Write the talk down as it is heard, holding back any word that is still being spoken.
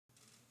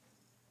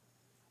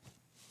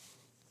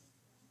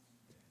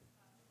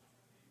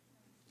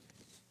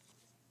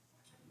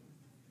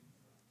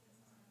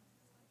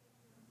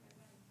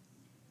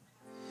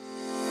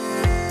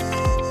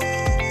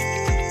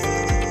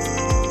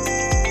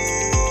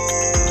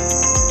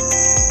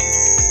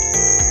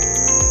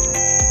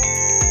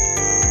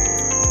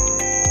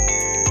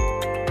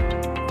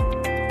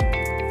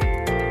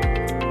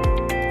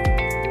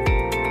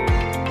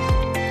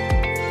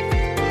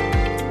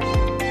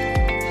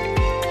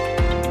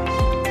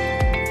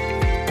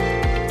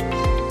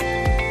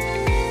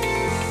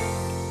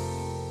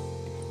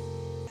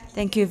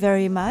Thank you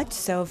very much.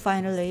 So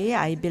finally,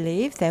 I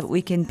believe that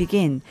we can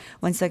begin.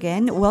 Once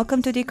again,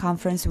 welcome to the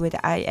conference with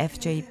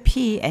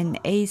IFJP and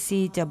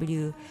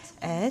ACWS.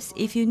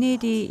 If you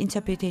need the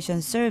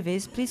interpretation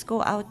service, please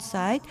go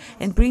outside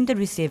and bring the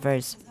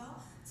receivers.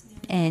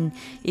 And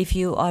if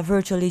you are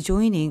virtually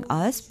joining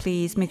us,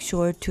 please make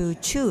sure to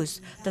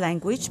choose the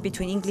language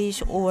between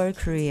English or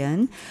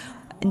Korean.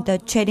 And the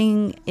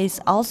chatting is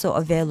also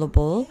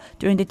available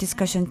during the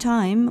discussion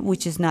time,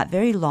 which is not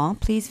very long.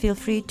 Please feel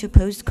free to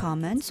post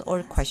comments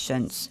or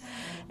questions.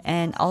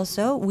 And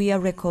also, we are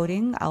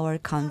recording our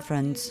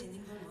conference.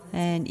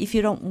 And if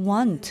you don't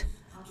want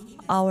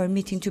our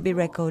meeting to be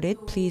recorded,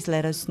 please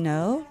let us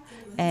know.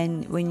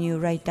 And when you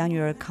write down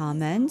your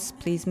comments,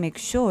 please make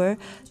sure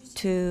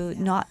to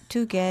not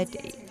to get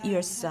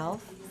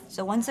yourself.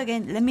 So once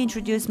again, let me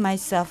introduce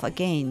myself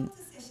again.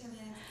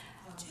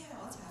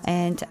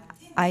 And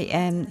I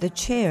am the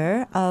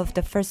chair of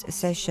the first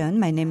session.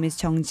 My name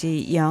is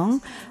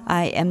Young.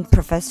 I am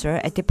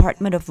professor at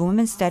Department of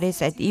Women's Studies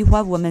at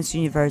Ewha Women's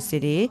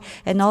University,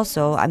 and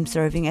also I'm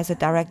serving as a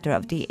director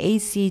of the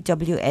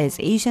ACWS,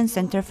 Asian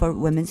Center for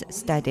Women's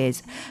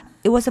Studies.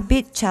 It was a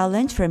big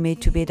challenge for me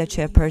to be the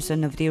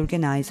chairperson of the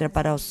organizer,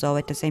 but also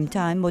at the same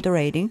time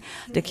moderating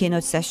the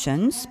keynote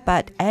sessions.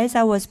 But as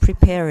I was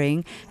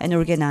preparing and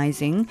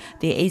organizing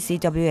the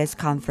ACWS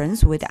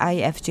conference with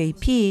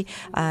IFJP,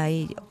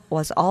 I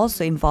was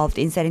also involved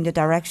in setting the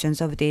directions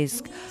of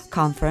this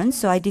conference,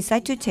 so I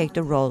decided to take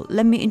the role.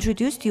 Let me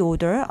introduce the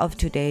order of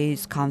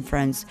today's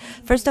conference.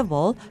 First of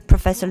all,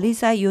 Professor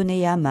Lisa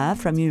Yoneyama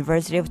from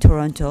University of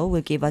Toronto will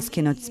give us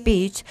keynote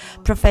speech.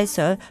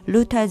 Professor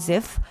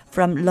Rutazibwa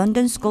from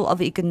London School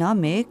of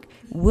Economics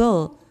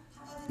will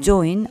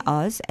join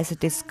us as a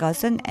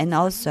discussant, and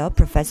also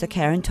Professor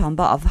Karen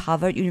Thornber of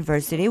Harvard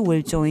University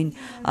will join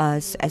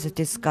us as a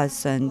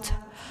discussant.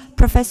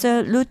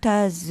 Professor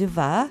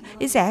Rutazibwa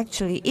is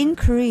actually in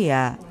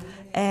Korea,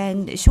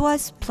 and she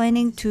was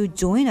planning to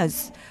join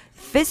us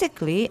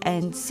physically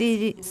and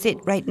sit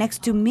right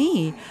next to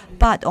me.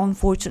 But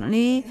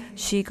unfortunately,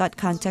 she got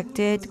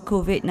contacted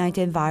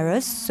COVID-19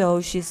 virus,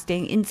 so she's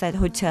staying inside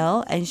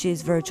hotel and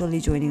she's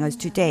virtually joining us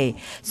today.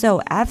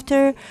 So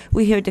after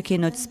we hear the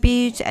keynote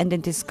speech and the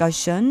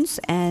discussions,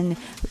 and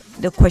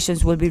the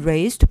questions will be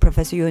raised to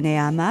Professor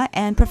Yoneyama,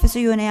 and Professor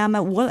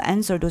Yoneyama will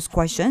answer those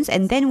questions,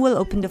 and then we'll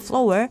open the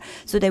floor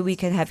so that we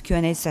can have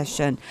Q&A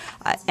session.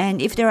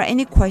 And if there are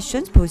any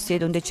questions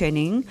posted on the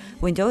training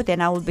window,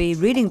 then I will be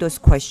reading those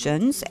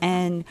questions,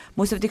 and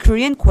most of the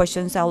Korean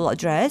questions I will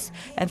address.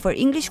 And for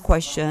English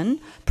question,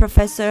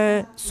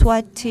 Professor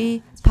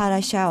Swati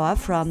Parashawa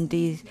from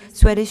the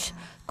Swedish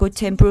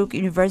Gothenburg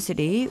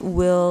University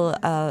will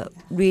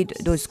read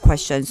those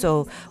questions.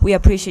 So we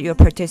appreciate your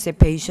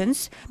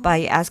participations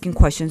by asking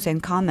questions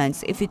and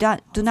comments. If you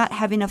do not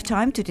have enough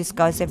time to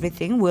discuss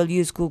everything, we'll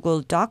use Google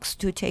Docs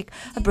to take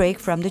a break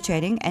from the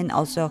training and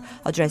also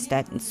address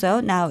that. So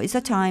now is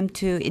the time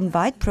to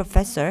invite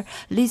Professor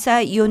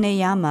Lisa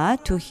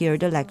Yoneyama to hear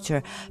the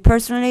lecture.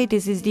 Personally,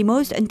 this is the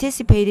most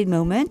anticipated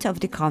moment of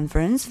the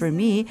conference for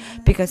me,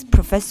 because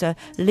Professor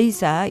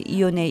Lisa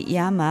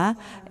Yoneyama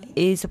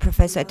is a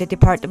professor at the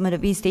Department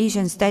of East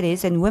Asian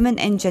Studies and Women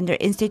and Gender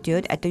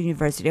Institute at the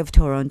University of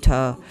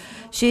Toronto.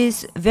 She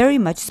is very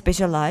much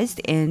specialized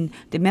in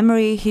the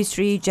memory,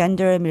 history,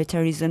 gender,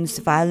 militarism,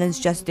 violence,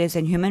 justice,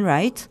 and human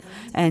rights,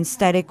 and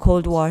studied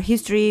Cold War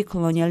history,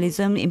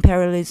 colonialism,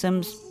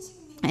 imperialism,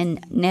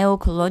 and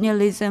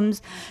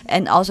neo-colonialisms,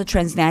 and also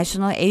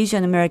transnational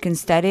Asian American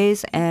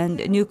studies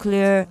and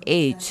nuclear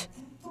age.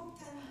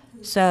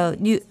 So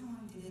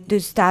the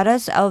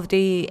status of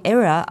the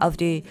era of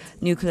the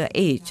nuclear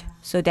age.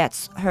 So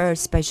that's her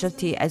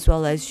specialty, as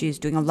well as she's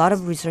doing a lot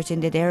of research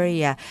in that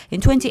area. In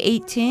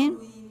 2018,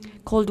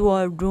 Cold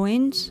War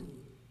ruins.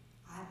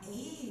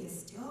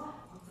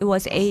 It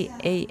was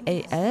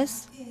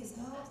AAAS.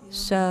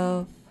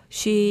 So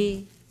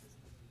she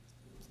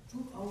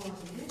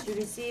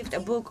received a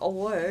book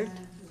award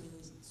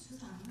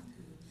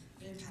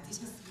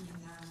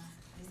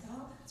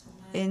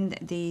in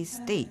the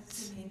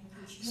States.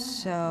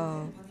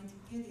 So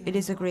it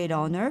is a great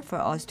honor for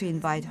us to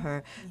invite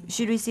her.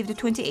 She received the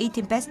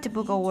 2018 Best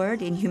Book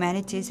Award in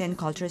Humanities and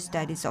Cultural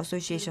Studies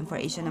Association for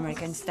Asian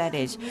American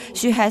Studies.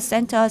 She has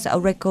sent us a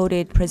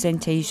recorded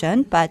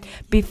presentation, but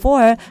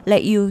before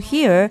let you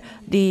hear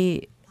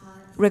the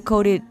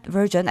recorded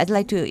version, I'd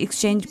like to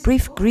exchange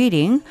brief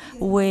greeting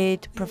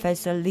with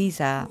Professor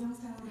Lisa.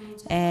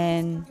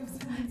 And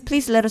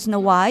please let us know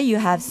why you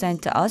have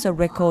sent us a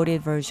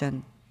recorded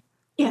version.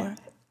 Yeah.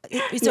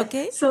 It's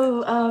okay?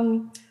 So,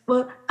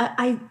 well,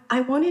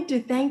 I wanted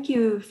to thank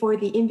you for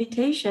the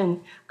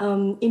invitation,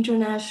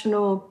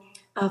 International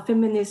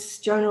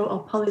Feminist Journal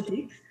of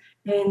Politics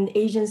and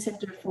Asian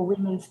Center for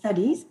Women's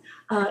Studies,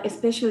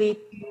 especially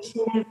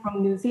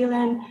from New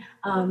Zealand,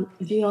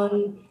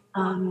 Dion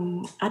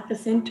at the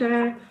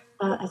center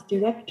as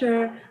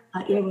director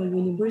at Yale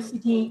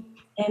University,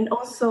 and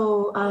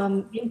also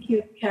thank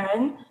you,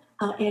 Karen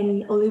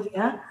and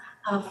Olivia,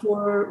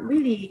 for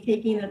really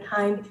taking the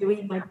time to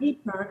read my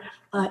paper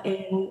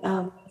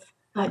and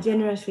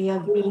generously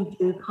agreeing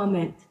to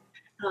comment.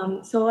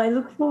 So I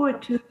look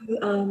forward to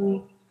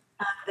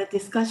the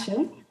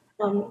discussion.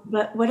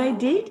 But what I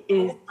did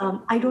is,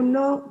 I don't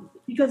know,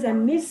 because I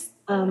missed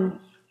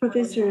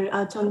Professor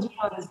Chung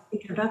Ji-young's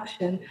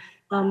introduction.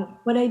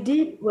 What I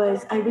did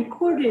was I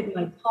recorded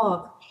my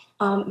talk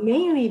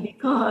mainly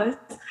because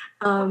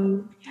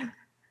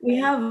we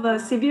have a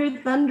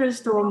severe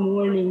thunderstorm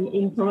warning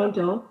in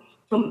Toronto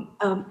from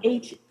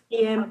 8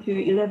 p.m. to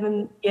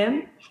 11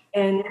 p.m.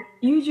 And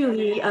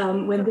usually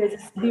when there's a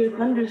severe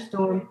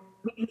thunderstorm,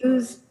 we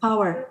lose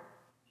power.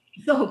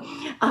 So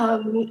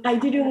I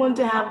didn't want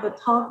to have the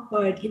talk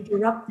part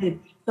interrupted.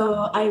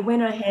 So I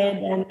went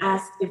ahead and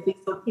asked if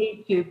it's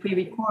okay to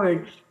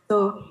pre-record.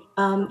 So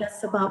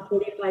that's about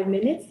 45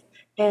 minutes.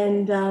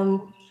 And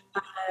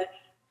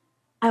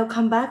I'll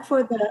come back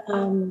for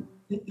the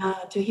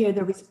to hear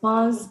the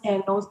response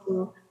and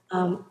also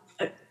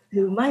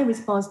to my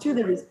response to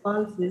the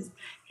responses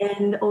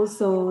and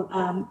also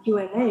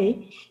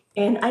Q&A.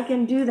 And I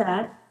can do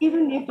that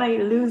even if I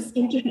lose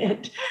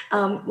internet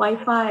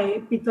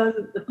Wi-Fi because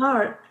of the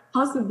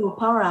possible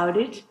power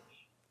outage.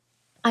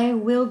 I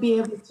will be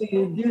able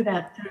to do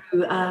that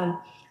through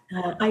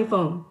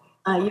iPhone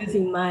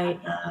using my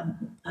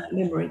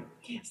memory.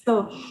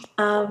 So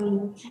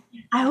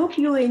I hope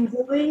you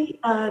enjoy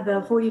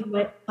the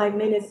 45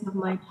 minutes of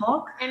my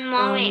talk.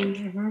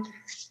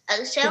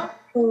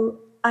 So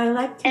I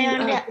like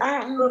to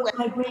put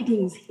my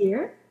greetings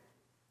here.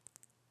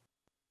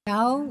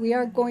 Now we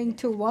are going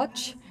to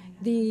watch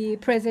the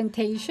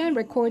presentation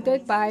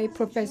recorded by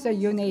Professor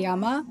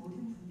Yoneyama.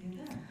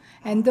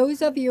 And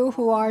those of you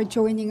who are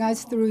joining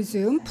us through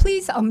Zoom,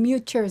 please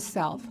unmute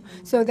yourself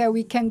so that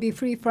we can be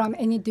free from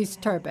any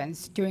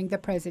disturbance during the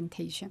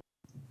presentation.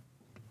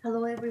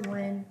 Hello,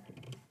 everyone.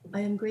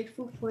 I am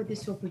grateful for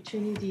this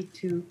opportunity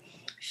to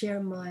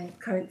share my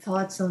current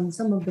thoughts on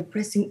some of the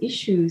pressing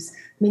issues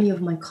many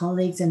of my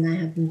colleagues and I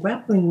have been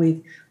grappling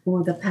with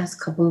over the past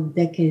couple of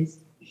decades.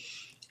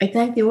 I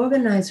thank the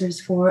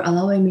organizers for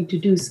allowing me to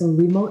do so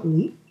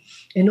remotely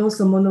and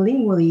also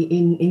monolingually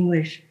in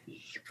English.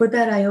 For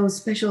that, I owe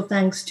special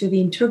thanks to the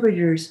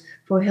interpreters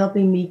for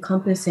helping me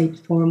compensate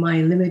for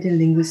my limited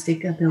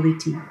linguistic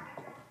ability.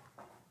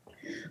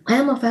 I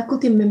am a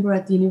faculty member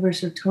at the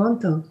University of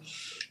Toronto,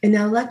 and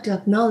I would like to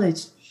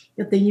acknowledge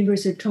that the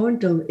University of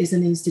Toronto is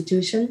an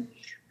institution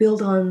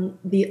built on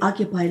the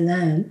occupied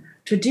land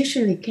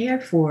traditionally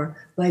cared for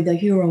by the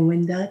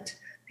Huron-Wendat,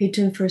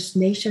 Petun First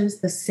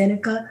Nations, the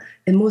Seneca,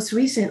 and most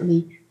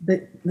recently,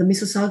 the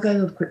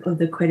Mississauga of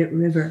the Credit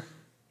River.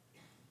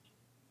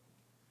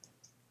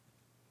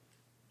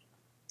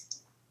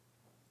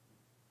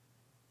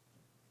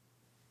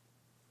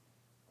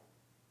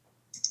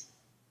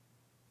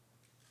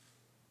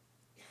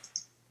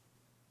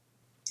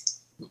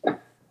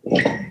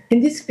 In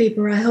this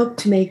paper, I hope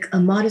to make a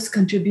modest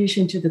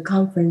contribution to the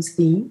conference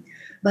theme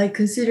by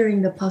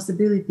considering the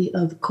possibility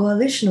of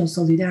coalitional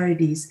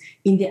solidarities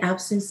in the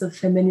absence of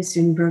feminist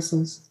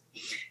universals.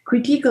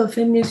 Critique of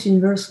feminist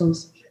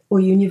universals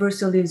or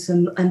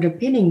universalism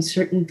underpinning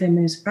certain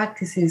feminist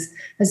practices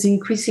has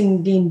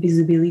increasingly gained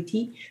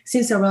visibility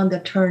since around the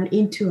turn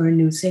into our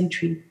new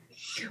century.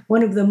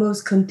 One of the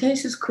most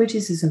contentious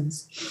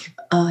criticisms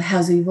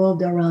has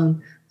evolved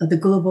around the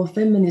global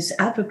feminist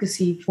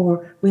advocacy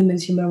for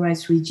women's human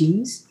rights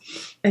regimes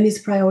and its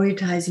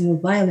prioritizing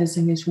of violence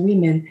against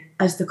women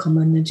as the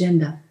common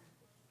agenda.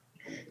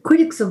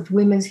 Critics of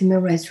women's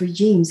human rights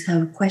regimes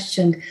have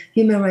questioned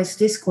human rights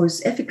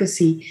discourse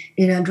efficacy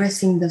in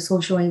addressing the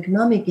social and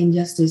economic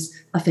injustice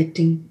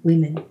affecting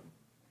women.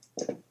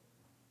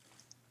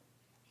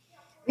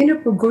 In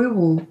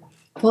Umurerwa,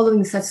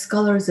 following such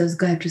scholars as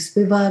Gayatri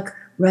Spivak,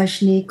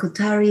 Rashni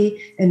Kotari,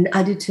 and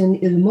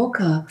Adityan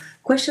Ilmoka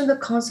questioned the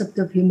concept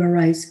of human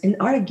rights and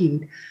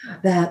argued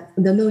that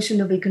the notion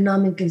of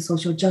economic and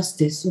social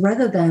justice,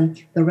 rather than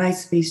the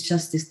rights-based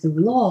justice through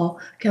law,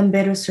 can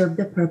better serve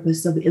the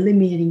purpose of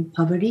eliminating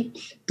poverty,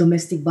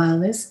 domestic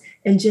violence,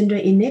 and gender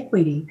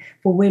inequity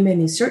for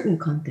women in certain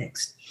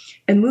contexts,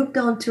 and moved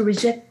on to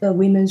reject the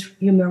women's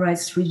human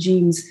rights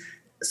regime's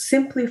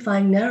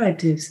simplifying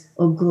narratives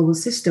of global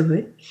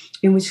sisterhood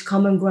in which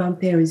common ground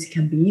theories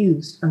can be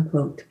used,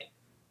 unquote.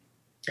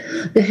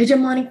 The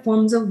hegemonic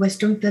forms of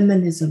Western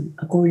feminism,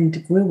 according to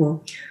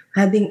Umurerwa,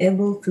 have been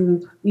able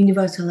through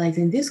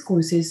universalizing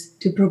discourses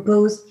to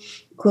propose,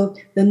 quote,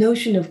 the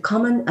notion of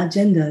common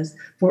agendas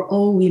for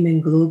all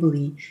women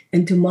globally,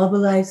 and to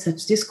mobilize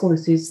such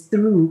discourses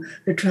through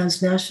the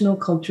transnational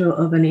culture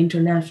of an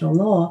international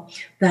law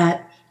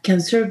that can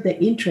serve the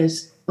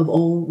interests of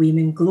all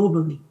women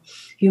globally.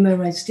 Human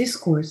rights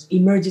discourse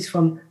emerges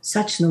from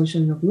such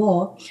notion of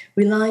law,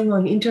 relying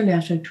on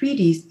international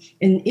treaties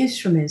and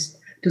instruments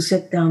to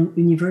set down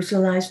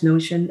universalized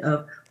notion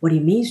of what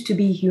it means to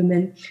be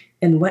human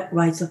and what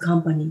rights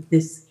accompany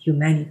this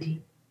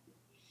humanity.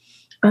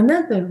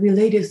 Another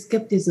related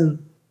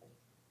skepticism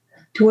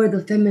toward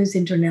the Feminist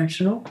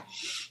International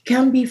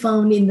can be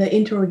found in the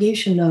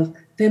interrogation of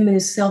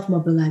feminist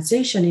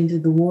self-mobilization into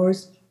the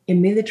wars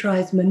and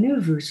militarized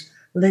maneuvers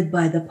led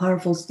by the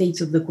powerful states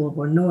of the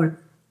global north.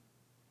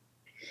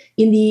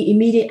 In the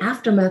immediate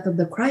aftermath of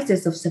the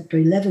crisis of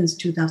September 11,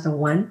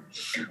 2001,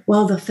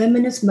 while the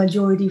Feminist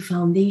Majority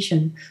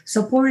Foundation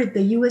supported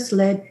the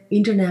US-led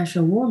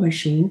international war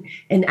machine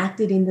and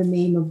acted in the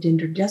name of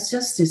gender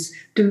justice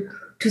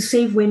to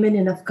save women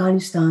in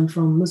Afghanistan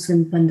from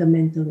Muslim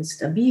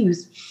fundamentalist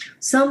abuse,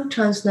 some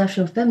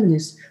transnational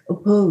feminists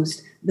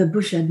opposed the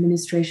Bush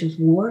administration's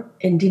war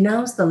and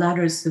denounced the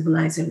latter's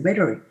civilizing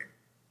rhetoric.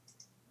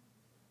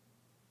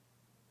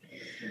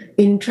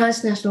 In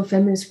transnational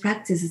feminist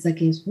practices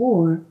against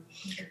war,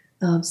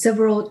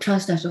 several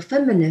transnational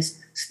feminists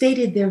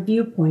stated their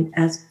viewpoint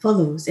as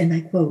follows, and I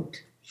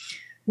quote,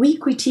 "We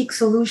critique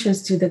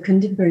solutions to the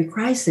contemporary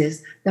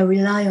crisis that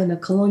rely on a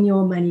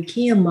colonial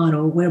Manichaean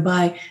model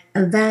whereby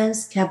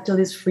advanced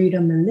capitalist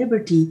freedom and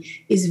liberty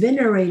is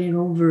venerated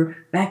over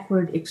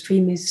backward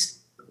extremist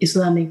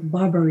Islamic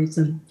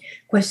barbarism.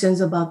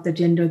 Questions about the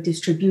gender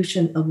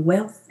distribution of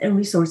wealth and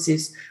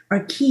resources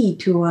are key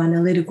to our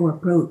analytical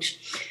approach.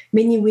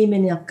 Many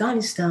women in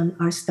Afghanistan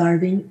are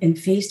starving and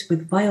faced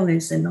with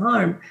violence and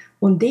harm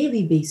on a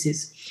daily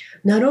basis,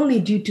 not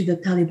only due to the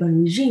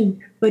Taliban regime,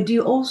 but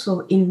due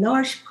also in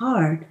large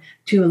part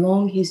to a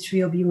long history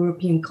of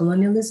European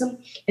colonialism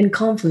and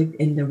conflict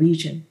in the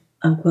region,"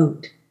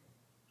 unquote.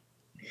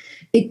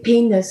 It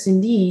pained us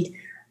indeed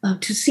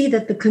to see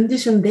that the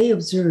condition they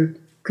observed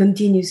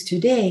continues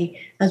today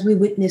as we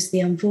witness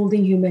the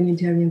unfolding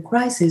humanitarian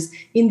crisis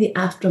in the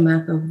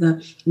aftermath of the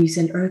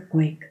recent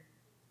earthquake.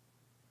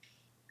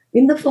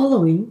 In the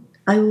following,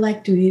 I would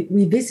like to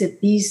revisit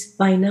these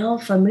by now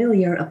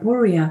familiar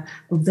aporia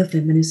of the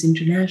Feminist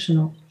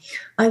International.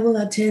 I will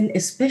attend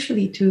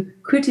especially to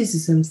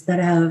criticisms that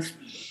have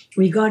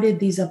regarded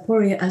these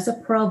aporia as a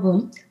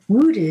problem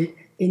rooted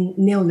in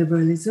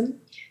neoliberalism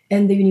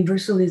and the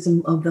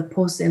universalism of the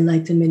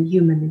post-Enlightenment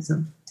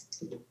humanism.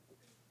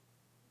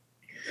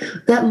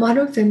 That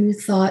modern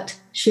feminist thought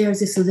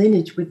shares its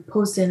lineage with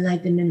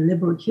post-Enlightenment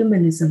liberal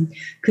humanism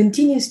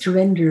continues to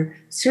render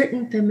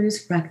certain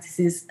feminist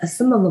practices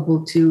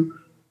assimilable to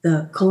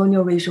the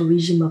colonial-racial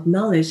regime of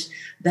knowledge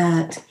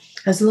that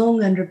has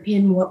long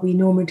underpinned what we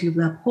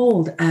normatively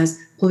uphold as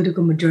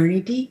political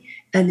modernity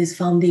and its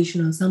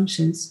foundational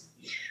assumptions.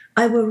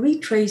 I will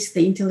retrace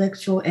the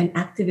intellectual and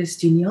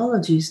activist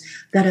genealogies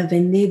that have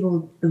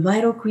enabled the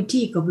vital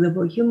critique of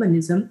liberal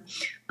humanism,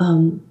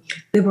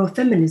 liberal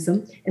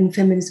feminism, and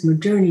feminist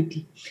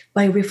modernity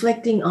by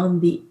reflecting on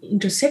the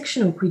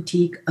intersectional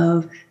critique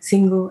of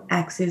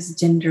single-axis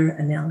gender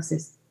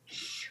analysis.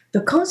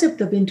 The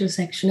concept of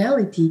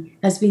intersectionality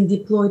has been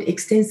deployed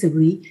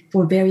extensively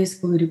for various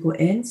political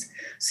ends,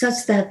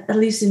 such that, at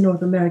least in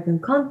North American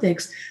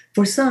context,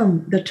 for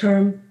some, the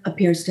term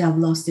appears to have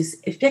lost its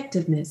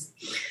effectiveness.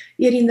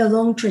 Yet in the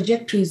long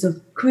trajectories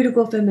of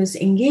critical feminist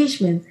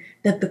engagement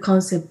that the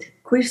concept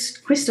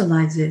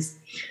crystallizes,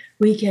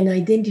 we can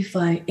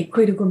identify a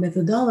critical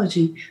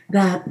methodology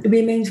that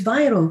remains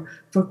vital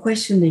for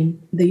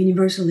questioning the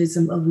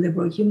universalism of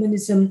liberal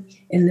humanism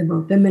and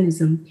liberal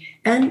feminism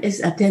and its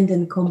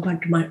attendant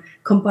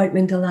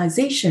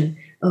compartmentalization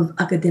of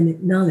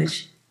academic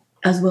knowledge,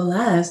 as well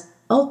as,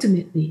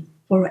 ultimately,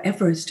 for our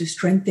efforts to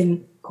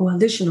strengthen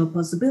coalitional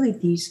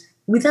possibilities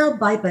without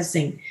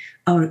bypassing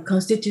our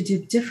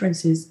constitutive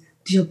differences,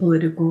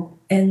 geopolitical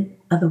and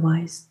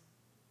otherwise.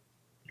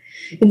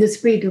 In the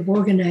spirit of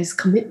organized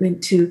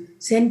commitment to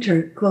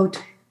center,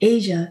 quote,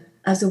 Asia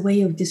as a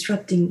way of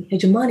disrupting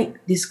hegemonic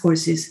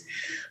discourses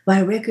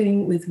by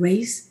reckoning with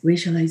race,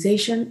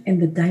 racialization,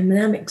 and the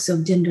dynamics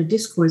of gender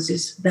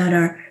discourses that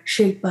are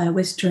shaped by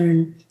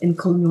Western and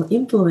colonial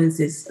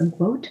influences,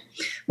 unquote,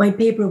 my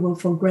paper will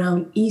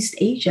foreground East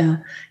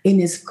Asia in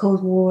its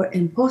Cold War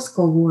and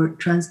post-Cold War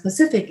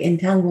trans-Pacific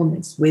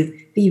entanglements with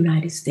the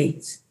United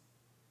States.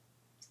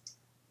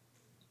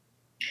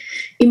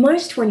 In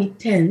March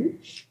 2010,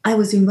 I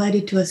was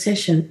invited to a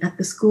session at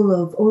the School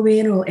of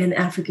Oriental and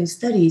African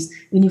Studies,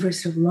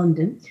 University of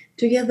London,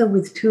 together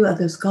with two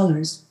other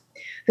scholars.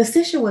 The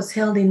session was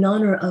held in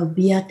honor of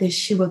Beate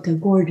Shibota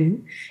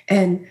Gordon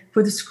and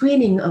for the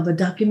screening of a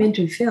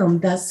documentary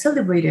film that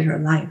celebrated her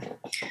life.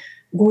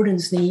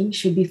 Gordon's name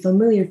should be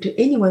familiar to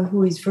anyone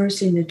who is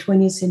versed in the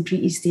 20th century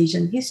East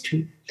Asian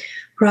history.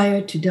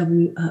 Prior to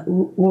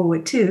World War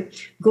II,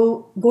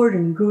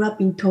 Gordon grew up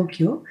in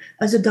Tokyo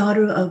as a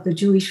daughter of the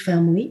Jewish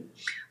family,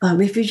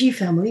 refugee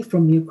family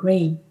from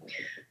Ukraine.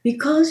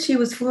 Because she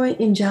was fluent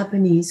in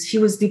Japanese, she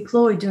was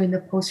deployed during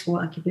the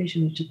post-war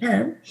occupation of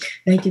Japan,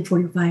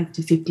 1945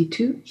 to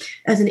 52,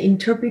 as an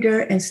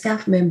interpreter and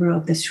staff member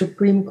of the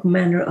Supreme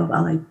Commander of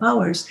Allied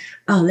Powers,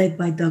 led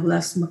by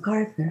Douglas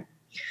MacArthur.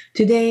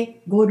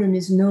 Today, Gordon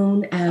is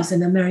known as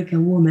an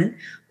American woman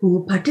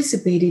who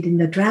participated in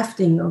the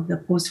drafting of the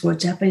post-war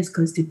Japanese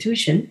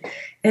Constitution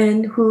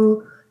and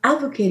who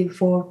advocated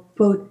for,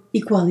 quote, the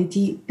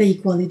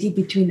equality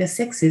between the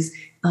sexes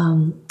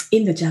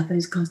in the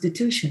Japanese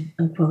Constitution,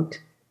 unquote.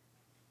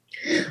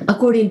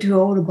 According to her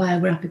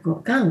autobiographical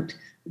account,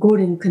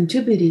 Gordon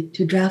contributed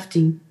to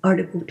drafting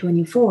Article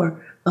 24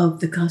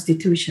 of the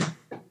Constitution.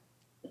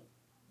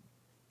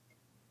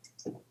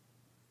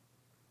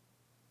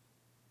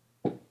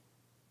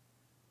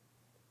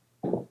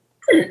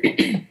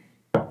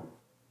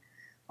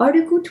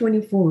 Article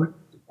 24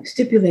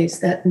 stipulates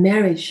that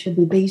marriage should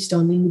be based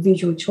on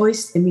individual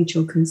choice and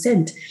mutual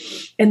consent,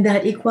 and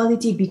that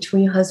equality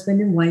between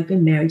husband and wife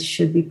in marriage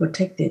should be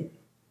protected.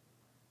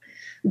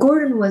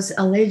 Gordon was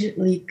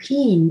allegedly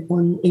keen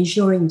on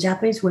ensuring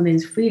Japanese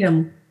women's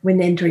freedom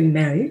when entering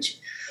marriage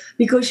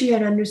because she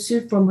had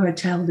understood from her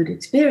childhood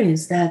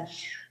experience that,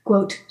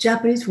 quote,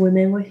 Japanese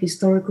women were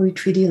historically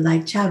treated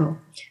like chattel.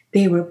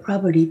 They were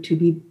property to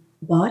be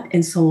bought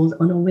and sold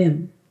on a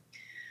whim.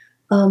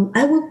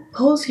 I will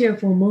pause here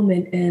for a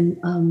moment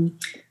and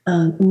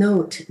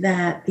note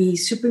that the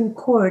Supreme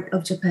Court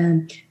of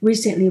Japan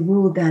recently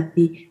ruled that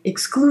the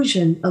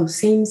exclusion of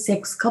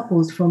same-sex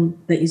couples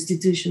from the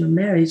institution of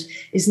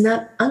marriage is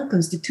not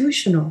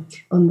unconstitutional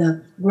on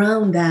the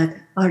ground that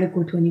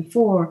Article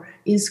 24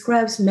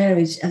 inscribes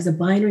marriage as a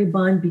binary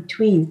bond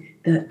between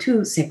the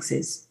two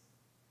sexes.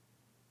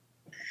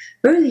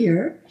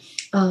 Earlier,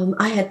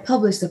 I had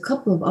published a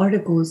couple of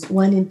articles,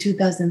 one in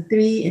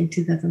 2003 and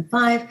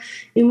 2005,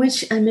 in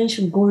which I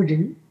mentioned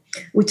Gordon,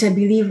 which I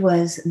believe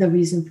was the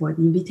reason for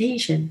the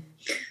invitation.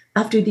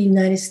 After the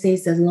United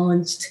States had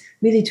launched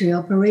military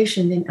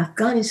operations in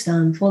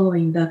Afghanistan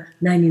following the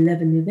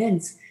 9/11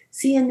 events,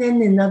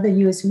 CNN and other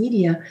US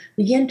media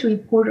began to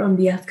report on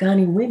the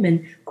Afghani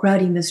women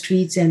crowding the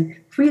streets and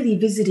freely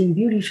visiting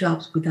beauty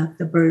shops without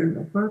the burden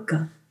of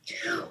burqa.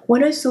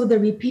 When I saw the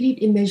repeated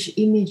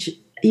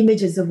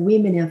images of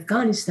women in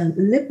Afghanistan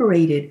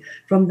liberated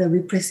from the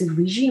repressive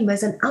regime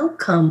as an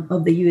outcome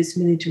of the US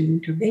military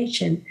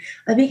intervention,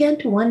 I began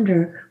to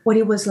wonder what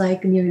it was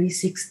like nearly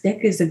 6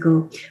 decades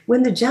ago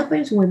when the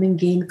Japanese women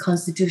gained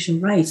constitutional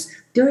rights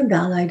during the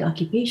Allied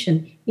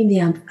occupation in the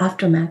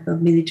aftermath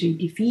of military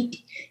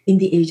defeat in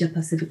the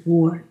Asia-Pacific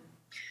War.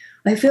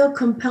 I felt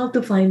compelled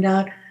to find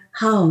out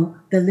how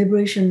the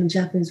liberation of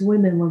Japanese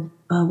women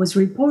was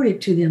reported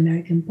to the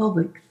American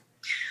public.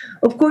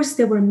 Of course,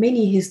 there were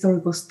many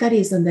historical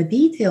studies on the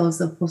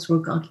details of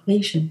post-war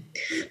occupation.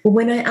 But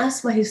when I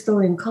asked my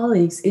historian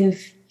colleagues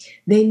if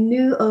they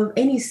knew of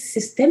any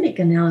systemic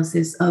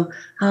analysis of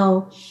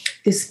how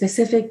this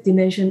specific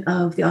dimension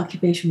of the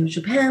occupation of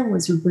Japan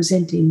was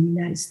represented in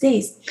the United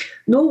States,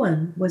 no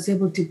one was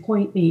able to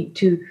point me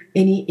to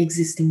any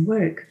existing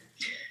work.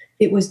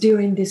 It was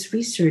during this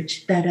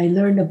research that I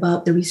learned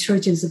about the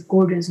resurgence of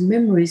Gordon's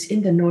memories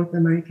in the North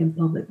American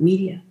public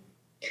media.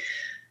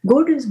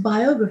 Gordon's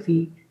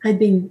biography had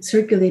been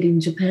circulated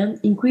in Japan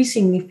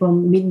increasingly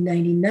from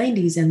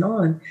mid-1990s and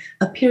on,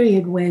 a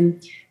period when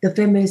the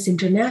Feminist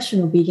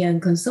International began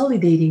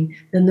consolidating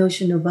the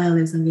notion of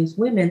violence against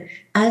women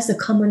as a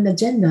common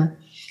agenda,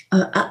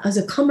 as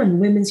a common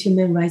women's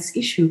human rights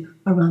issue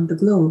around the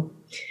globe.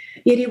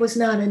 Yet it was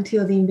not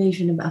until the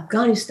invasion of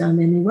Afghanistan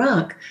and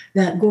Iraq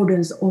that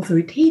Gordon's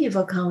authoritative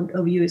account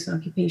of US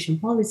occupation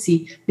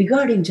policy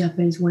regarding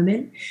Japanese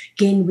women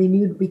gained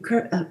renewed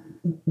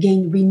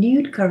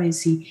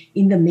currency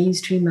in the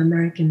mainstream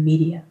American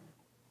media.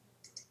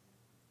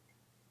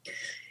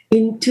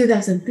 In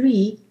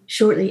 2003,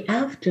 shortly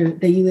after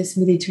the US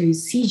military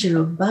seizure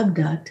of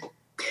Baghdad,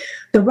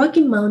 the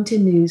Rocky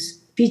Mountain News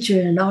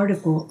featured an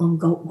article on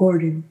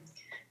Gordon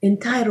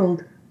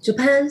entitled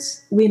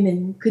Japan's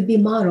Women Could Be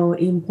Model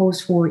in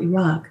Post-War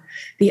Iraq.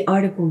 The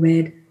article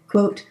read,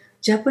 quote,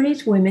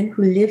 Japanese women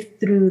who lived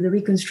through the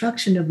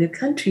reconstruction of their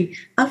country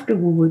after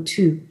World War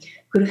II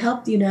could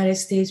help the United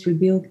States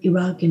rebuild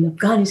Iraq and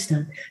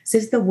Afghanistan,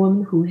 says the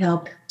woman who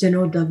helped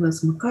General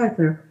Douglas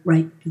MacArthur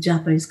write the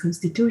Japanese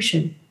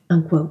Constitution,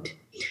 unquote.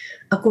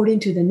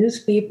 According to the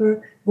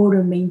newspaper,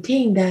 Gordon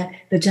maintained that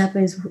the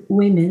Japanese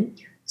women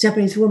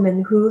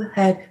who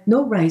had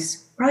no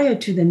rights prior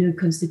to the new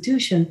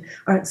constitution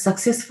are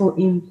successful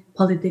in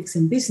politics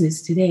and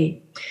business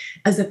today.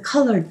 As a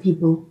colored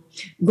people,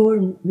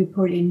 Gordon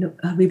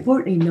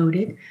reportedly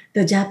noted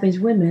the Japanese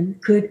women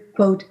could,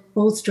 quote,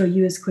 bolster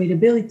U.S.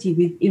 credibility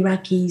with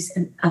Iraqis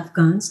and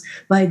Afghans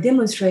by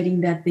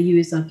demonstrating that the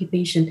U.S.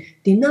 occupation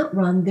did not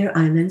run their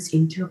islands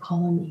into a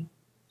colony.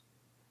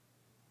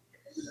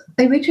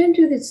 I return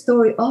to this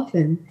story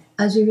often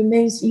as it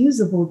remains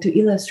usable to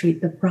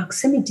illustrate the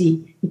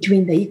proximity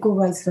between the equal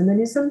rights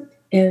feminism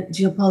and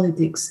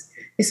geopolitics,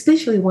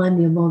 especially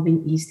one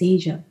involving East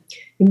Asia.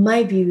 In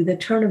my view, the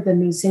turn of the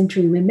new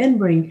century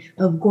remembering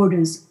of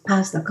Gordon's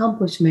past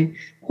accomplishment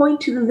point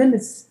to the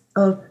limits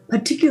of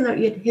particular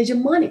yet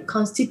hegemonic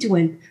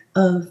constituent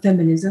of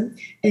feminism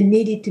and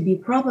needed to be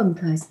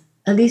problematized,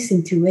 at least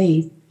in two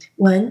ways.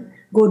 One,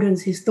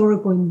 Gordon's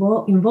historical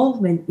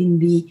involvement in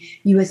the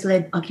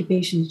US-led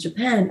occupation of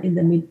Japan in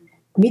the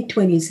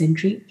mid-20th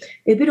century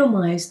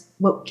epitomized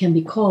what can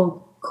be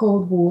called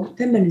Cold War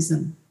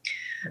feminism.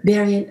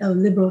 Variant of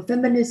liberal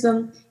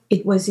feminism,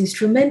 it was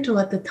instrumental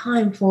at the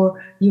time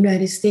for the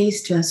United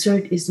States to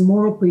assert its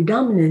moral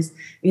predominance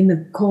in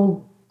the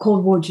Cold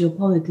War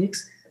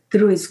geopolitics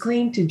through its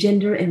claim to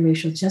gender and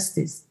racial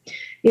justice.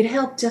 It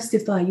helped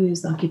justify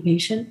U.S.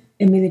 occupation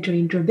and military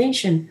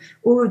intervention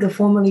over the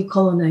formerly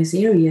colonized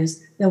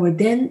areas that were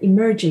then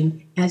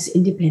emerging as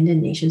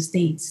independent nation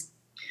states.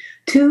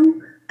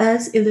 Two,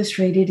 as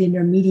illustrated in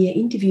her media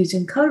interviews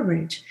and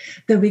coverage.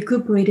 The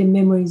recuperated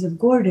memories of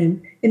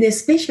Gordon, and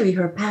especially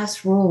her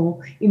past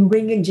role in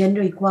bringing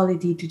gender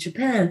equality to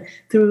Japan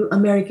through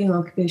American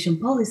occupation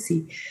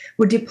policy,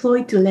 were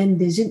deployed to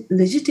lend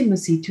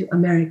legitimacy to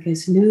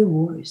America's new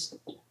wars.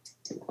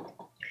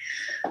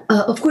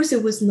 Of course,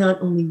 it was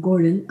not only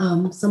Gordon.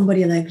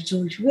 Somebody like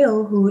George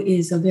Will, who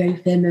is a very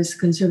famous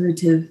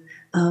conservative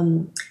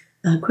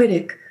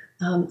critic,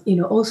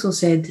 also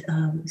said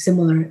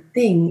similar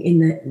thing in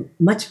a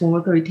much more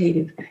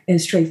authoritative and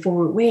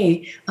straightforward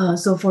way.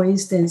 So, for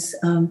instance,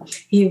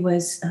 he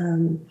was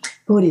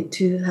quoted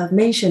to have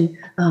mentioned,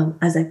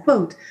 as I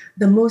quote,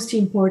 "The most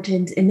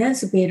important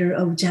emancipator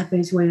of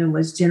Japanese women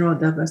was General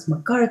Douglas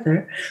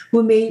MacArthur,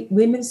 who made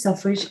women's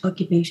suffrage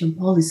occupation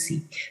policy.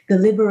 The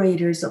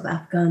liberators of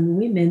Afghan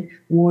women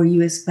wore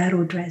U.S.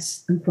 battle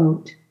dress,"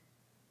 unquote.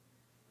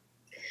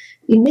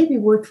 It may be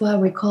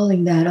worthwhile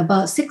recalling that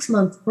about 6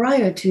 months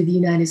prior to the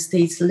United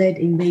States-led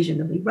invasion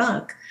of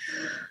Iraq,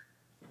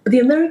 the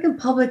American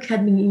public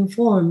had been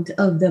informed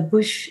of the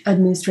Bush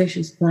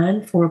administration's plan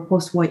for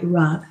post-war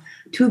Iraq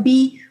to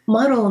be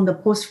modeled on the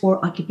post-war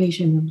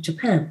occupation of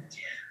Japan.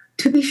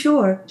 To be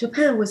sure,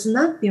 Japan was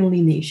not the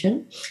only nation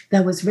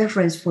that was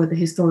referenced for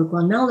the historical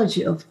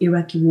analogy of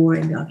Iraqi war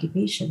and the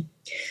occupation.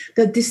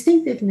 The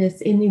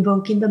distinctiveness in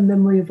evoking the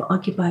memory of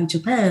occupied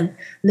Japan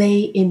lay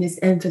in its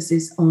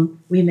emphasis on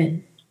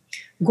women.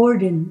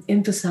 Gordon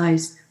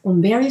emphasized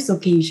on various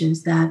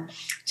occasions that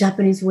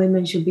Japanese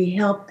women should be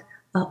held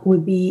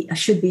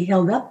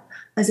up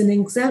as an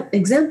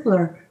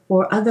exemplar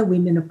for other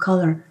women of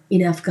color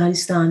in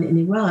Afghanistan and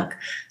Iraq,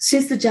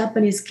 since the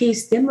Japanese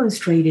case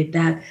demonstrated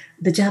that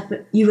the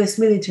U.S.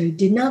 military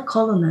did not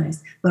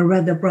colonize, but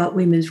rather brought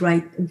women's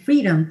rights and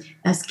freedom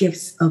as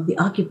gifts of the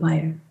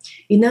occupier.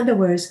 In other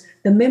words,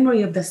 the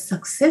memory of the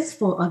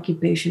successful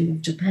occupation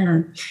of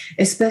Japan,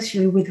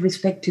 especially with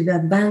respect to the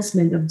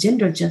advancement of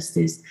gender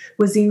justice,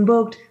 was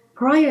invoked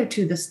prior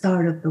to the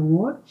start of the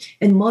war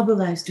and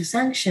mobilized to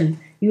sanction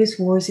U.S.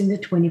 wars in the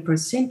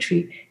 21st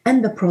century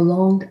and the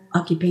prolonged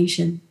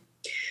occupation.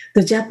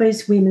 The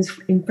Japanese women's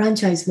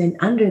enfranchisement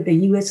under the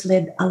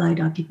U.S.-led Allied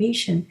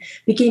occupation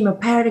became a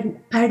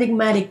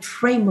paradigmatic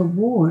frame of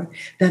war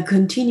that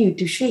continued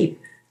to shape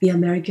the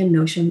American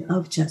notion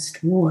of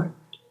just war.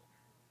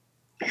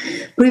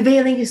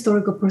 Prevailing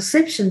historical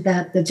perception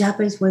that the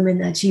Japanese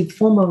women achieved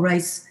formal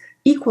rights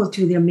equal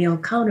to their male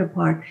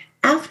counterpart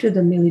after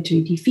the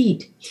military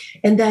defeat,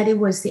 and that it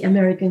was the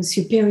American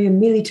superior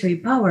military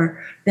power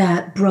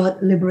that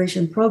brought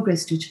liberation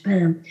progress to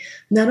Japan,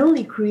 not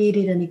only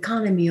created an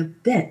economy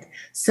of debt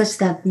such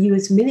that the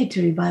U.S.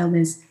 military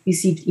violence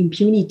received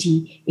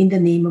impunity in the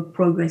name of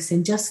progress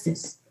and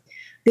justice.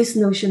 This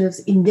notion of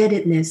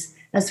indebtedness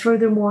has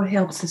furthermore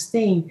helped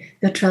sustain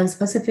the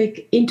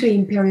Trans-Pacific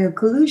inter-imperial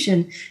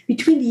collusion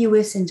between the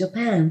U.S. and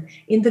Japan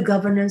in the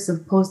governance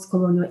of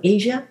post-colonial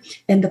Asia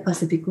and the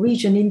Pacific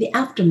region in the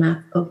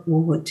aftermath of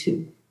World War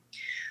II.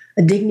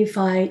 A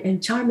dignified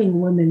and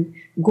charming woman,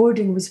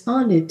 Gordon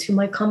responded to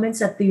my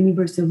comments at the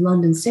University of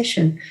London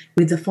session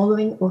with the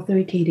following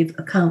authoritative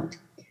account.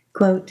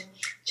 Quote,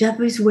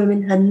 "Japanese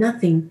women had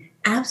nothing,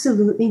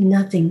 absolutely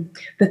nothing,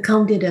 that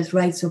counted as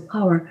rights or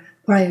power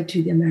prior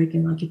to the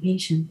American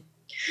occupation."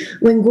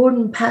 When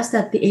Gordon passed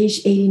at the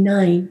age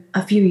 89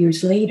 a few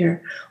years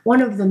later,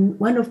 one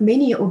of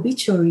many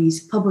obituaries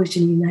published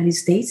in the United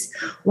States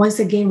once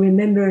again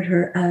remembered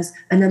her as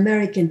an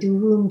American to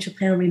whom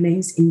Japan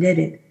remains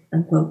indebted,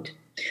 unquote.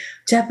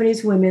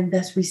 Japanese women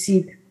thus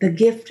received the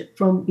gift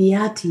from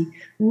Beati,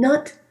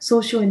 not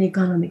social and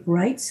economic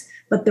rights,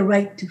 but the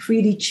right to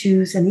freely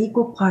choose an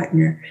equal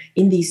partner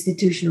in the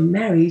institutional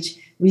marriage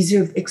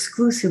reserved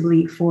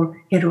exclusively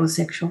for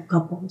heterosexual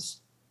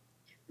couples.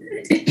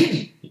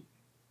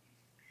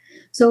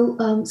 So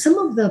some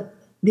of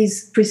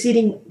these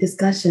preceding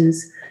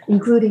discussions,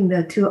 including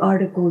the 2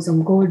 articles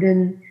on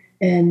Gordon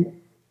and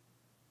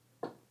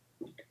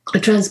the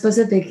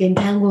Trans-Pacific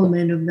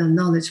entanglement of the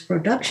knowledge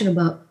production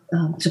about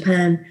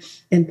Japan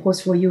and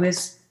post-war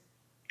U.S.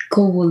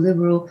 Cold War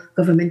liberal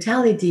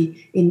governmentality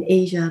in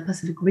Asia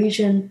Pacific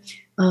region,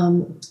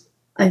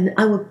 and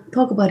I will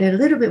talk about it a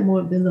little bit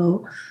more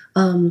below,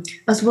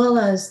 as well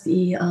as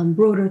the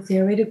broader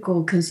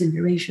theoretical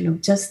consideration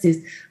of justice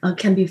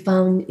can be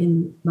found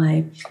in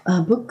my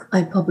book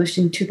I published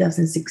in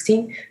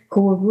 2016,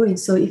 Core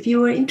Ruins. So if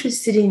you are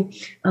interested in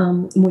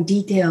more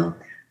detail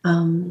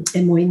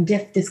and more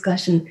in-depth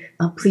discussion,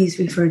 please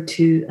refer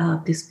to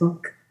this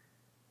book.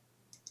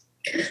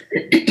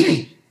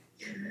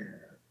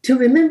 To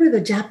remember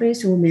the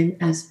Japanese woman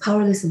as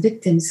powerless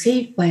victims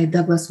saved by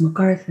Douglas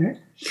MacArthur,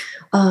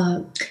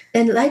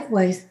 and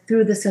likewise,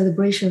 through the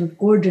celebration of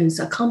Gordon's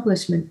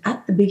accomplishment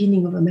at the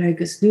beginning of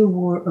America's new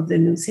war of the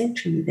new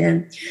century,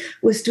 then,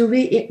 was to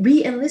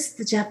re-enlist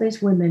the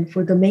Japanese women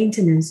for the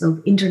maintenance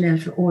of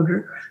international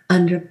order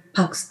under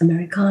Pax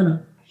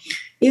Americana.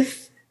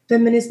 If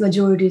feminist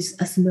majorities'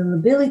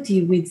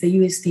 assimilability with the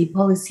U.S. state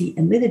policy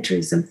and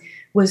militarism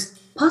was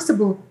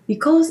possible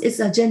because its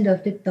agenda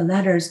fit the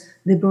latter's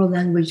liberal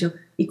language of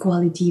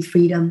equality,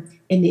 freedom,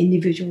 and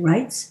individual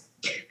rights,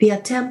 The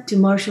attempt to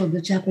marshal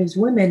the Japanese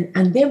women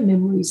and their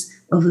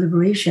memories of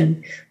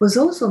liberation was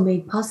also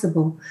made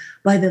possible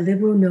by the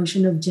liberal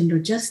notion of gender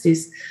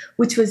justice,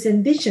 which was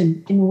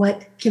envisioned in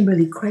what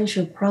Kimberly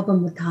Crenshaw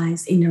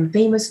problematized in her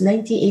famous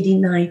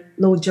 1989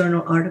 Law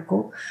Journal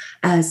article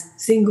as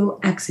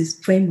single-axis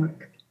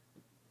framework.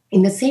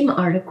 In the same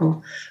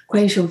article,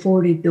 Crenshaw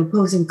forwarded the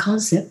opposing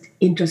concept,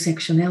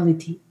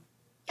 intersectionality.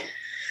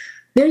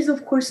 There is,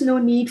 of course, no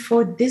need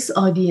for this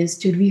audience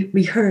to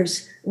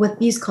rehearse what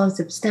these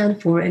concepts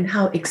stand for and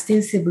how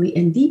extensively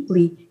and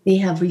deeply they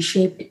have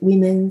reshaped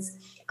women's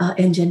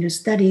and gender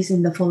studies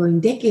in the following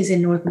decades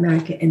in North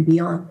America and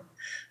beyond.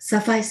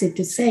 Suffice it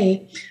to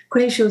say,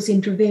 Crenshaw's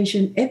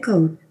intervention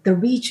echoed the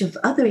reach of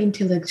other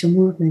intellectual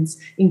movements,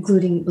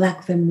 including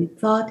Black feminist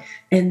thought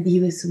and the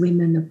U.S.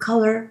 women of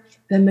color,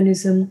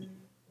 feminism,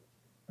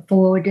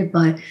 forwarded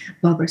by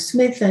Barbara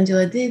Smith,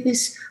 Angela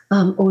Davis,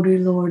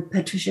 Audre Lorde,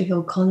 Patricia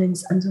Hill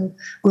Collins,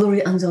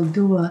 Gloria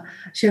Anzaldúa,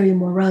 Sherry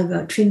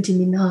Moraga, Trinity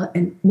Minha,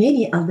 and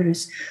many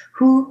others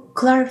who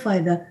clarify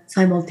the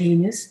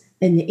simultaneous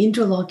and the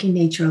interlocking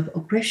nature of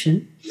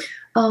oppression,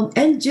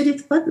 and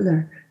Judith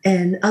Butler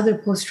and other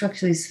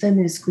post-structuralist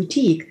feminist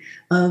critique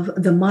of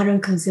the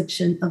modern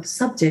conception of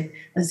subject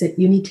as a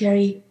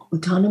unitary,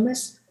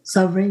 autonomous,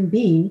 sovereign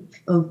being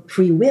of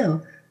free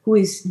will, who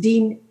is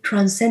deemed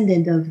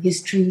transcendent of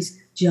histories,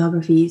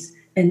 geographies,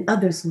 and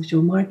other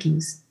social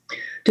markings.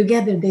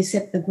 Together, they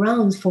set the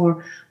grounds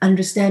for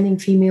understanding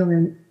female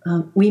and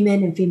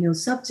women and female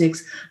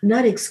subjects,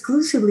 not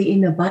exclusively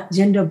in a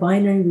gender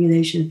binary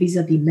relation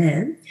vis-a-vis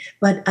man,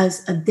 but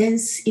as a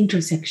dense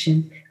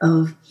intersection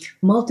of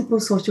multiple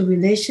social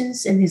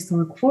relations and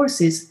historic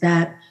forces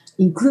that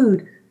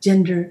include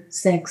gender,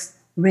 sex,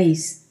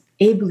 race,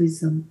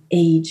 ableism,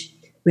 age,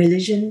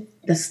 religion,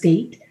 the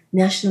state,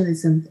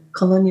 nationalism,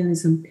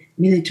 colonialism,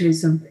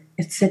 militarism,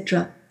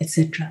 etc.,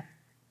 etc.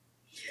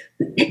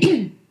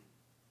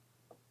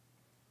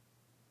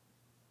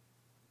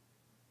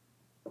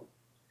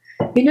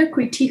 In a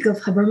critique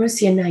of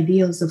Habermasian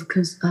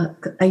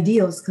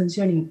ideals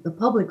concerning the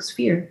public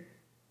sphere,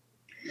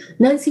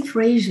 Nancy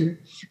Fraser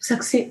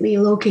succinctly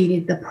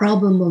located the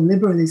problem of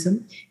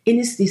liberalism in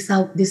its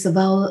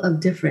disavowal of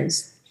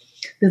difference.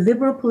 The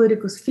liberal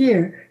political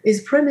sphere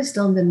is premised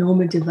on the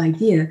normative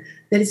idea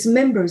that its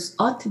members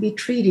ought to be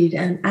treated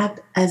and act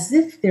as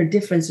if their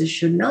differences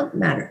should not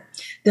matter,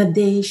 that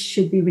they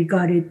should be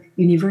regarded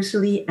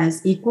universally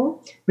as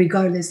equal,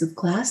 regardless of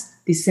class,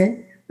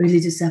 descent,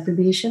 religious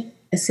affiliation,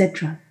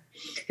 etc.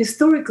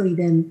 Historically,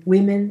 then,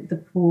 women, the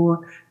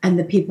poor, and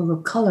the people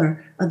of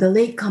color are the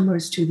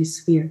latecomers to this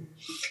sphere.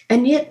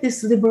 And yet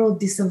this liberal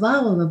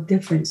disavowal of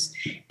difference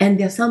and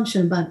the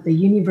assumption about the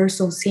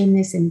universal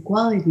sameness and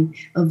equality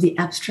of the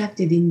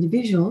abstracted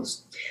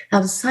individuals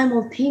have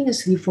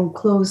simultaneously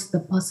foreclosed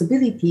the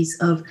possibilities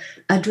of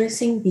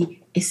addressing the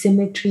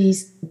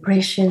asymmetries,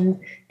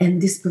 oppression,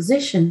 and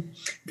disposition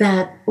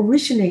that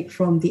originate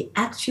from the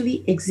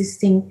actually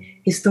existing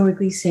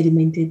historically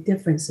sedimented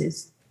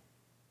differences.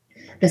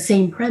 The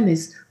same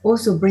premise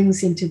also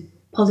brings into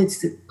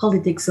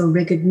politics of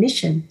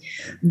recognition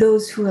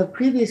those who have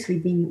previously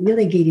been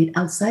relegated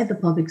outside the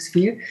public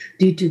sphere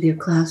due to their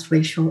class,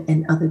 racial,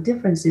 and other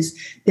differences,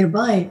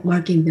 thereby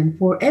marking them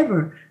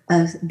forever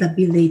as the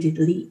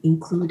belatedly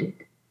included.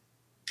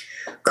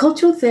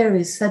 Cultural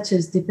theorists such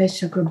as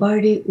Dipesh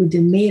Chakrabarty,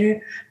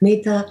 Udin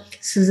Mehta,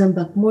 Susan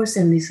Buck-Morse,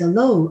 and Lisa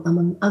Lowe,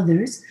 among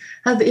others,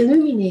 have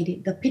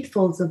illuminated the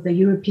pitfalls of the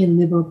European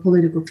liberal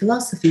political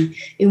philosophy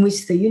in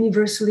which the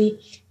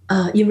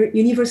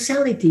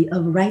universality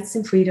of rights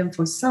and freedom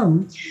for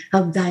some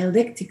have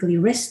dialectically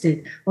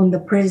rested on the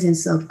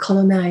presence of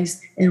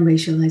colonized and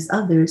racialized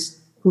others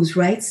whose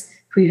rights,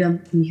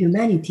 freedom, and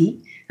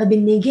humanity have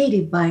been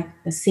negated by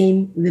the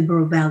same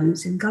liberal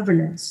values and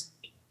governance.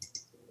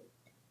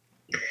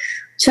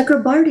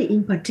 Chakrabarty,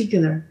 in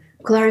particular,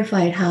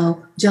 clarified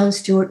how John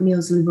Stuart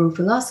Mill's liberal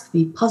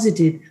philosophy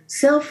posited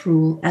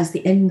self-rule as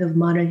the end of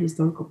modern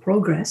historical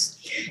progress,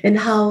 and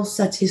how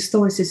such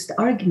historicist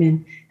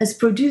argument has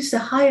produced a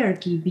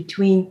hierarchy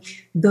between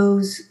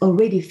those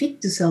already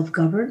fit to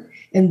self-govern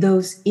and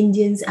those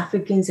Indians,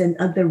 Africans, and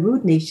other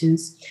rude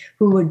nations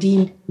who were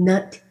deemed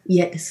not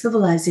yet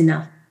civilized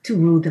enough to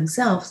rule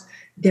themselves,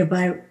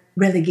 thereby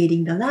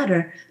relegating the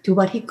latter to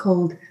what he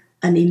called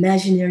an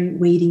imaginary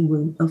waiting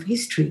room of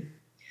history.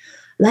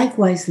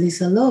 Likewise,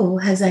 Lisa Lowe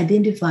has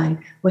identified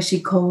what she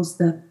calls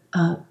the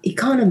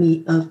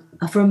economy of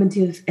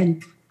affirmation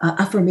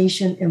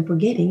and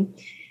forgetting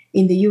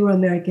in the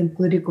Euro-American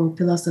political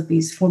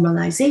philosophy's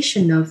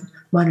formalization of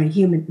modern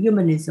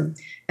humanism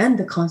and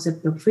the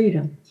concept of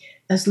freedom.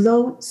 As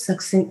Lowe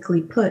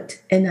succinctly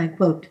put, and I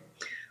quote,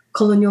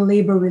 "Colonial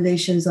labor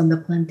relations on the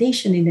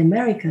plantation in the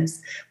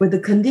Americas were the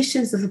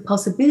conditions of the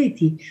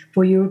possibility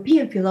for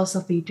European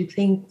philosophy to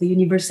think the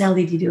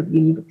universality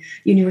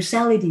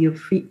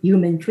of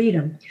human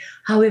freedom.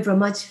 However,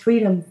 much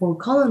freedom for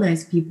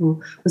colonized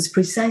people was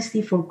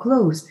precisely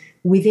foreclosed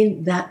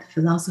within that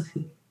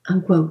philosophy,"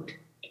 unquote.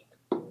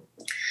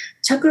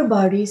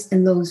 Chakrabarty's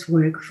and Lowe's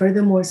work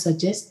furthermore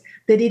suggests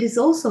that it is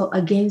also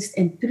against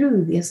and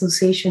through the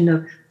association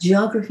of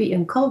geography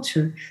and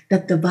culture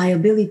that the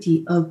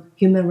viability of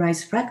human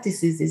rights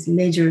practices is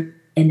measured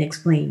and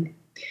explained.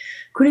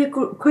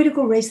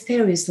 Critical race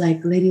theorists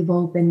like Lady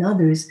Volpe and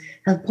others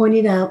have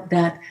pointed out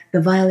that the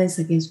violence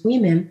against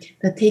women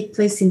that take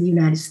place in the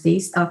United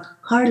States are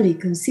hardly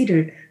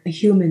considered a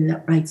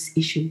human rights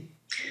issue.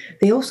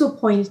 They also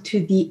point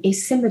to the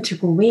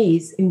asymmetrical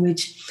ways in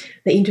which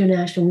the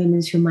international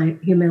women's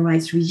human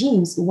rights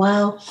regimes,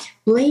 while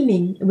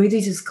blaming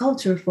religious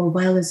culture for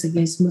violence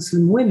against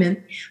Muslim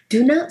women,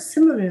 do not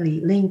similarly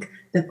link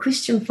the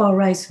Christian far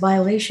right's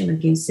violation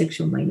against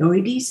sexual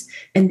minorities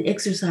and the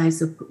exercise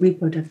of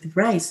reproductive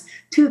rights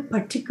to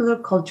particular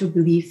cultural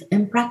beliefs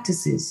and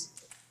practices.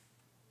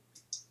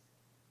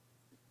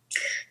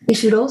 It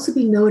should also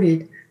be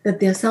noted that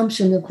the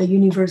assumption of the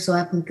universal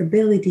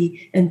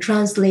applicability and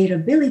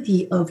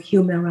translatability of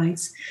human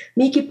rights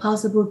make it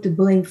possible to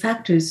blame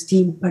factors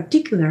deemed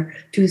particular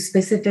to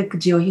specific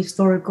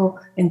geohistorical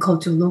and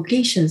cultural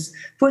locations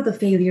for the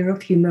failure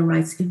of human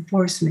rights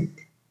enforcement.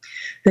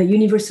 The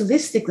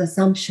universalistic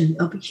assumption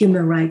of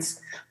human rights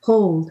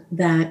hold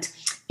that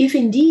if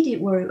indeed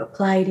it were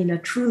applied in a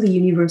truly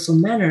universal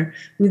manner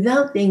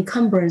without the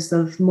encumbrance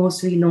of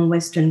mostly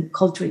non-Western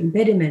cultural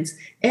impediments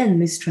and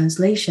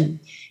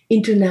mistranslation,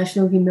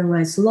 international human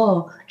rights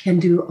law can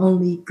do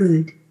only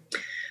good.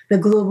 The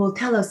global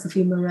telos of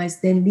human rights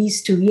then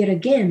leads to, yet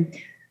again,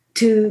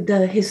 to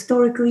the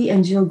historically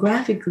and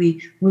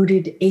geographically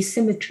rooted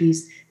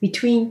asymmetries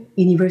between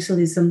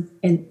universalism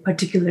and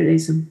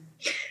particularism.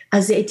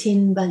 As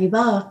Etienne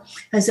Balibar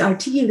has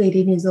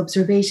articulated in his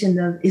observation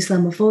of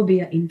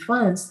Islamophobia in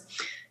France,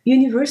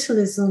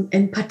 universalism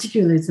and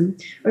particularism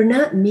are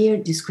not mere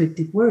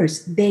descriptive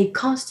words. They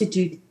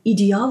constitute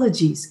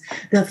ideologies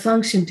that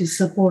function to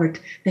support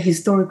the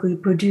historically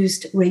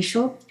produced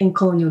racial and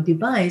colonial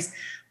divides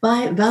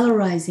by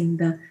valorizing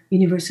the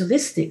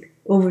universalistic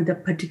over the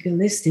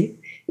particularistic,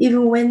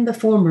 even when the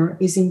former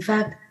is in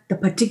fact the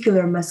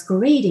particular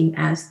masquerading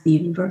as the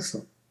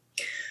universal.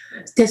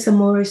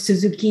 Tesamori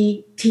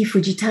Suzuki, T.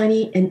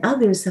 Fujitani, and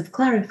others have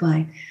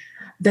clarified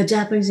the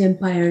Japanese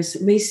empire's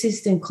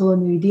racist and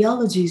colonial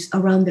ideologies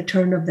around the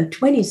turn of the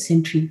 20th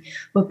century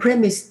were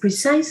premised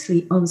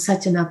precisely on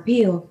such an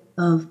appeal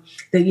of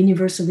the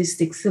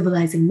universalistic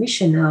civilizing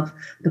mission of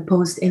the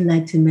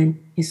post-Enlightenment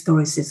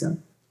historicism.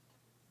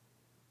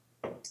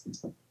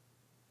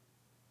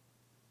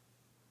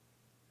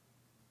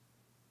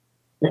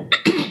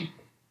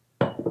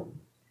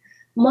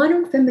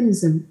 Modern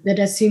feminism that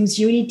assumes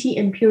unity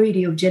and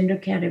purity of gender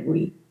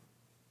category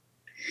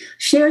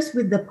shares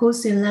with the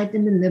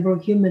post-Enlightenment liberal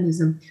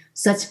humanism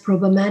such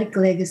problematic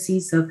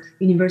legacies of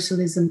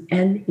universalism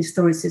and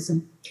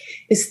historicism.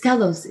 Its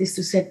telos is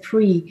to set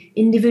free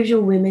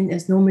individual women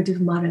as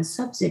normative modern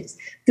subjects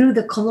through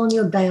the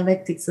colonial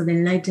dialectics of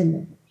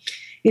enlightenment.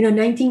 In a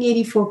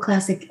 1984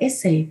 classic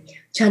essay,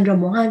 Chandra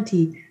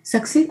Mohanty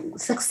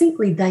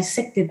succinctly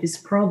dissected this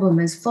problem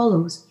as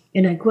follows,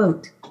 and I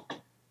quote,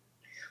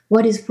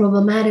 "What is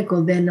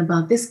problematical then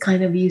about this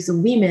kind of use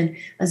of women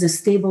as a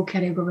stable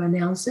category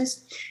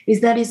analysis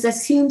is that it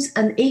assumes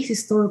an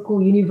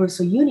ahistorical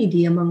universal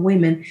unity among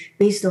women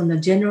based on the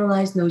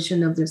generalized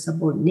notion of their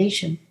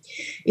subordination.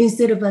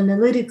 Instead of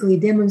analytically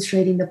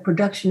demonstrating the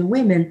production of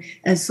women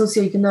as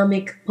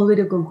socioeconomic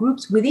political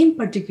groups within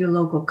particular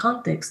local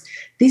context,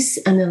 this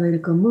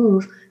analytical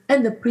move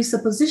and the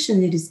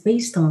presupposition it is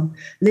based on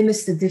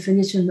limits the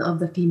definition of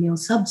the female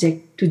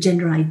subject to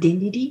gender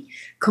identity,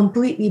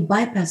 completely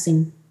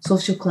bypassing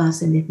social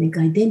class and ethnic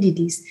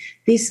identities.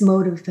 This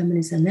mode of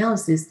feminist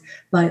analysis,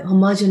 by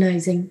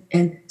homogenizing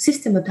and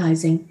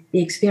systematizing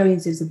the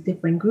experiences of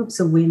different groups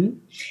of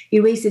women,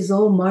 erases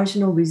all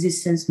marginal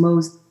resistance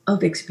modes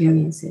of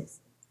experiences,"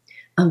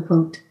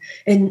 unquote.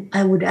 And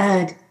I would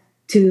add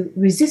to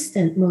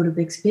resistant mode of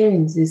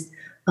experiences,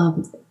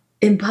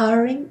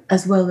 empowering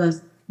as well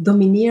as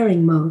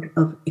domineering mode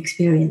of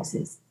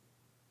experiences.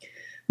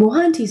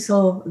 Mohanty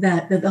saw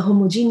that the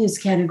homogeneous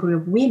category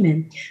of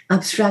women,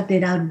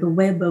 abstracted out of the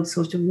web of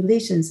social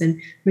relations and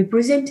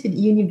represented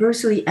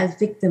universally as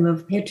victim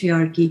of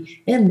patriarchy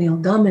and male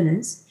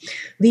dominance,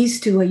 leads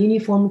to a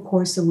uniform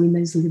course of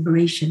women's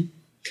liberation.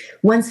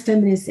 Once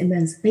feminist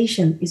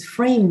emancipation is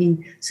framed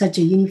in such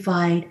a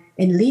unified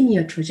and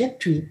linear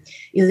trajectory,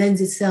 it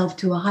lends itself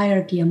to a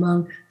hierarchy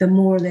among the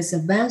more or less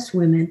advanced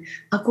women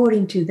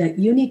according to the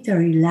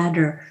unitary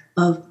ladder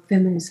of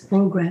feminist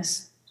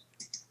progress.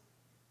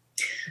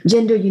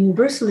 Gender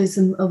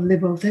universalism of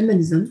liberal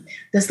feminism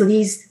thus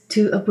leads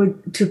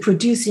to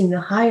producing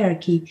a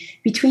hierarchy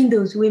between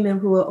those women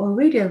who are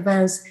already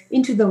advanced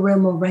into the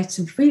realm of rights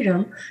and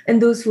freedom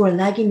and those who are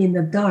lagging in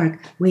the dark,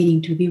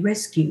 waiting to be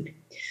rescued.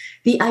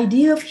 The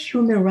idea of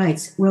human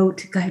rights,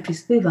 wrote Gayatri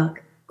Spivak,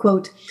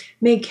 quote,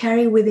 "may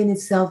carry within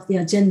itself the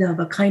agenda of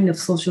a kind of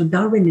social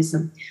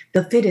Darwinism.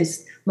 The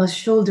fittest must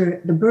shoulder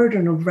the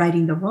burden of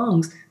righting the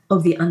wrongs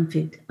of the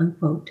unfit,"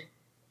 unquote.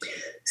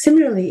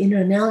 Similarly, in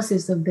her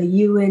analysis of the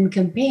UN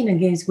campaign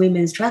against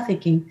women's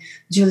trafficking,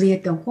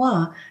 Juliette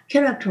Roy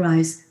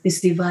characterized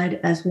this divide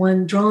as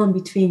one drawn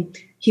between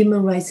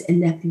human rights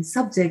enacting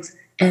subjects,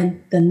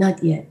 and the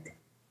not yet.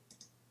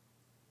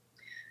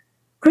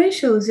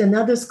 Crenshaw's and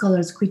other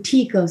scholars'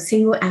 critique of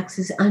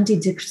single-axis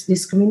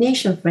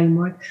anti-discrimination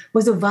framework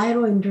was a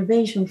vital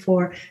intervention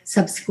for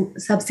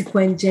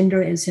subsequent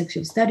gender and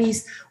sexual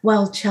studies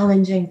while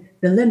challenging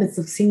the limits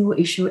of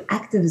single-issue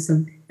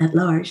activism at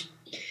large.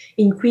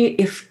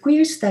 If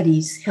queer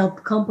studies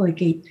help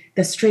complicate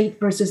the straight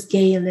versus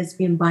gay and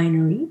lesbian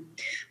binary,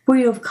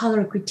 queer of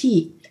color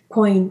critique,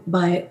 coined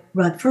by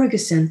Rod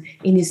Ferguson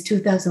in his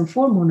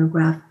 2004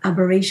 monograph,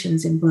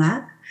 Aberrations in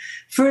Black,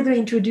 further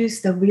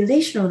introduced the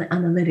relational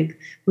analytic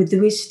with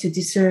which to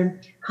discern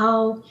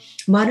how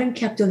modern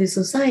capitalist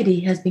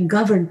society has been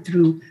governed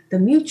through the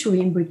mutual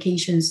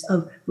imbrications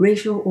of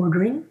racial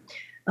ordering,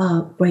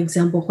 for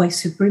example, white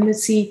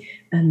supremacy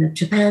and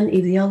Japan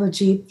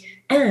ideology,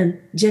 and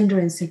gender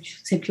and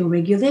sexual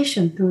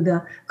regulation through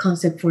the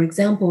concept, for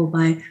example,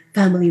 by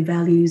family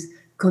values,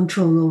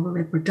 control over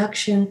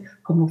reproduction,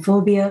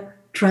 homophobia,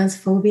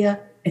 transphobia,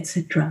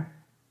 etc.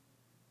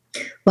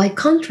 By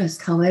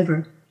contrast,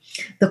 however,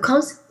 the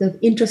concept of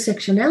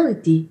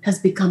intersectionality has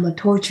become a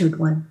tortured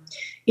one,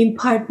 in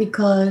part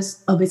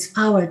because of its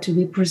power to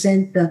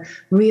represent the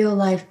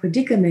real-life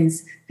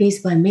predicaments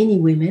faced by many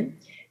women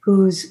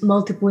whose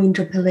multiple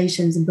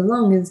interpellations and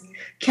belongings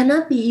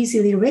cannot be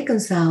easily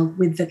reconciled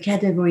with the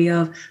category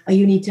of a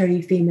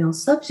unitary female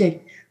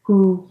subject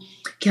who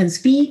can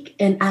speak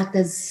and act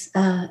as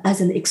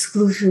an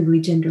exclusively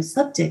gender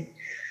subject,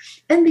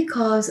 and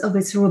because of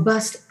its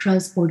robust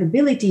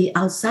transportability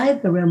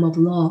outside the realm of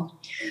law.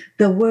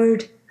 The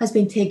word has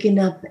been taken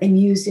up and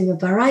used in a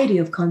variety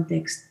of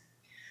contexts.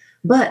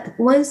 But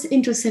once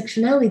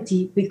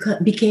intersectionality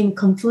became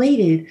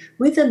conflated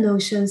with the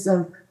notions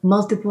of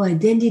multiple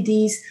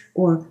identities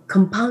or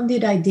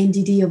compounded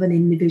identity of an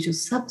individual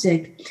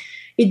subject,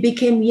 it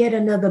became yet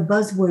another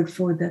buzzword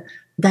for the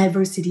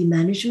diversity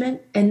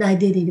management and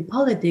identity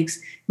politics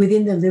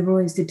within the liberal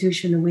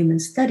institution of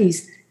women's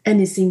studies and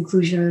its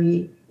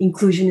inclusionary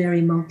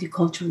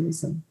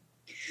multiculturalism.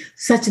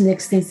 Such an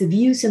extensive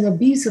use and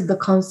abuse of the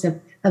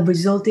concept have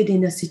resulted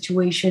in a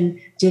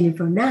situation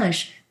Jennifer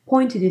Nash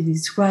pointedly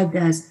described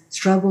as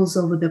struggles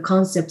over the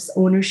concept's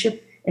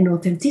ownership and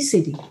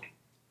authenticity,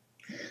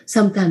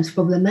 sometimes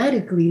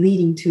problematically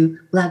leading to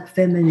Black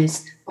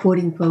feminist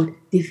quote-unquote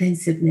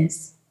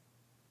defensiveness.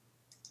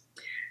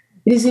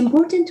 It is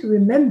important to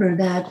remember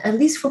that, at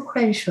least for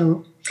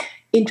Crenshaw,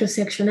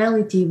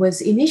 intersectionality was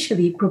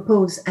initially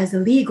proposed as a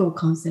legal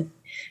concept.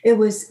 It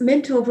was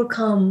meant to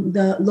overcome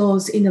the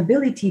law's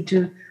inability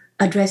to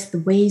address the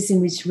ways in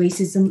which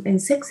racism and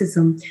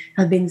sexism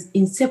have been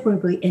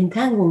inseparably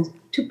entangled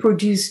to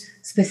produce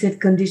specific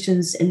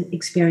conditions and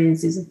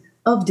experiences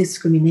of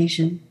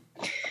discrimination.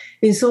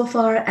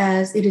 Insofar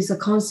as it is a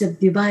concept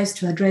devised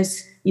to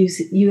address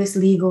U.S.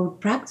 legal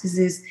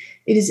practices,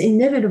 it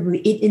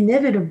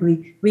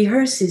inevitably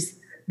rehearses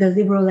the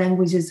liberal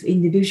languages of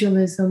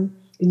individualism,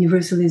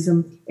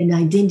 universalism, and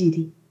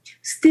identity.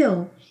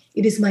 Still,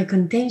 it is my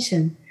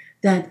contention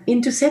that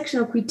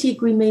intersectional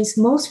critique remains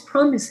most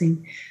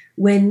promising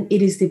when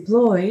it is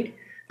deployed,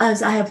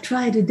 as I have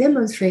tried to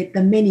demonstrate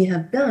that many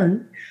have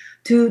done,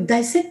 to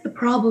dissect the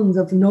problems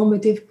of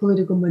normative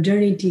political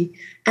modernity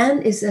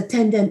and its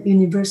attendant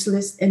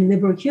universalist and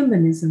liberal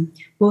humanism,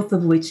 both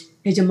of which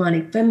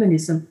hegemonic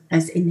feminism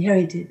has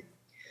inherited.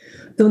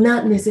 Though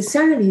not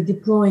necessarily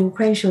deploying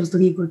Crenshaw's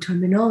legal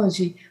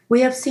terminology,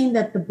 we have seen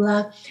that the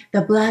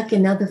Black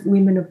and other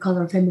women of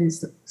color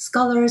feminist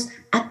scholars,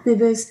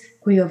 activists,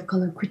 queer of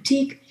color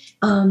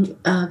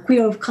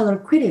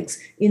critics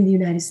in the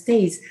United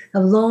States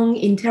have long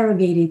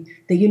interrogated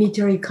the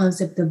unitary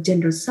concept of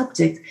gender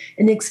subject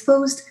and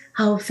exposed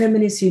how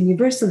feminist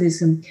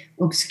universalism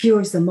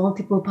obscures the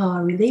multiple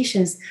power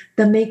relations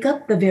that make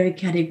up the very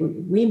category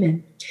of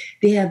women.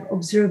 They have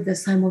observed the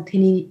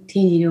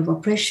simultaneity of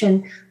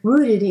oppression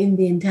rooted in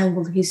the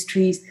entangled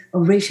histories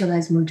of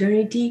racialized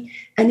modernity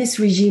and its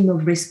regime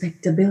of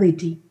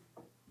respectability.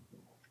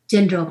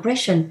 Gender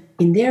oppression,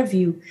 in their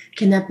view,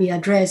 cannot be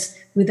addressed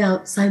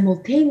without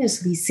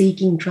simultaneously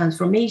seeking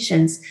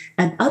transformations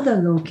at other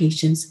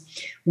locations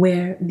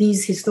where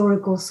these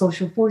historical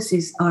social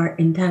forces are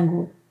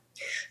entangled.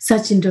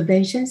 Such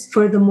interventions,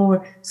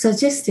 furthermore,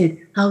 suggested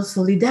how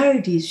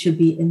solidarity should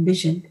be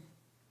envisioned.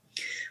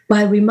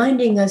 By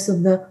reminding us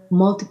of the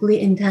multiply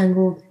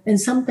entangled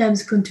and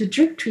sometimes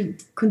contradictory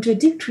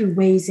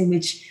ways in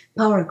which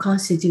power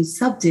constitutes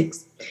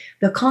subjects,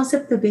 the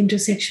concept of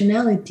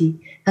intersectionality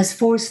has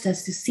forced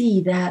us to see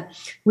that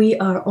we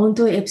are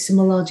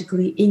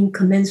onto-epistemologically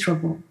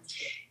incommensurable.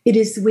 It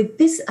is with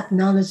this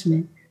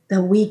acknowledgement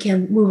that we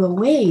can move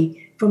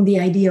away from the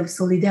idea of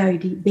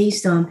solidarity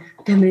based on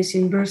feminist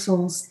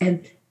universals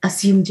and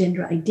assumed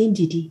gender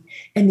identity,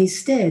 and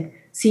instead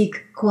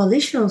seek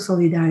coalitional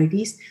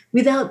solidarities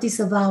without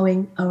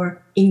disavowing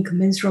our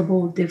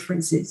incommensurable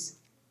differences.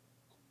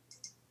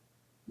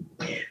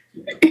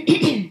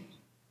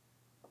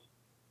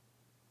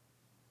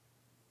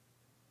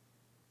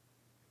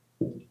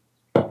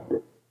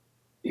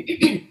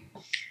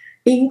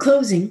 In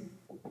closing,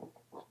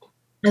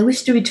 I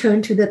wish to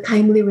return to the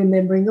timely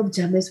remembering of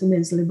Japanese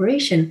women's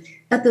liberation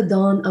at the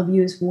dawn of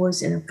U.S.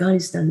 wars in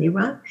Afghanistan and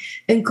Iraq,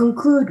 and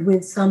conclude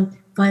with some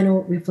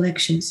final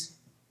reflections.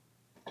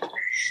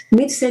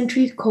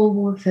 Mid-century Cold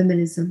War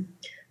feminism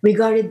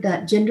regarded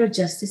that gender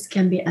justice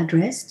can be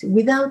addressed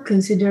without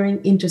considering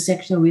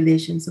intersectional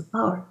relations of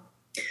power.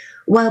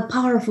 While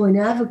powerful in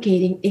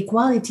advocating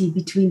equality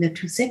between the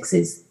two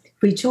sexes,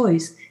 free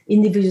choice,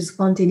 individual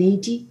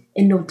spontaneity,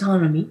 and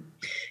autonomy,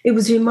 it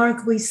was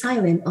remarkably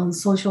silent on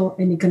social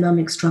and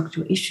economic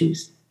structural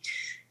issues.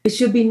 It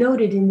should be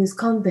noted in this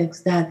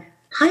context that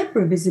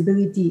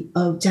hypervisibility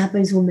of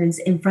Japanese women's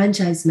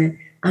enfranchisement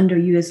under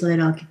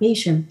US-led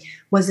occupation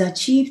was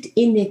achieved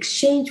in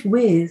exchange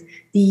with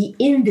the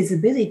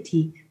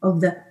invisibility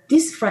of the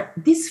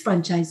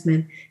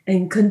disfranchisement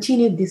and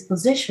continued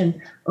dispossession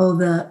of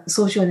the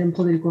social and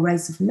political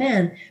rights of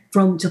man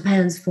from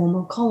Japan's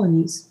former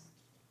colonies.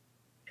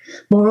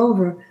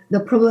 Moreover, the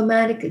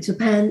problematic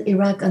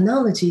Japan-Iraq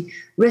analogy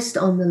rests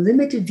on the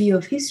limited view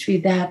of history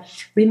that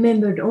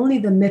remembered only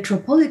the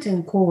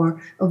metropolitan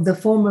core of the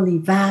formerly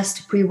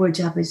vast pre-war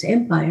Japanese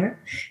empire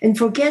and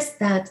forgets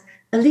that,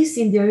 at least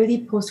in the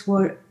early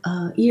post-war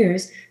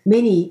years,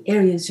 many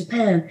areas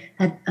Japan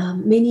had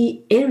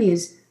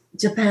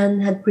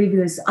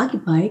previously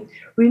occupied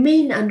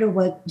remained under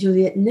what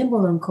Juliet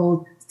Nebolon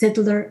called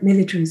settler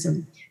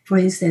militarism, for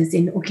instance,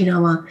 in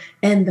Okinawa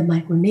and the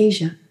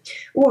Micronesia,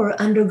 or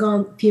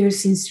undergone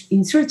fierce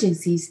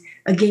insurgencies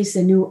against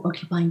the new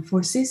occupying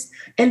forces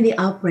and the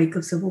outbreak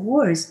of civil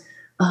wars,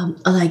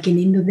 like in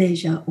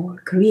Indonesia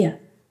or Korea.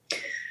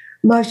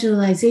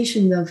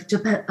 Marginalization of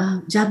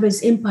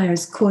Japanese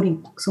empire's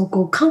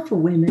so-called comfort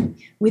women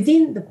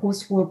within the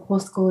post-war,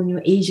 post-colonial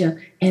Asia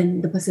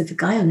and the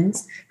Pacific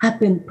Islands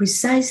happened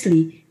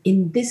precisely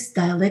in this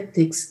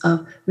dialectics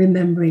of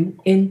remembering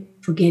and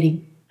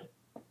forgetting.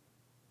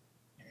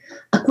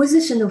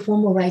 Acquisition of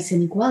formal rights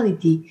and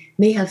equality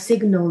may have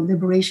signaled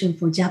liberation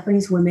for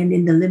Japanese women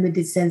in the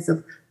limited sense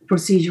of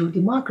procedural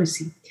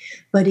democracy,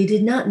 but it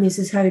did not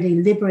necessarily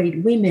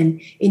liberate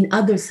women in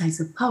other sides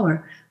of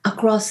power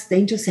across the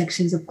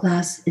intersections of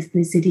class,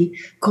 ethnicity,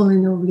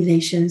 colonial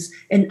relations,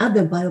 and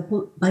other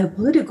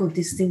biopolitical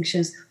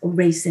distinctions of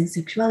race and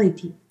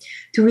sexuality.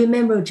 To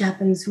remember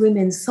Japanese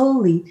women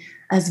solely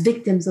as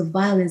victims of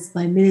violence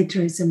by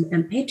militarism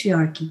and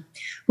patriarchy,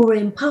 who were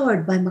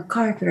empowered by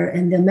MacArthur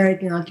and the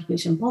American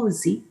occupation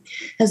policy,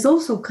 has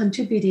also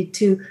contributed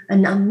to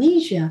an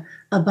amnesia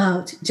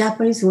about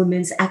Japanese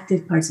women's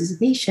active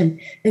participation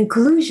and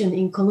collusion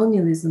in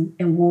colonialism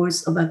and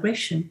wars of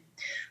aggression.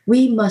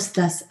 We must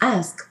thus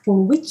ask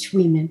for which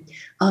women,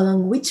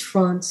 along which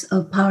fronts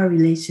of power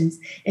relations,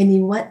 and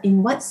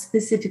in what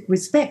specific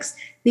respects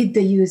did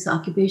the U.S.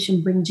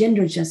 occupation bring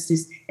gender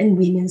justice and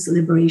women's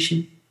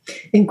liberation?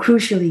 And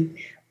crucially,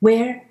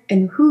 where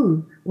and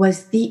who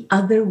was the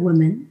other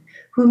woman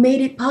who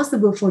made it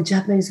possible for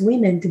Japanese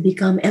women to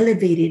become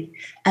elevated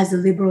as a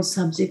liberal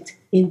subject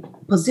in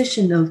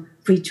position of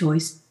free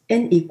choice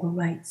and equal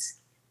rights?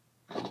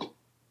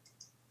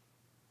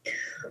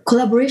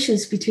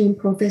 Collaborations between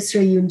Professor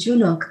Yoon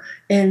Junok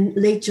and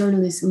late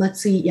journalist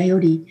Matsui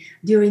Yayori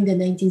during the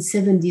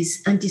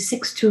 1970s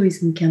anti-sex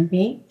tourism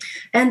campaign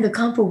and the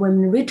Comfort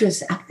Women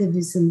redress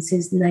activism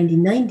since the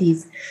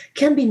 1990s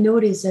can be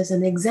noticed as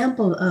an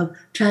example of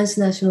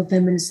transnational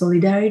feminist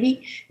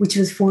solidarity, which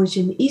was forged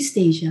in East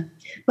Asia,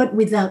 but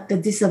without the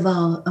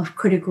disavowal of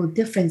critical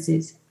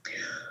differences.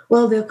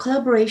 While their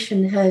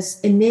collaboration has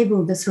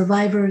enabled the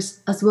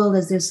survivors as well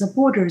as their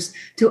supporters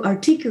to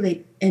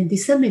articulate and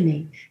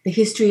disseminate the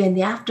history and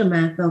the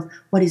aftermath of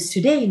what is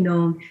today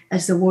known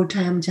as the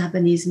wartime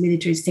Japanese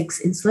military sex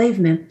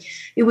enslavement,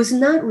 it was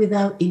not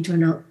without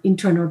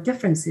internal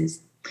differences.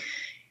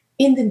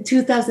 In the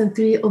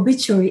 2003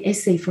 obituary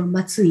essay for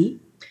Matsui,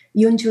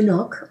 Yoon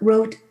Junok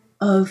wrote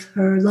of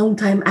her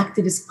longtime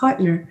activist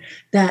partner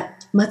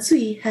that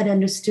Matsui had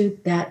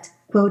understood that,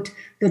 quote,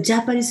 the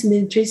Japanese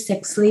military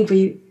sex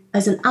slavery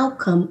as an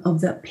outcome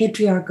of the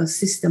patriarchal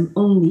system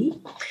only,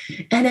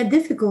 and a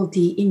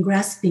difficulty in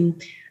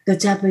grasping the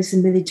Japanese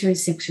military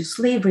sexual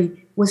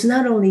slavery was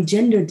not only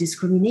gender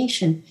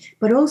discrimination,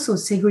 but also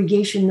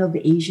segregation of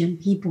Asian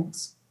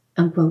peoples,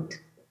 unquote.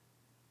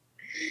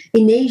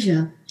 In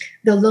Asia,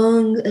 the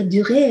longue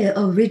durée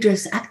of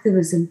redress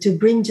activism to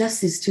bring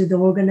justice to the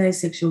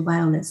organized sexual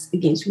violence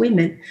against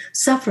women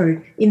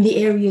suffered in the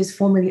areas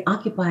formerly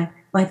occupied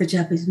by the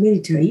Japanese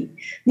military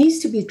needs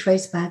to be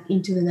traced back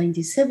into the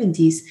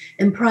 1970s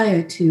and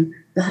prior to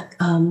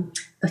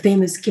the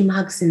famous Kim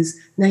Hak-sin's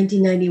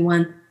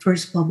 1991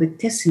 first public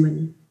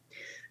testimony.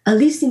 At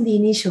least in the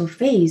initial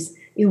phase,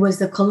 it was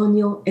the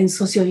colonial and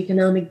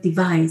socioeconomic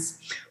divides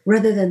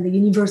rather than the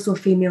universal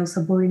female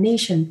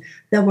subordination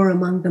that were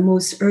among the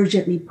most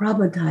urgently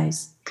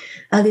problematized.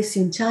 Alice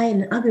Yun-chai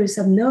and others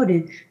have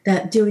noted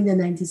that during the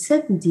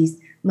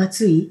 1970s,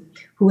 Matsui,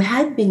 who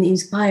had been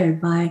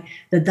inspired by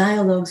the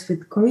dialogues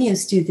with Korean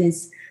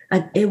students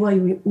at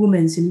Ewha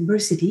Women's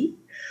University,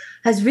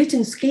 has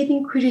written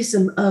scathing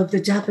criticism of the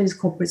Japanese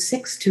corporate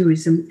sex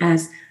tourism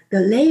as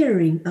the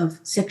layering of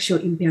sexual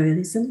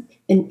imperialism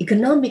and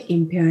economic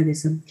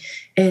imperialism,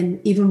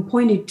 and even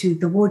pointed to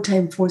the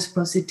wartime forced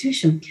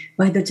prostitution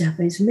by the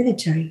Japanese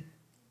military.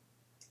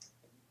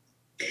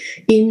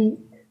 In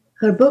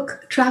her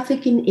book,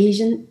 Trafficking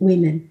Asian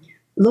Women,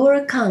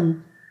 Laura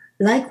Kang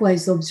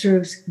likewise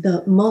observes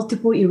the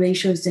multiple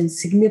erasures and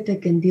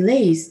significant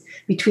delays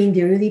between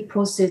the early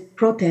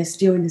protests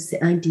during the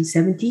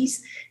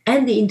 1970s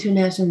and the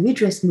international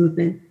redress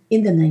movement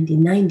in the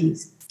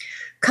 1990s.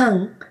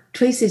 Kang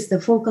traces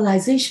the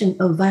focalization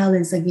of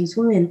violence against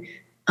women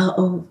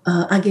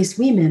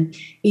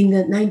in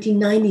the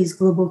 1990s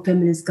global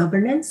feminist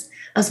governance,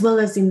 as well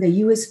as in the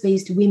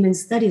US-based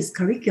women's studies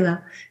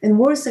curricula, and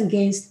wars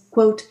against,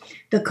 quote,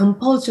 the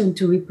compulsion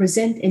to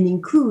represent and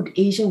include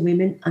Asian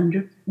women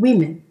under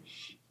women.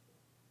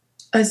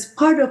 As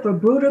part of a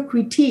broader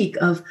critique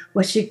of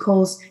what she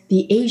calls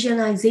the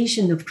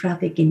Asianization of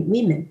trafficking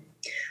women,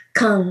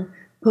 Kang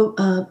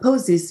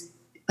poses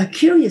a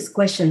curious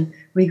question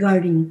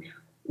regarding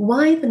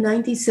why the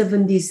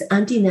 1970s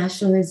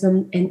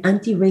anti-nationalism and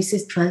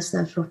anti-racist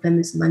transnational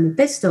feminist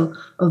manifesto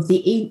of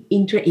the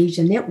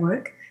Inter-Asia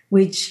Network,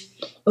 which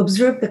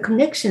observed the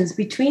connections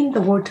between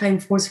the wartime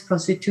forced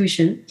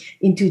prostitution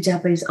into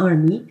Japanese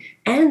army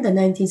and the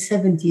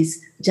 1970s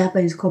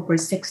Japanese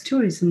corporate sex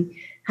tourism,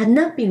 had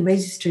not been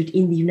registered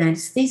in the United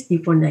States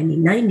before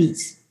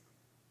 1990s.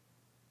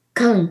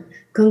 Kang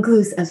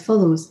concludes as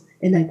follows,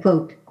 and I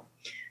quote,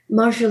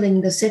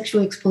 marshalling the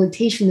sexual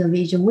exploitation of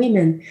Asian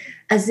women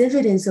as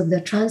evidence of the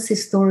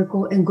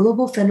transhistorical and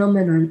global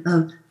phenomenon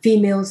of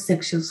female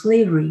sexual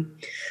slavery,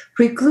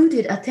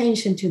 precluded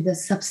attention to the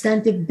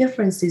substantive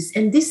differences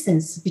and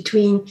distance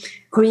between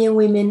Korean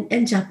women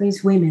and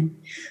Japanese women,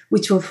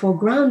 which were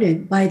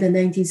foregrounded by the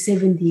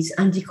 1970s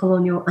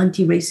anti-colonial,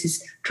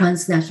 anti-racist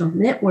transnational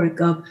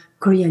network of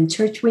Korean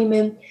church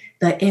women,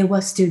 the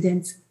Ewa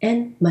students,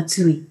 and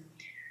Matsui.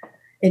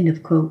 End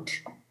of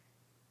quote.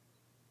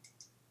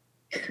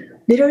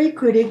 Literary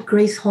critic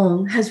Grace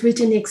Hong has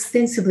written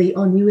extensively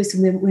on U.S.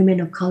 women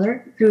of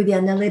color through the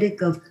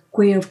analytic of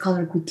queer of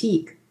color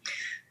critique,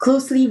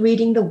 closely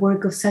reading the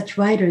work of such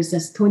writers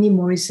as Toni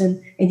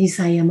Morrison and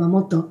Hisai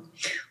Yamamoto.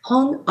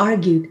 Hong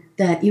argued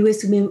that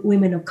U.S.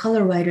 women of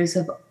color writers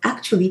have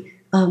actually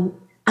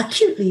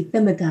acutely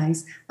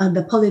thematized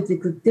the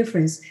political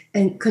difference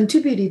and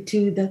contributed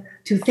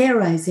to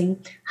theorizing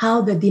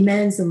how the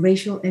demands of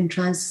racial and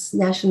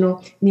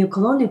transnational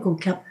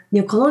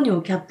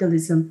neocolonial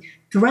capitalism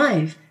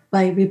thrive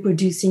by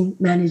reproducing,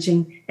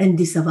 managing, and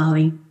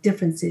disavowing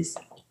differences.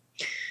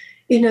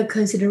 In a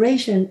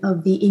consideration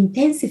of the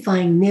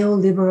intensifying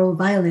neoliberal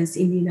violence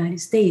in the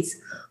United States,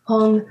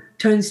 Hong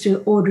turns to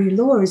Audre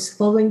Lorde's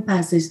following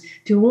passage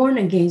to warn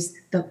against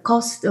the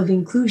cost of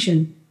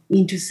inclusion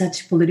into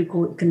such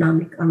political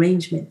economic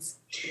arrangements.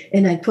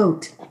 And I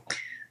quote,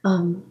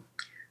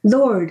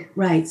 Lorde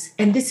writes,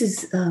 and this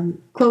is a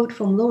quote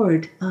from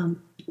Lorde,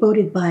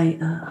 quoted by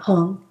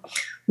Hong.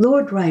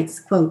 Lorde writes,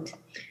 quote,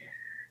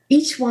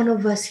 each one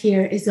of us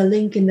here is a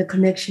link in the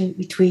connection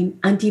between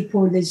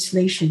anti-porn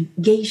legislation,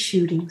 gay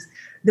shootings,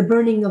 the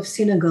burning of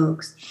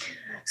synagogues,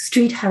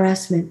 street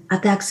harassment,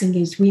 attacks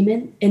against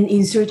women, and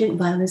insurgent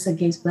violence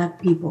against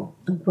Black people,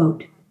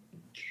 unquote.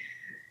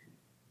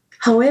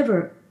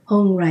 However,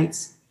 Hong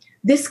writes,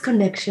 this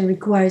connection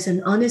requires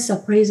an honest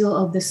appraisal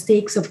of the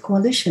stakes of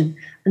coalition,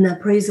 an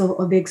appraisal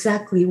of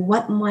exactly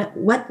what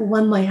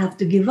one might have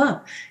to give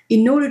up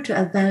in order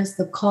to advance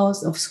the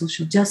cause of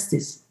social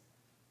justice.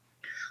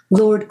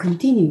 Lorde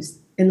continues,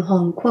 and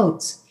Hong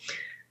quotes,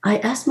 I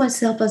ask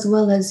myself as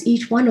well as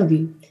each one of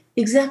you,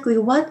 exactly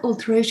what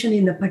alteration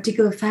in the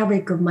particular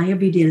fabric of my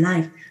everyday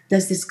life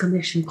does this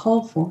connection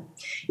call for?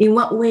 In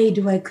what way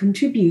do I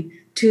contribute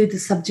to the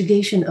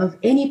subjugation of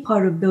any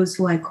part of those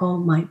who I call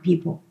my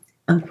people,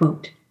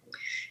 unquote.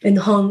 And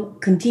Hong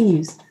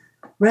continues,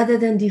 rather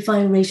than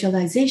define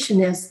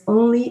racialization as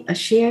only a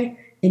shared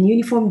and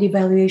uniform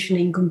devaluation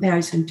in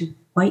comparison to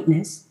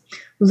whiteness,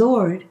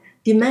 Lorde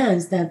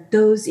demands that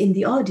those in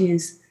the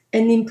audience,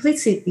 and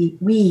implicitly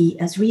we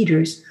as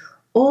readers,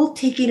 all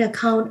take into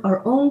account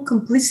our own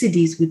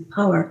complicities with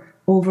power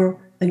over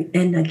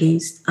and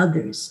against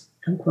others,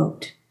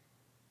 unquote.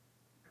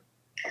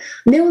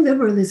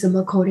 Neoliberalism,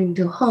 according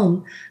to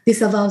Hong,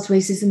 disavows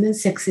racism and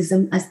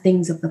sexism as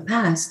things of the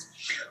past,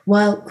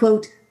 while,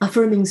 quote,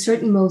 affirming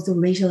certain modes of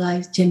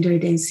racialized,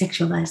 gendered, and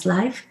sexualized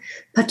life,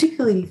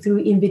 particularly through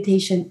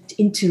invitation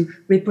into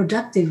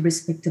reproductive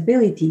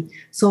respectability,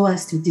 so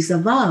as to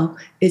disavow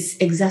its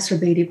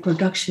exacerbated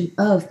production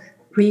of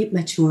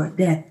premature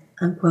death,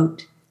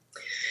 unquote.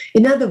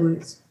 In other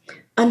words,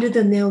 under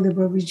the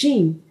neoliberal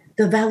regime,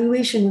 the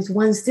valuation of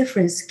one's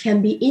difference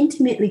can be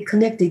intimately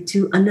connected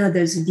to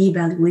another's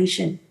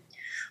devaluation.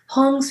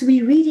 Hong's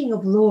rereading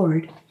of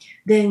Lorde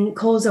then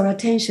calls our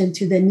attention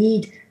to the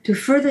need to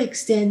further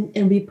extend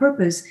and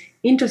repurpose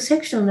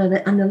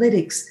intersectional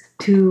analytics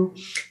to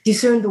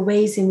discern the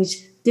ways in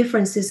which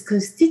difference is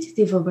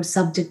constitutive of a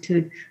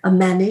subjecthood are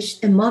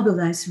managed and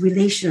mobilized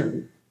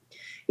relationally.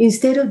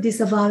 Instead of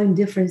disavowing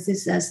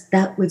differences as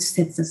that which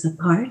sets us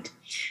apart,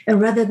 and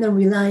rather than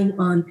relying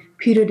on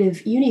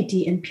putative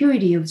unity and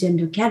purity of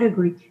gender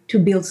category to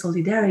build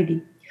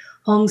solidarity,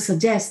 Hong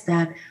suggests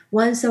that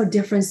once our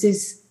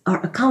differences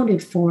are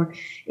accounted for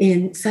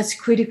in such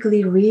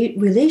critically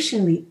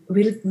relational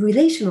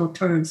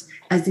terms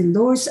as in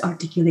Lord's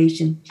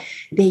articulation,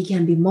 they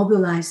can be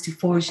mobilized to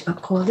forge a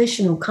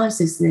coalitional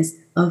consciousness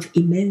of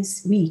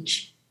immense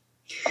reach.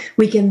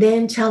 We can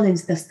then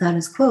challenge the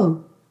status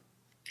quo,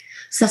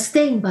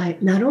 sustained by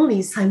not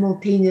only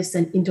simultaneous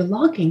and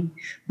interlocking,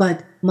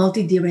 but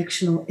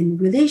multidirectional and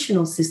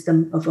relational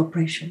system of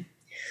oppression.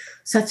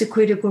 Such a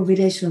critical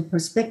relational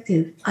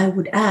perspective, I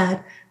would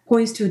add,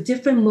 points to a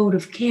different mode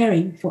of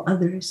caring for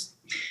others.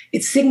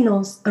 It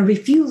signals a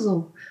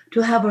refusal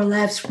to have our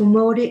lives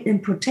promoted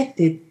and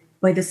protected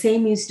by the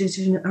same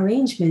institutional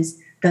arrangements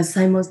that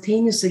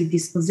simultaneously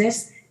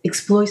dispossess,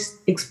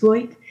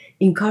 exploit,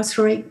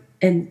 incarcerate,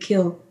 and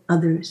kill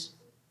others.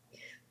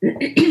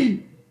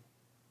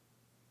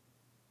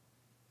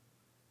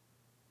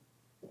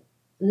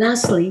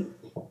 Lastly,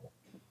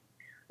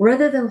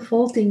 rather than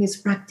faulting its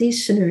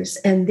practitioners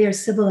and their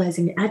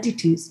civilizing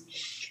attitudes,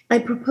 I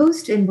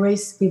propose to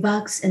embrace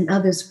Spivak's and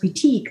others'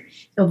 critique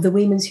of the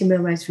women's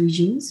human rights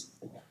regimes,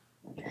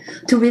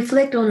 to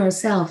reflect on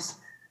ourselves,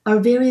 our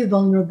very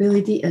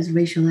vulnerability as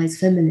racialized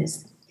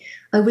feminists.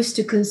 I wish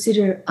to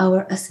consider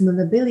our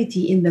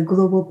assimilability in the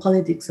global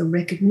politics of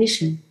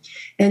recognition,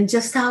 and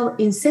just how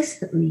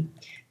incessantly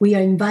we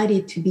are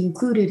invited to be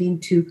included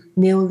into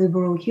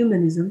neoliberal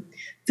humanism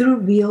through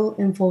real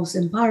and false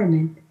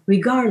empowerment,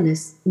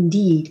 regardless,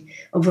 indeed,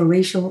 of our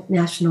racial,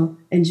 national,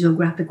 and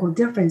geographical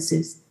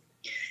differences.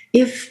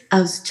 If,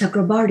 as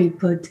Chakrabarty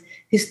put,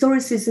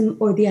 historicism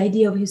or the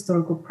idea of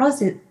historical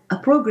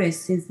progress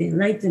since the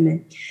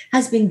Enlightenment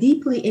has been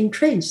deeply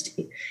entrenched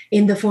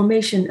in the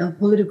formation of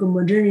political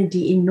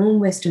modernity in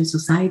non-Western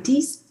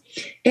societies,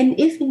 and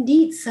if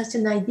indeed such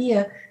an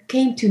idea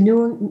came to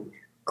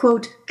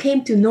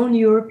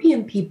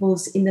non-European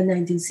peoples in the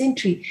 19th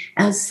century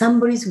as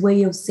somebody's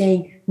way of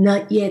saying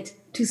not yet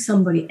to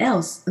somebody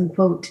else,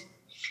 unquote,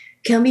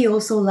 can we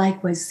also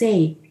likewise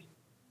say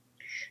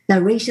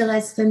that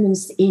racialized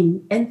feminists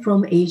in and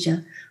from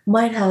Asia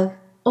might have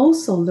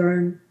also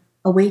learned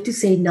a way to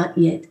say not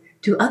yet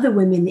to other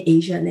women in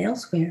Asia and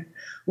elsewhere,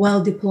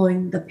 while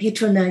deploying the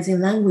patronizing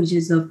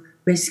languages of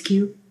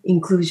rescue,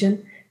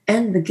 inclusion,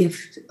 and the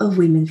gift of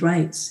women's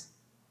rights?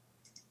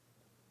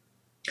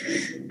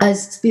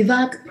 As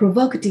Spivak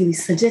provocatively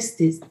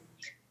suggested,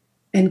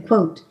 end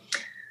quote,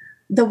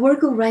 the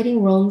work of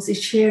righting wrongs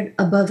is shared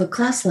above a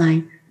class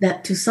line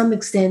that to some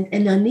extent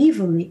and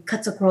unevenly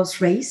cuts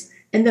across race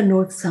and the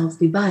North-South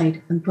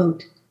divide,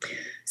 unquote.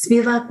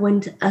 Spivak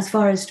went as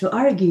far as to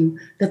argue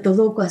that the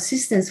local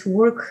assistants who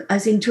work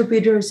as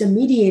interpreters and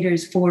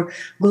mediators for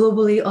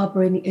globally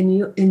operating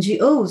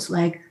NGOs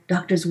like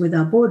Doctors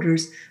Without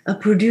Borders are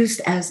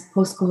produced as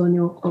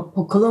post-colonial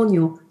or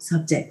colonial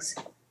subjects.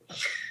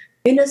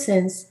 In a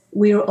sense,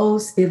 we are all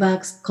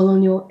Spivak's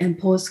colonial and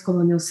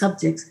post-colonial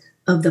subjects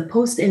of the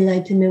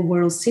post-Enlightenment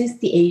world since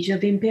the age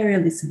of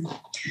imperialism.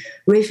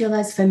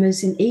 Racialized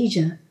feminists in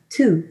Asia,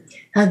 too,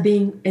 have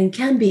been and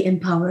can be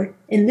empowered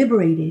and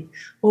liberated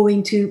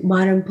owing to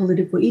modern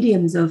political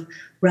idioms of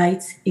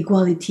rights,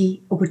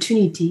 equality,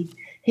 opportunity,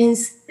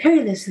 hence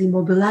perilously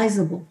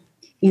mobilizable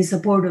in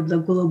support of the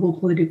global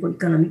political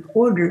economic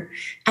order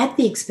at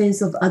the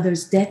expense of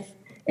others' death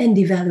and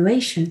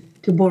devaluation,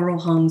 to borrow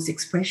Hong's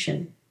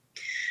expression.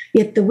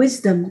 Yet the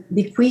wisdom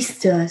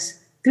bequeathed to us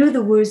through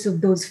the words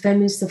of those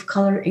feminists of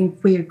color and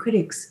queer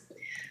critics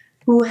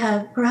who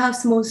have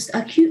perhaps most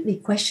acutely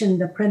questioned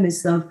the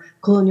premise of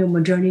colonial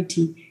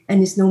modernity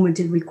and its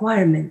normative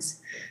requirements,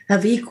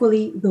 have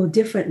equally, though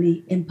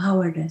differently,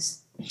 empowered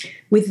us.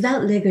 With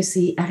that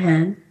legacy at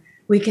hand,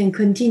 we can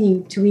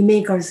continue to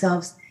remake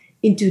ourselves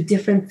into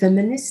different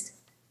feminists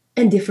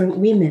and different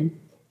women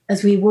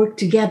as we work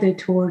together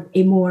toward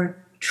a more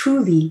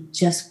truly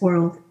just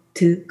world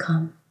to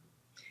come.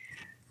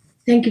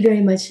 Thank you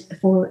very much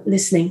for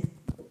listening.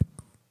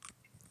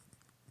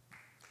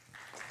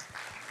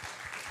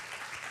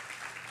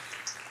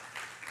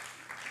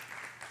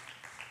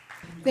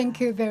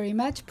 Thank you very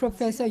much,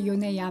 Professor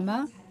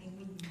Yoneyama.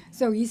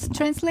 So is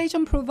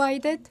translation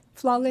provided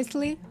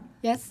flawlessly?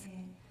 Yes?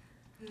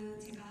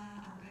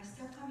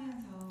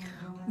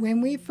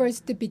 When we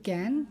first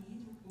began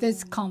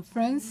this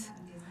conference,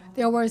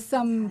 there were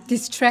some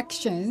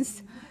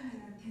distractions,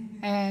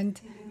 and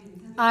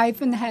I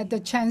even had the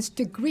chance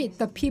to greet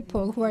the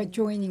people who are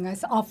joining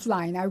us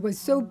offline. I was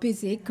so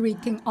busy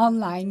greeting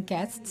online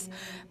guests,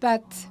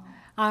 but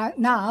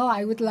now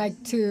I would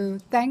like to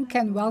thank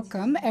and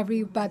welcome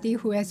everybody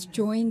who has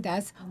joined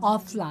us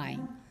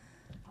offline.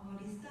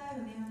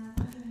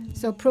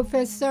 So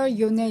Professor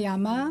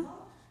Yoneyama,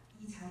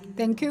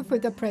 thank you for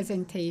the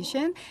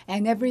presentation,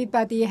 and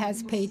everybody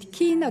has paid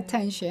keen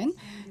attention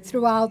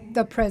throughout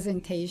the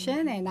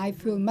presentation, and I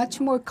feel much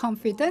more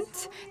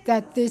confident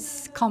that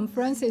this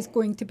conference is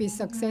going to be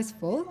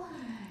successful.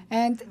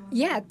 And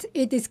yet,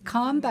 it is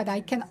calm, but I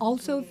can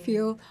also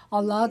feel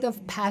a lot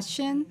of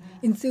passion,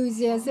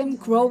 enthusiasm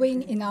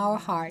growing in our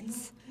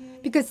hearts,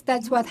 because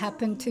that's what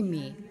happened to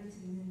me.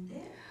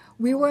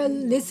 We were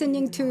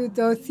listening to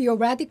the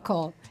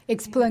theoretical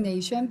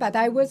explanation, but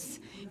I was,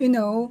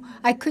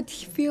 I could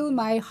feel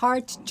my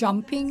heart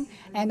jumping,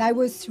 and I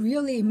was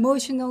really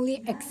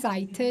emotionally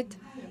excited,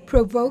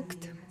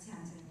 provoked.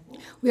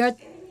 We are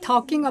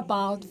talking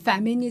about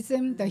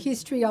feminism, the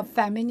history of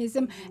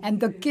feminism, and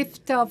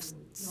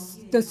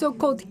the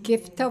so-called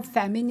gift of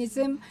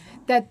feminism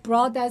that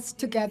brought us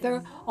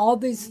together, all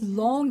this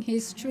long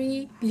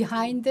history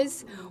behind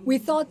this. We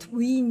thought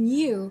we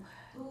knew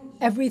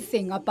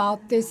everything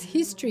about this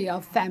history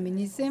of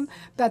feminism,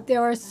 but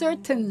there are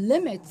certain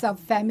limits of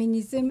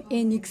feminism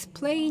in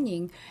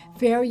explaining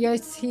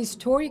various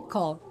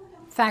historical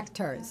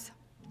factors.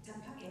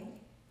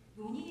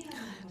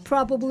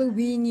 Probably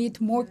we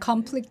need more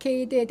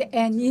complicated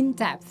and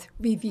in-depth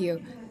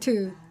review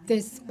to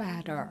this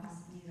matter.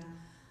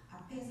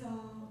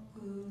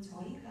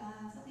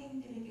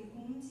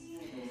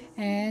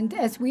 And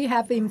as we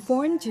have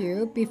informed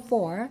you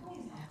before,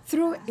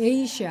 through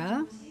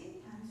Asia,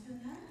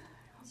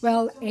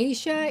 well,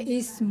 Asia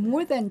is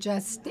more than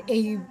just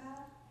a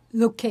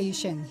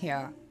location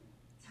here.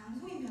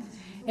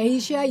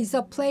 Asia is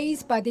a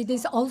place, but it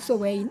is also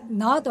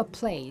not a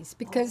place,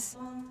 because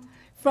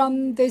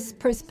from this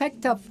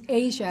perspective of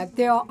Asia,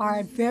 there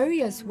are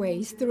various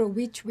ways through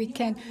which we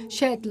can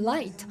shed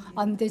light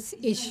on this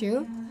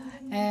issue.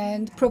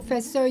 And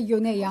Professor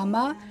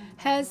Yoneyama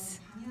has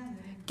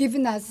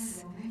given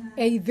us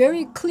a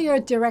very clear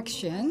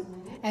direction,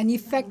 an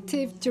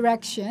effective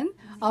direction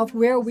of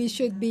where we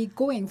should be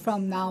going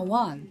from now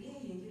on.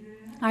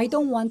 I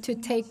don't want to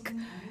take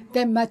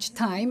that much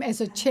time as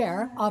a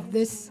chair of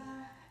this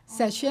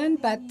session,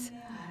 but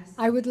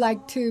I would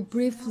like to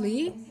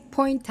briefly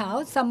point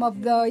out some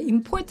of the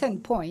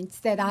important points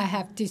that I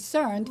have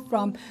discerned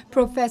from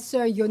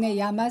Professor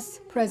Yoneyama's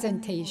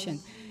presentation.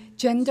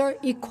 Gender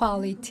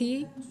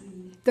equality,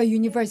 the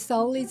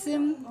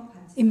universalism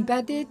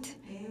embedded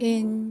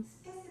in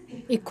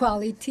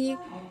equality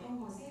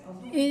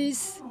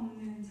is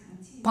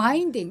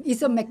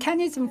a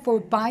mechanism for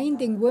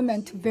binding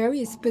women to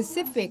very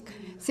specific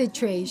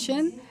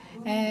situation,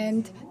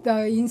 and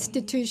the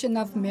institution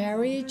of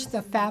marriage,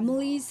 the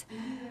families,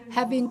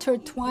 have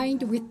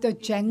intertwined with the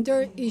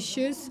gender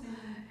issues.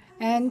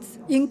 And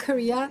in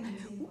Korea,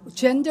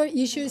 gender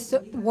issues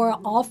were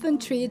often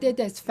treated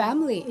as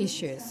family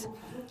issues.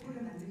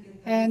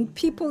 And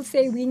people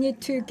say we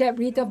need to get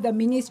rid of the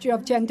Ministry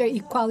of Gender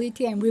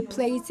Equality and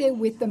replace it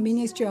with the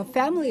Ministry of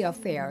Family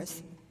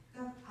Affairs.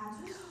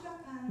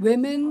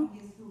 Women's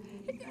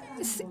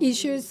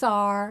issues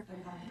are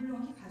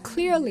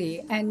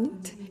clearly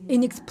and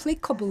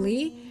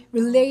inexplicably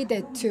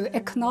related to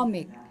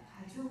economic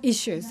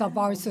issues of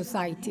our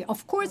society.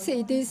 Of course,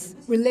 it is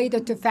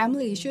related to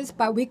family issues,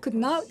 but we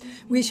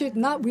should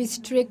not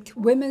restrict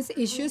women's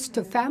issues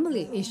to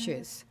family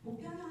issues.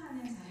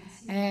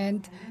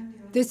 And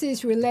this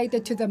is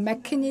related to the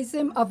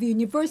mechanism of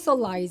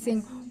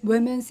universalizing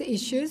women's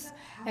issues.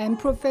 And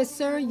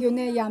Professor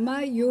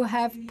Yoneyama, you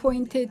have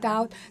pointed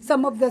out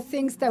some of the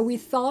things that we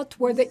thought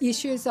were the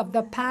issues of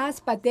the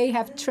past, but they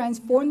have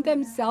transformed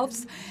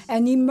themselves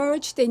and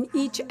emerged in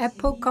each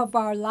epoch of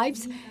our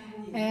lives,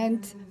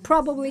 and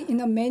probably in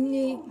a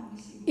many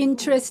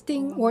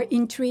interesting or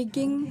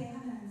intriguing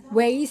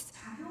ways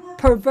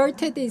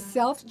perverted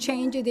itself,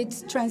 changed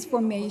its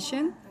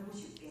transformation.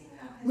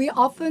 We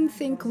often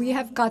think we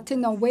have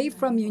gotten away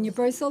from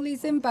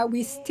universalism, but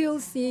we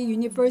still see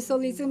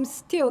universalism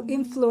still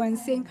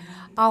influencing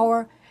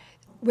our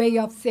way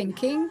of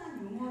thinking.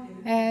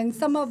 And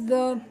some of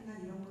the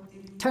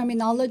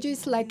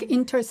terminologies like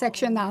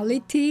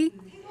intersectionality,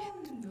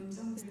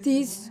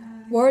 these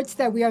words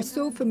that we are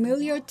so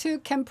familiar to,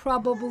 can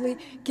probably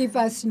give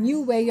us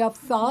new way of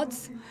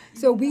thoughts.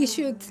 So we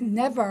should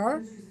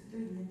never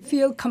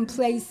feel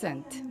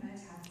complacent.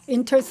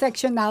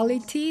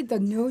 Intersectionality, the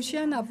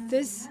notion of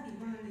this,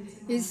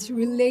 is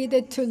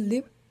related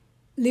to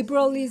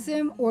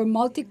liberalism or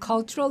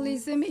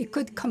multiculturalism. It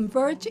could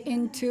converge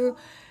into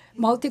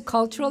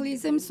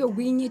multiculturalism, so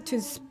we need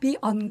to be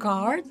on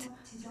guard.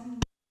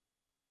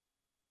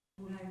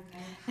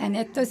 And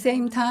at the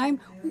same time,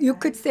 you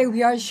could say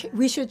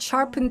we should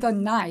sharpen the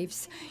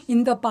knives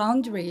in the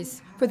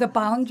boundaries, for the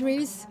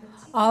boundaries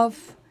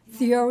of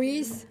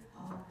theories,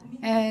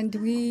 and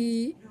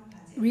we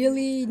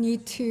really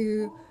need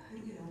to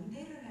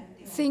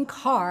think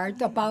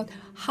hard about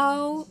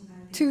how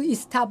to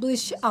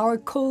establish our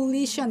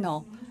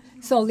coalitional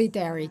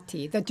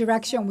solidarity, the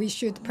direction we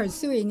should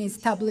pursue in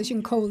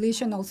establishing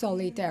coalitional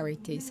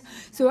solidarities.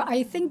 So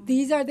I think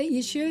these are the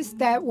issues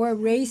that were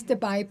raised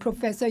by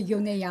Professor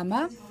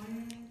Yoneyama.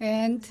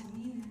 And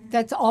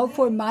that's all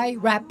for my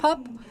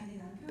wrap-up,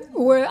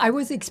 where I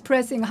was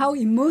expressing how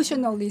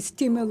emotionally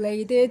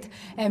stimulated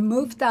and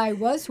moved I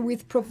was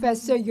with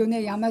Professor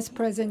Yoneyama's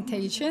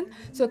presentation.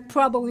 So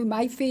probably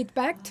my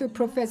feedback to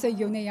Professor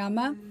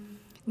Yoneyama.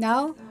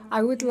 Now,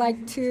 I would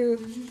like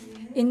to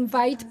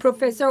invite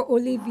Professor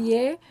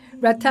Olivia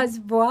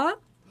Rutazibwa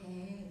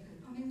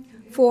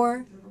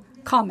for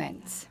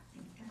comments.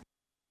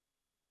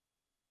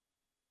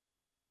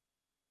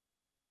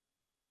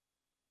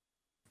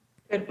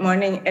 Good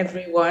morning,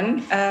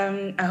 everyone.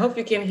 I hope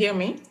you can hear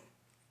me.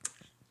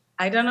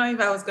 I don't know if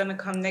I was going to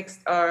come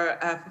next or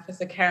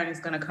Professor Karen is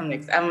going to come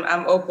next.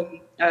 I'm open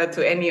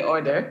to any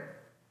order.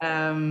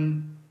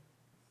 Karen,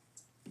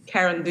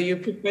 do you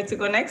prefer to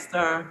go next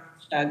or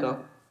should I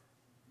go?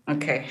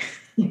 Okay,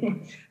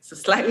 so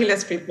slightly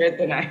less prepared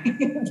than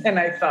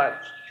I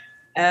thought.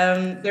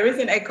 There is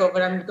an echo,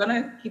 but I'm going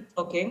to keep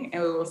talking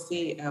and we will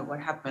see what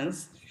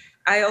happens.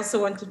 I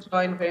also want to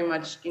join very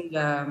much in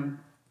the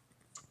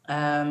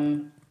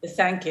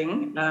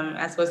thanking.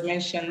 As was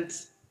mentioned,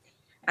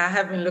 I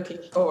have been looking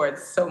forward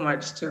so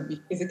much to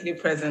be physically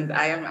present.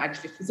 I am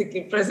actually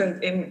physically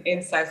present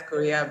in South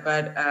Korea,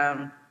 but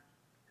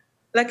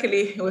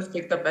luckily it was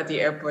picked up at the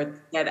airport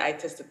that I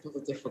tested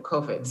positive for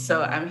COVID.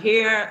 So I'm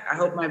here. I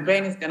hope my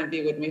brain is going to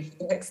be with me for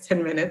the next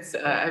 10 minutes.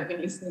 I've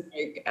been listening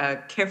very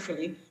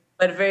carefully,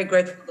 but very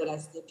grateful that I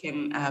still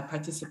can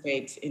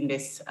participate in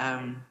this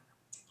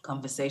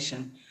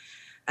conversation.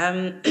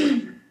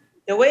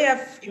 The way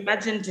I've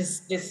imagined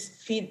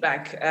this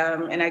feedback,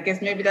 and I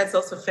guess maybe that's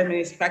also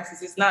feminist practice,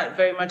 is not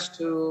very much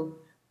to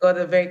go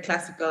the very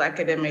classical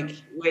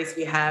academic ways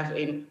we have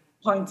in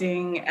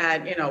pointing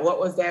at, what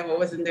was there, what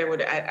wasn't there.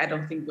 I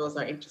don't think those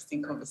are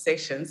interesting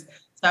conversations.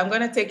 So I'm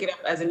going to take it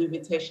up as an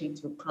invitation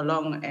to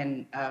prolong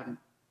and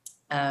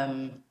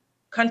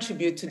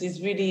contribute to this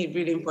really,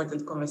 really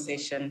important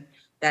conversation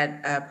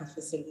that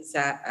Professor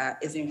Lisa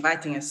is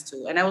inviting us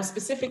to. And I will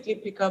specifically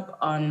pick up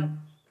on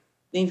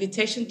the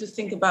invitation to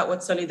think about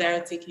what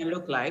solidarity can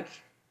look like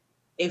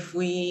if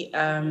we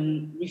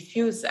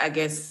refuse, I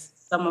guess,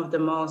 some of the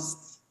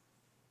most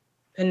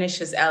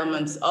pernicious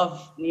elements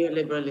of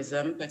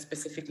neoliberalism, but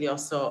specifically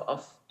also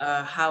of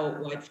how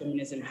white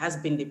feminism has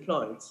been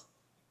deployed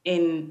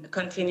in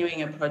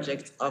continuing a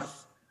project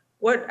of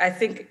what I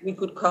think we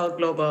could call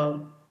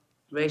global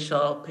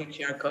racial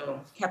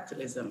patriarchal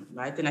capitalism,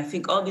 right? And I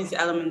think all these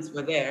elements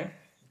were there.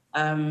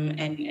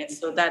 And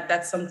so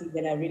that's something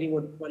that I really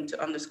would want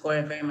to underscore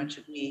and very much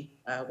agree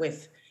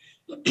with.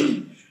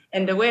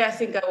 And the way I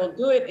think I will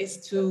do it is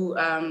to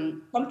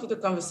come to the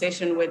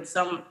conversation with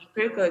some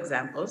empirical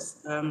examples,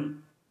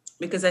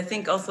 because I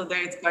think also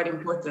there it's quite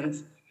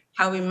important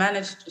how we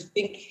manage to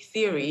think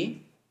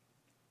theory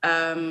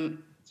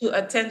to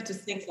attend to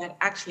things that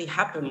actually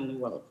happen in the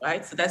world,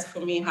 right? So that's for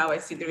me how I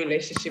see the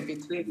relationship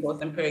between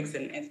both empirics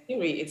and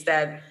theory. It's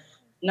that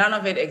none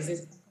of it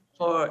exists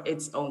for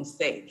its own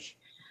sake.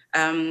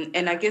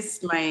 And I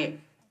guess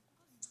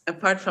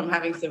apart from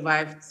having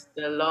survived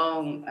the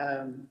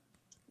long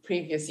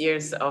previous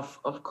years of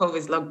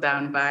COVID's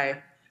lockdown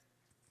by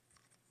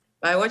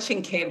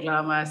watching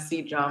K-drama,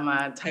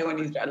 C-drama,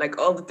 Taiwanese drama, like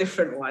all the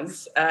different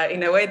ones,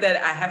 in a way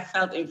that I have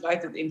felt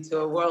invited into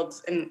a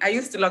world. And I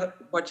used to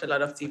watch a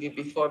lot of TV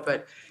before,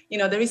 but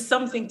there is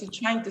something to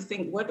trying to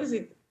think, what does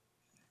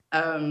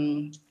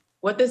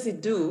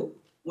it do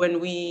when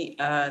we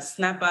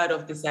snap out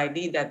of this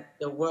idea that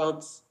the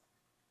world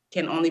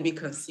can only be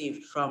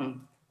conceived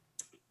from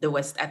the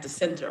West at the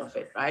center of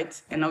it,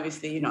 right? And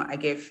obviously, I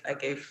gave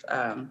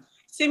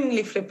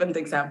seemingly flippant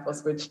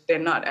examples, which they're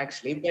not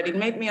actually, but it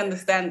made me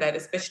understand that,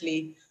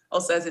 especially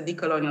also as a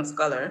decolonial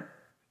scholar,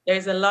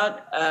 there's a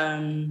lot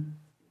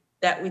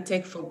that we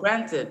take for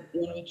granted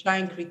when we try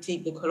and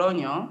critique the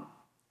colonial,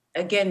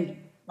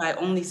 again, by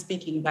only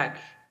speaking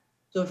back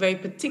to a very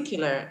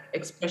particular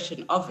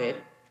expression of it,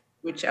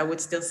 which I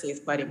would still say is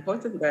quite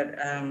important, but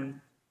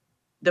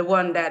the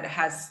one that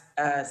has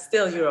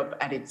still Europe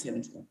at its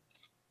center.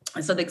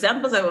 And so the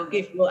examples I will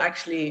give will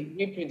actually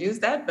reproduce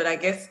that, but I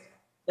guess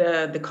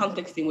the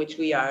context in which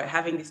we are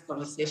having this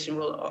conversation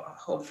will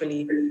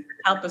hopefully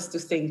help us to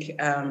think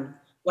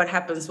what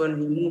happens when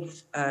we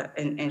move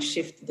and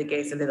shift the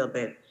gaze a little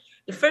bit.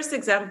 The first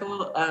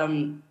example,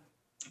 and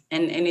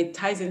it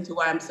ties into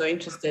why I'm so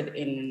interested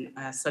in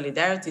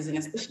solidarities, and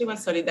especially when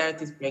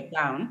solidarities break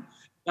down.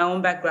 My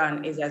own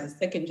background is as a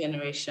second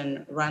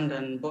generation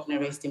Rwandan, born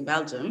and raised in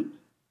Belgium.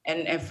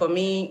 And for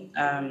me,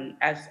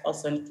 as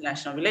also an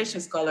international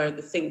relations scholar,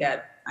 the thing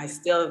that I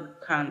still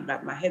can't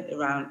wrap my head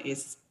around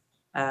is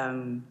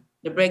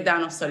the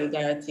breakdown of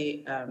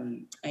solidarity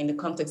in the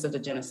context of the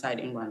genocide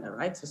in Rwanda,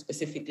 right? So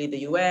specifically the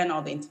UN,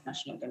 all the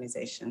international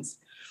organizations.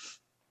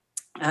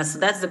 So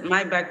that's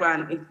my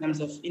background in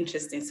terms of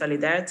interest in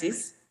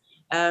solidarities.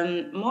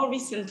 More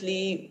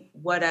recently,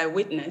 what I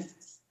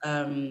witnessed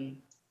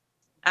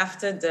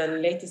after the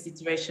latest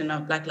iteration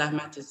of Black Lives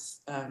Matter's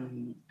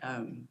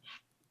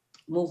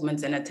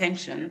movements and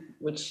attention,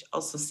 which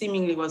also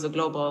seemingly was a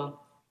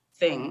global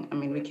thing. I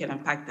mean, we can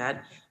unpack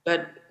that.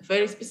 But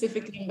very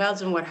specifically in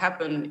Belgium, what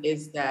happened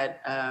is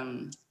that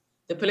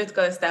the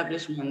political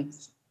establishment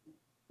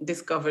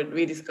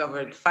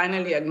rediscovered,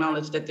 finally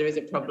acknowledged that there is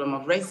a problem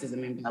of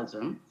racism in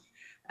Belgium.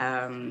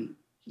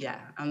 Yeah,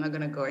 I'm not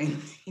going to go in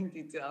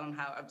detail on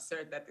how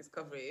absurd that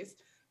discovery is.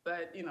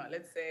 But,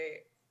 let's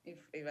say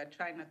if I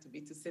try not to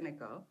be too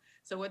cynical.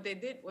 So what they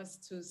did was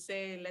to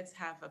say, let's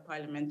have a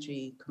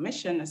parliamentary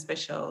commission, a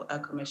special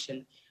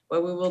commission,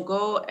 where we will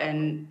go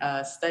and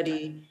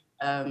study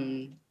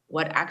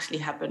what actually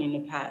happened in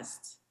the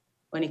past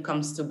when it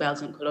comes to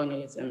Belgian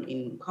colonialism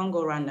in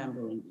Congo, Rwanda, and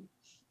Burundi.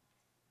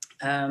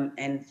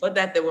 And for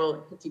that, they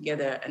will put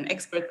together an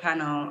expert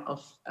panel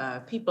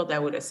of people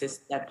that would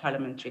assist that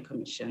parliamentary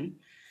commission.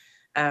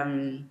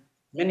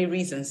 Many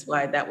reasons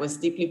why that was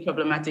deeply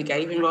problematic. I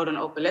even wrote an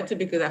open letter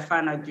because I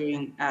found out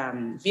during,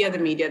 via the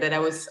media, that I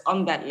was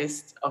on that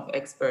list of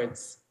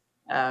experts.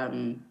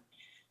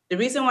 The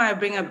reason why I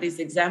bring up this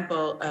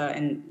example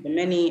and the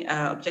many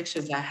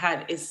objections I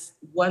had is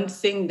one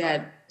thing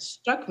that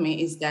struck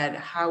me is that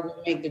how we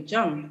make the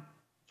jump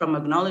from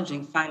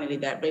acknowledging finally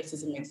that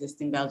racism exists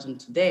in Belgium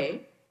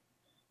today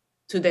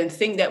to then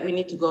think that we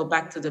need to go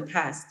back to the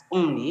past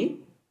only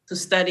to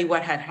study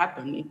what had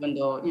happened, even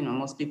though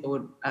most people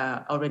would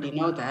already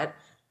know that.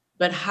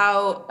 But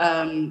how,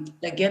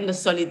 again, the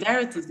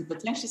solidarities, the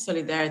potential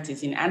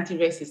solidarities in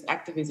anti-racist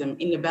activism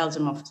in the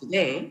Belgium of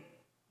today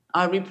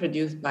are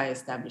reproduced by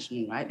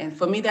establishment, right? And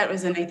for me, that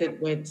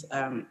resonated with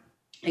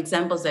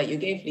examples that you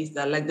gave,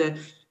 Lisa, like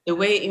the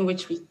way in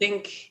which we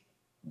think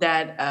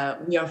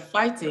that we are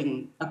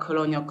fighting a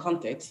colonial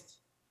context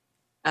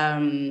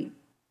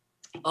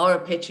or a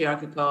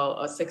patriarchal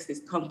or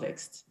sexist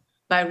context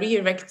by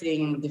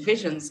re-erecting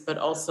divisions, but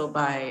also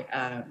by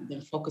then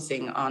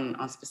focusing on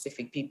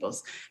specific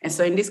peoples. And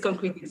so in this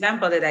concrete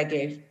example that I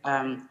gave,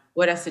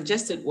 what I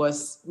suggested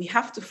was we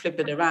have to flip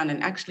it around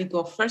and actually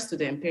go first to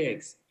the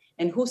empirics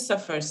and who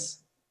suffers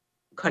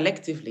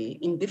collectively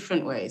in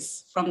different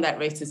ways from that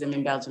racism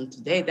in Belgium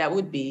today. That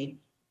would be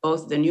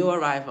both the new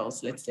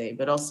arrivals, let's say,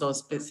 but also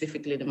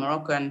specifically the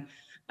Moroccan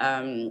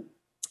and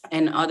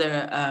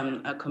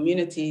other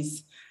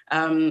communities,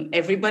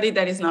 everybody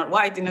that is not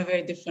white in a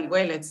very different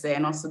way, let's say,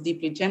 and also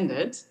deeply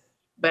gendered,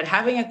 but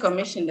having a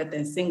commission that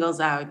then singles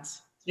out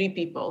 3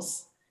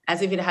 peoples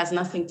as if it has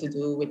nothing to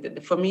do with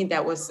it. For me,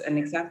 that was an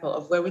example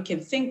of where we can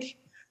think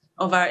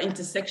of our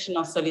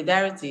intersectional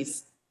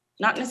solidarities,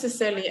 not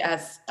necessarily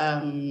as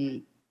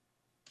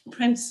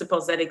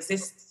principles that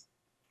exist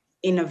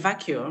in a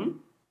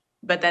vacuum,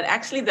 but that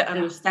actually the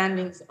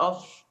understandings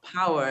of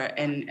power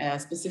and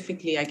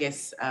specifically, I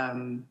guess,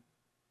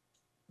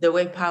 the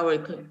way power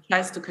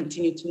tries to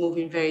continue to move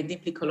in very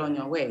deeply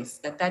colonial ways,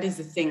 that is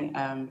the thing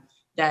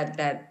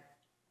that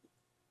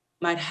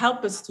might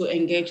help us to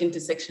engage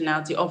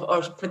intersectionality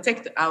or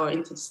protect our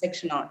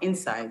intersectional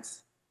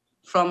insights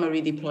from a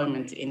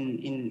redeployment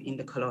in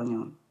the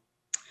colonial.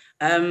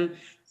 So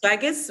I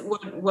guess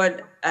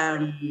what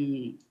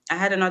I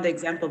had another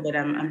example, but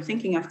I'm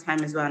thinking of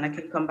time as well, and I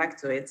can come back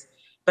to it.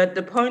 But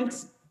the point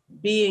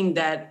being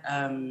that,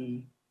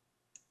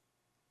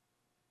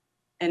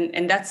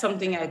 and that's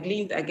something I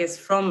gleaned, I guess,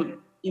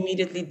 from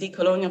immediately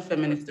decolonial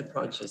feminist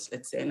approaches,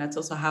 let's say, and that's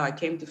also how I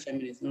came to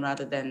feminism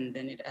rather than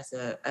it as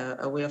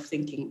a way of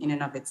thinking in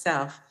and of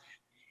itself,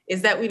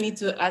 is that we need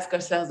to ask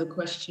ourselves the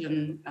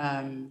question,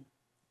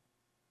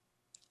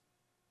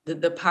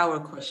 the power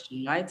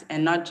question, right?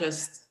 And not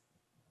just,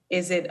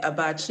 is it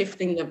about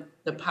shifting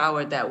the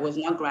power that was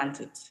not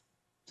granted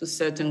to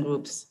certain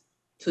groups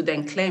to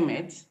then claim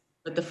it,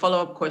 but the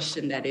follow-up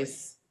question that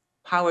is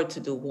power to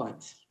do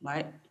what,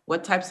 right?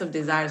 What types of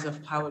desires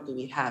of power do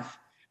we have?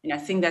 And I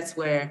think that's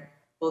where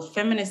both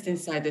feminist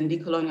insight and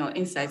decolonial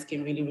insights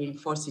can really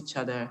reinforce each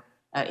other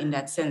in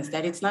that sense,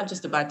 that it's not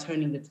just about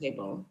turning the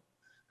table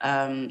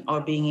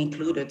or being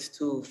included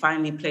to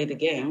finally play the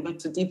game, but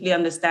to deeply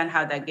understand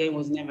how that game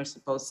was never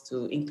supposed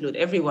to include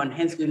everyone.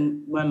 Hence,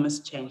 one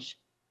must change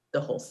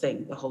the whole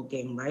thing, the whole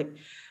game, right?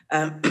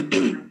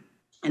 And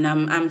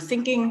I'm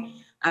thinking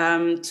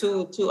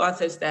two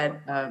authors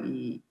that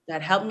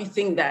that helped me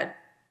think that,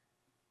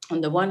 on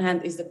the one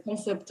hand, is the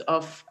concept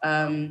of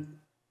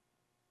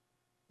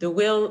the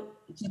will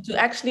to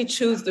actually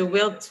choose the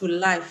will to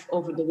life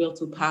over the will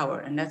to power,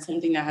 and that's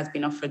something that has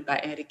been offered by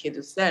Enrique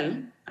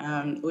Dussel,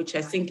 which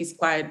I think is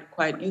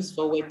quite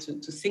useful way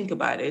to think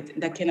about it.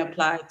 That can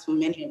apply to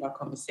many of our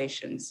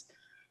conversations,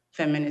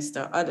 feminist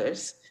or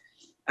others.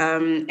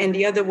 And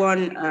the other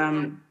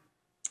one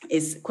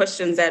is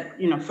questions that,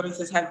 for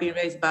instance, have been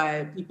raised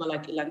by people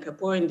like Ilan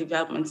Kapoor in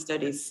development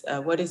studies.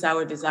 What is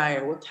our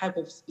desire? What type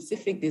of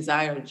specific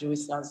desire or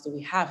Jewish thoughts do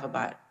we have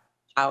about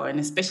power? And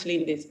especially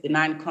in this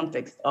benign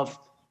context of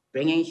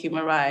bringing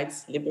human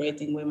rights,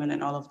 liberating women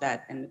and all of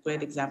that, and the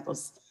great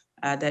examples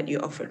that you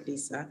offered,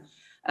 Lisa.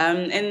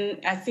 And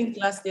I think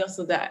lastly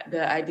also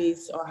the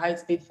ideas or how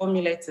it's been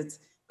formulated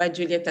by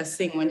Julieta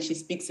Singh when she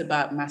speaks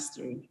about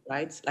mastery,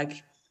 right?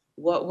 Like,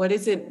 what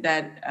is it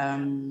that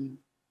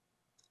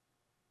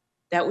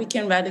that we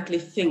can radically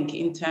think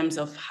in terms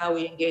of how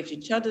we engage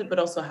each other, but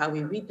also how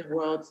we read the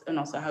world and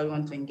also how we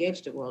want to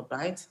engage the world,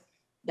 right?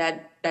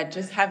 That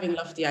just having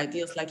lofty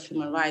ideals like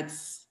human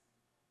rights,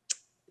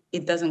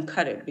 it doesn't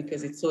cut it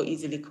because it's so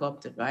easily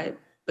co-opted, right?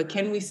 But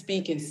can we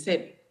speak and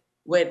sit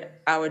with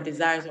our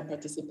desires of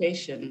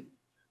participation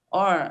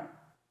or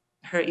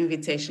her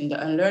invitation,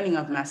 the unlearning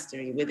of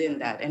mastery within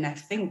that? And I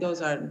think those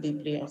are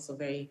deeply also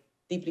very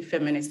deeply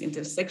feminist,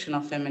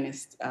 intersectional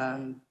feminist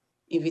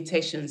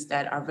invitations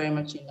that are very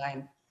much in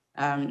line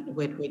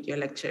with your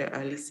lecture,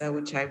 Lisa,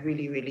 which I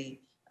really,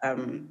 really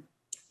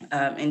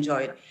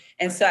enjoyed.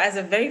 And so as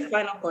a very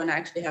final point, I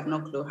actually have no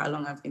clue how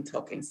long I've been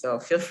talking, so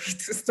feel free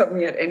to stop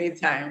me at any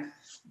time.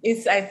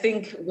 It's, I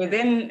think,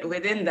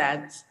 within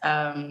that,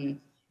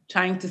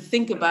 trying to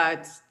think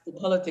about the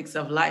politics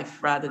of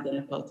life rather than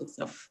the politics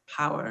of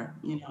power,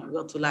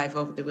 will to life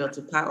over the will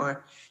to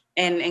power,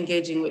 and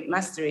engaging with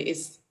mastery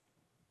is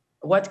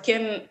what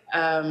can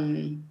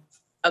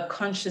a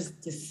conscious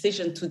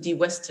decision to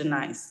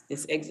de-Westernize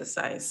this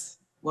exercise,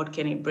 what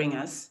can it bring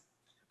us?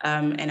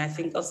 And I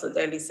think also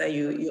there, Lisa,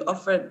 you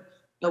offered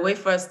a way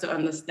for us to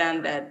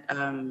understand that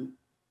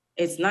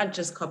it's not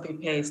just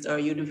copy-paste or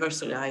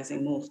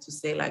universalizing move to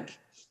say, like,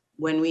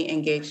 when we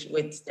engage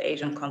with the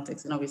Asian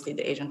context, and obviously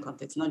the Asian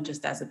context, not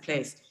just as a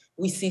place,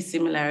 we see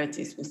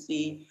similarities,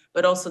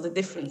 but also the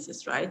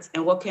differences, right?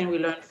 And what can we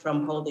learn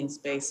from holding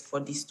space for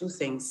these two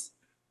things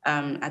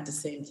at the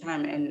same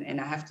time? And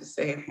I have to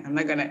say, I'm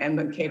not gonna end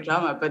on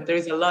K-drama, but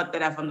there's a lot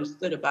that I've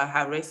understood about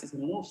how racism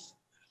moves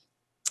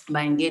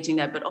by engaging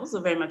that, but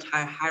also very much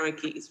how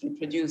hierarchy is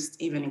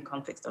reproduced even in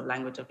context of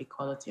language of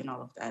equality and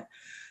all of that.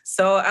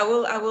 So I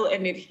will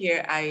end it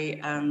here. I,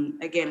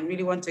 again,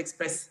 really want to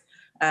express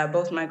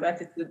both my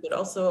gratitude, but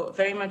also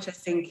very much, I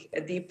think,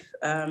 a deep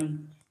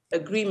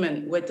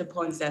agreement with the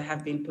points that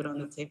have been put on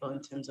the table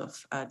in terms of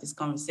this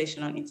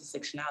conversation on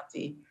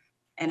intersectionality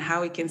and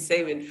how we can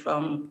save it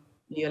from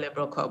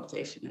neoliberal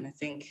cooptation. And I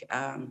think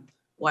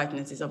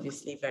whiteness is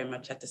obviously very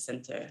much at the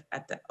center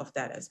of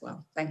that as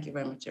well. Thank you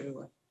very much,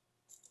 everyone.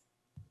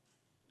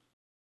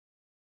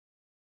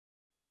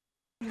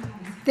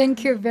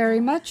 Thank you very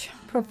much,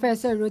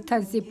 Professor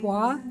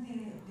Rutazibwa.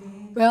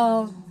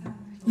 Well,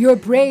 your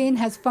brain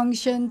has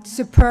functioned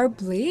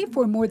superbly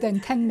for more than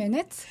 10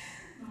 minutes.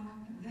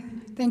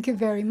 Thank you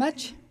very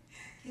much.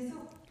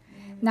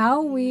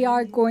 Now we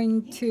are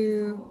going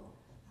to,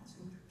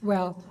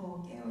 well,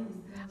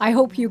 I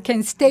hope you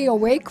can stay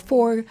awake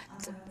for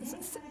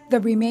the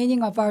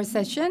remaining of our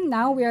session.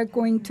 Now we are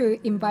going to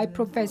invite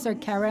Professor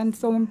Karen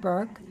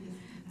Thornber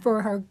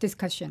for her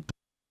discussion.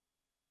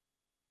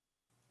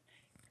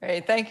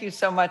 Great, thank you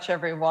so much,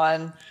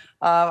 everyone.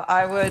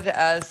 I would,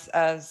 as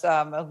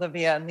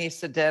Olivia and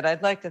Lisa did,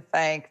 I'd like to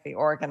thank the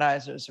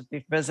organizers of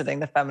Revisiting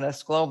the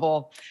Feminist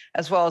Global,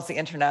 as well as the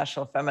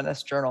International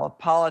Feminist Journal of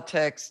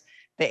Politics,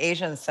 the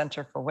Asian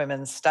Center for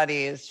Women's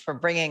Studies, for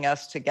bringing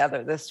us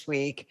together this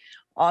week,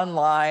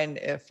 online,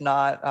 if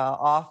not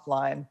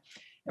offline.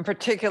 In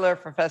particular,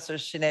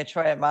 Professors Shine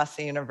Choi at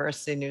Massey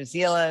University, New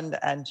Zealand,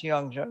 and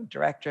Jung,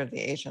 Director of the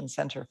Asian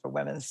Center for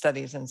Women's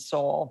Studies in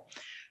Seoul,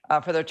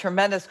 for their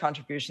tremendous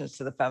contributions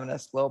to the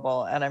Feminist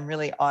Global. And I'm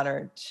really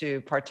honored to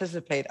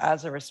participate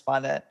as a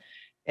respondent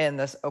in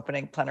this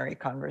opening plenary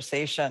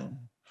conversation.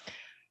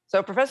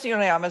 So Professor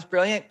Yoneyama's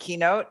brilliant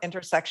keynote,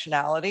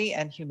 Intersectionality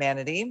and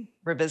Humanity,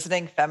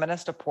 Revisiting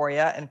Feminist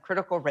Aporia and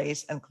Critical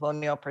Race and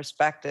Colonial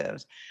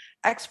Perspectives,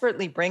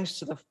 expertly brings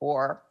to the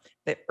fore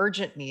the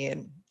urgent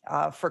need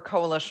for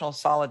coalitional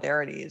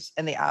solidarities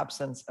in the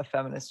absence of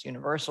feminist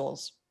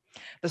universals.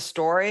 The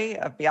story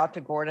of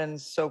Beata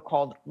Gordon's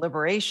so-called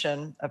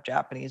liberation of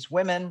Japanese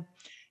women,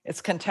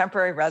 its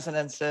contemporary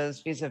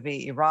resonances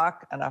vis-a-vis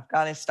Iraq and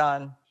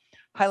Afghanistan,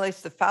 highlights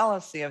the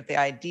fallacy of the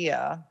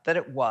idea that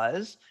it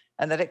was,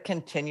 and that it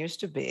continues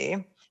to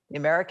be, the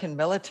American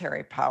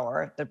military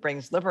power that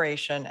brings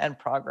liberation and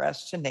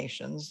progress to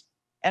nations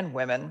and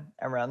women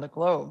around the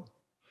globe.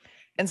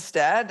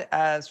 Instead,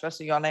 as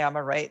Professor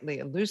Yoneyama rightly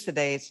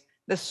elucidates,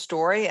 this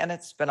story and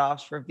its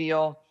spinoffs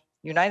reveal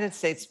United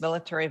States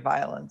military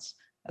violence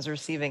as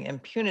receiving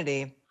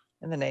impunity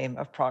in the name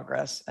of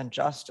progress and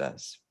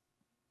justice.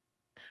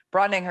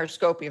 Broadening her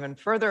scope even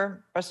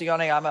further, Professor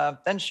Yoneyama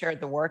then shared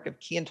the work of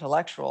key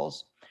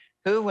intellectuals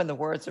who, in the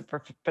words of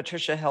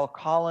Patricia Hill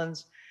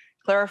Collins,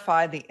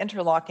 clarified the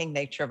interlocking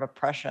nature of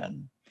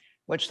oppression,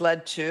 which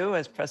led to,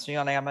 as Professor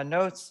Yoneyama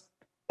notes,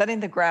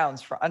 setting the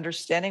grounds for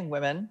understanding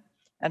women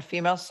and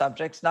female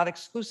subjects not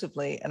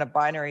exclusively in a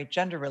binary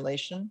gender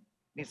relation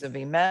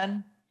vis-a-vis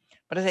men,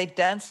 but as a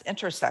dense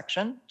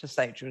intersection, to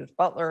cite Judith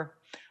Butler,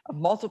 of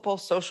multiple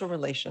social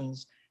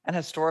relations and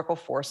historical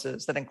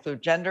forces that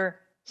include gender,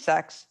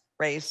 sex,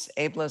 race,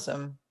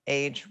 ableism,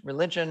 age,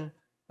 religion,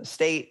 the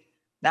state,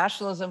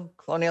 nationalism,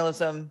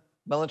 colonialism,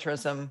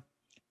 militarism,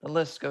 the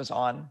list goes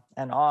on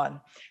and on.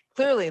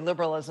 Clearly,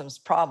 liberalism's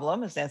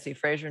problem, as Nancy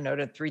Fraser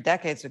noted 3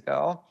 decades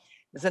ago,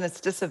 is in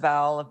its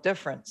disavowal of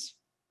difference.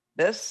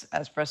 This,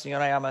 as Professor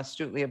Yoneyama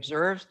astutely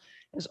observes,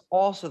 is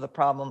also the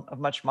problem of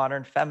much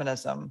modern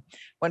feminism,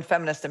 when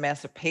feminist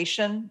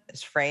emancipation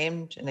is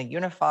framed in a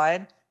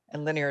unified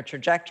and linear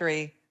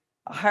trajectory,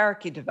 a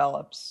hierarchy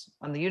develops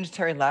on the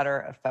unitary ladder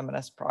of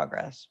feminist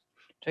progress.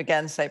 To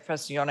again cite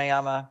Professor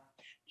Yoneyama,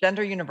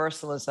 gender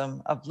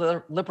universalism of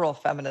liberal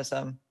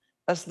feminism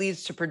thus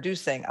leads to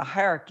producing a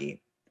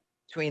hierarchy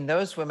between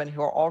those women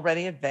who are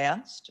already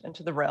advanced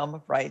into the realm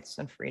of rights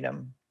and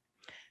freedom,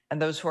 and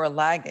those who are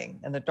lagging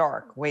in the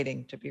dark,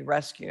 waiting to be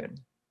rescued.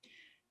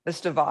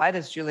 This divide,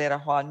 as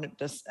Julieta Hua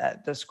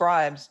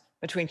describes,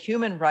 between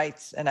human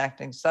rights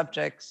enacting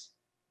subjects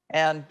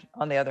and,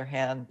 on the other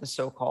hand, the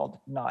so-called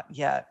not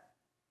yet.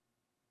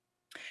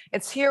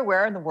 It's here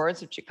where, in the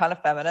words of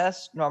Chicana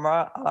feminist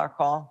Norma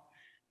Alarcon,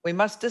 we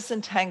must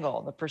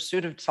disentangle the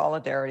pursuit of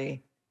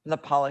solidarity from the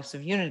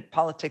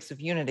politics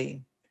of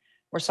unity,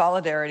 where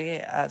solidarity,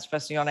 as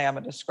Professor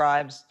Yoneyama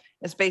describes,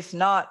 is based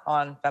not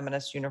on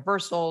feminist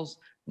universals,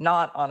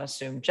 not on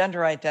assumed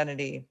gender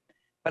identity,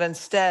 but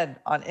instead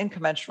on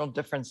incommensurable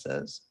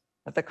differences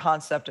that the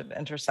concept of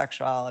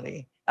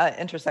intersectionality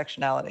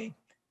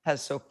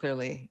has so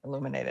clearly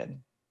illuminated.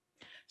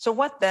 So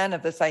what then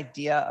of this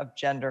idea of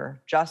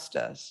gender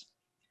justice?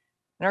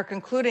 In our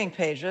concluding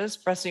pages,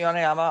 Professor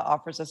Yoneyama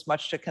offers us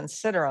much to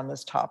consider on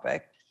this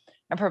topic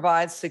and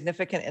provides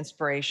significant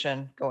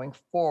inspiration going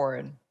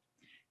forward.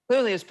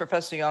 Clearly, as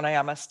Professor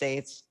Yoneyama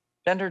states,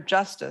 gender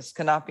justice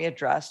cannot be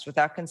addressed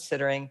without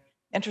considering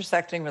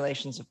intersecting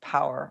relations of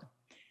power.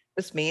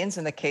 This means,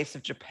 in the case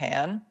of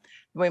Japan,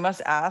 we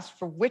must ask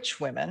for which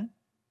women,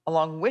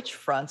 along which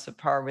fronts of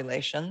power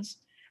relations,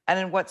 and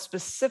in what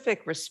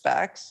specific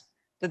respects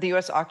did the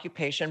US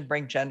occupation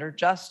bring gender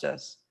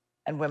justice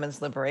and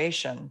women's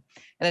liberation.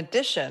 In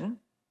addition,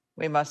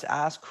 we must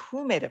ask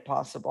who made it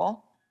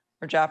possible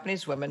for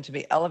Japanese women to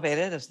be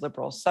elevated as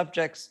liberal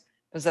subjects,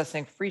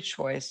 possessing free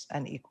choice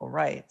and equal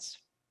rights.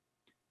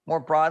 More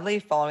broadly,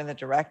 following the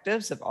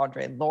directives of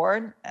Audre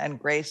Lorde and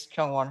Grace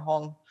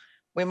Kyung-won-hong,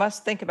 we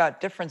must think about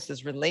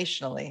differences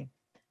relationally,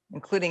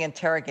 including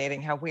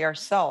interrogating how we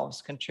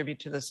ourselves contribute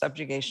to the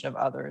subjugation of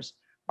others,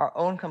 our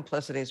own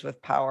complicities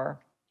with power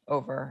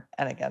over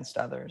and against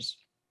others.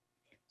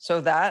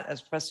 So that,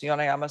 as Professor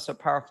Yoneyama so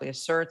powerfully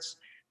asserts,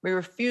 we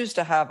refuse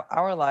to have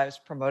our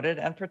lives promoted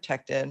and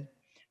protected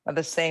by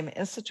the same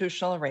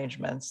institutional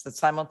arrangements that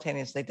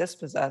simultaneously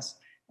dispossess,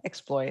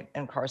 exploit,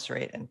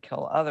 incarcerate, and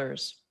kill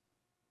others.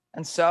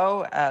 And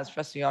so, as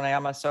Professor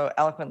Yoneyama so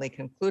eloquently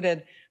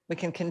concluded, we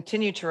can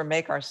continue to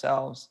remake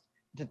ourselves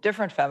into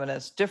different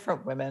feminists,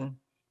 different women,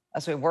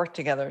 as we work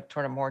together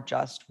toward a more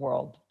just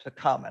world to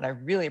come. And I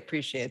really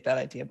appreciate that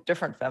idea of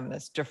different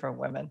feminists, different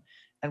women,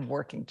 and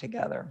working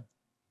together.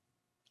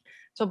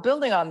 So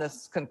building on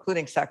this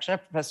concluding section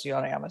of Professor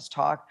Yoneyama's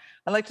talk,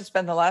 I'd like to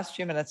spend the last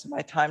few minutes of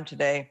my time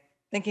today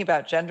thinking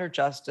about gender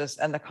justice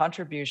and the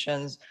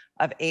contributions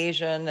of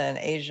Asian and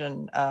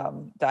Asian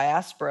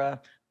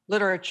diaspora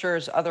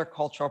literatures, other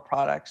cultural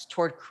products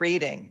toward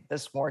creating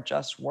this more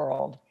just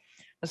world.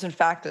 This, in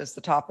fact, is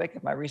the topic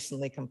of my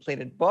recently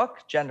completed book,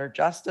 Gender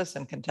Justice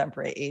in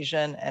Contemporary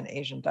Asian and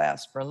Asian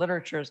Diaspora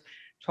Literatures,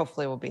 which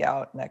hopefully will be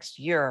out next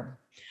year.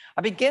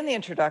 I begin the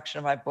introduction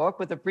of my book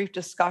with a brief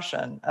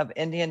discussion of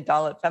Indian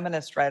Dalit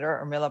feminist writer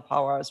Urmila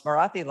Pawar's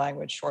Marathi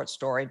language short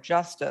story,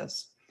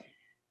 Justice.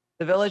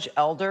 The village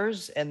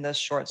elders in this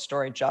short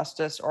story,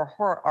 Justice, are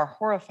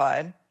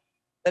horrified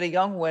that a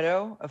young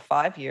widow of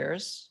 5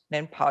 years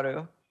named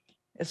Paru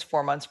is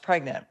 4 months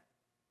pregnant.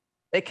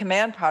 They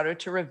command Paru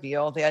to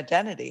reveal the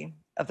identity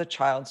of the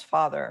child's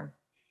father,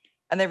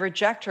 and they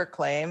reject her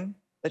claim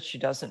that she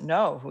doesn't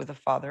know who the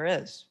father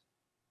is.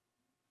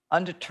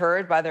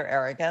 Undeterred by their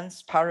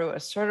arrogance, Paru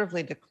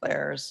assertively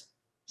declares,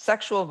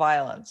 "Sexual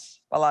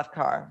violence,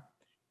 balatkar,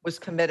 was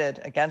committed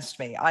against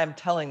me. I am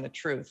telling the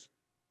truth.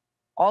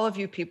 All of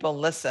you people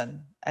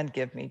listen and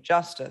give me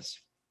justice."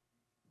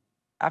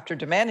 After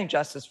demanding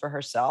justice for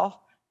herself,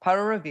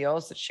 Paru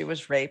reveals that she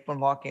was raped when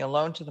walking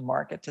alone to the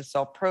market to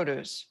sell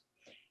produce.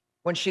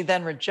 When she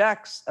then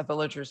rejects a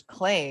villager's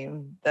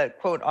claim that,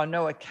 quote, "on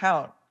no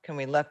account can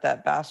we let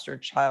that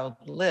bastard child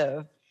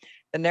live,"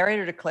 the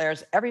narrator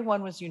declares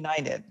everyone was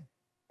united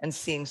in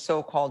seeing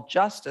so-called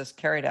justice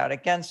carried out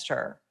against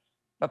her,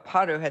 but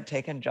Paru had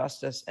taken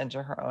justice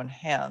into her own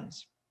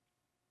hands.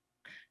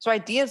 So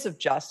ideas of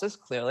justice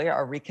clearly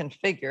are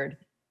reconfigured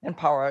in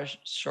Pawar's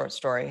short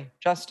story,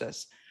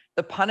 Justice.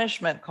 The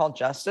punishment called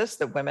justice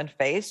that women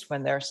face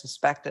when they're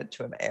suspected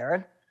to have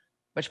erred,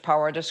 which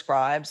Pawar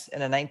describes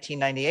in a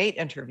 1998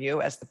 interview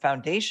as the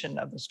foundation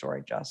of the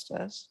story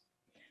Justice.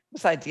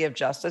 This idea of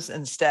justice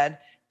instead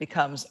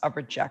becomes a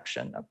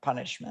rejection of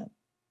punishment.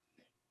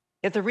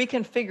 Yet the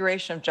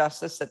reconfiguration of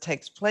justice that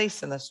takes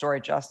place in the story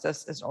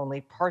Justice is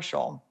only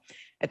partial.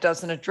 It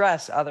doesn't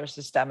address other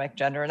systemic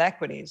gender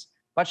inequities,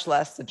 much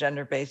less the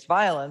gender-based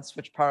violence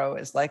which Paro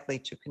is likely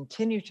to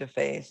continue to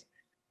face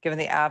given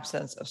the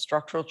absence of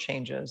structural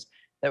changes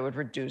that would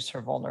reduce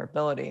her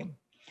vulnerability.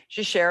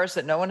 She shares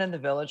that no one in the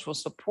village will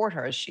support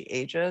her as she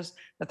ages,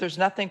 that there's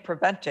nothing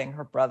preventing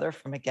her brother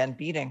from again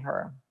beating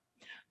her.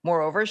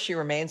 Moreover, she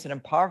remains an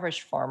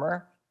impoverished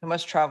farmer who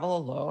must travel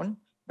alone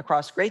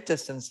across great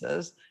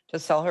distances to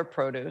sell her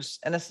produce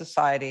in a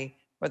society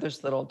where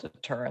there's little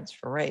deterrence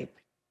for rape.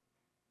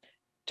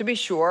 To be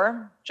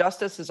sure,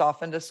 justice is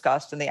often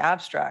discussed in the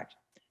abstract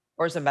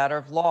or as a matter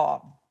of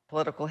law,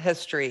 political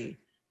history,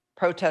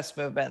 protest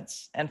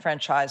movements,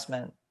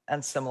 enfranchisement,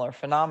 and similar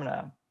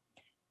phenomena.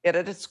 Yet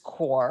at its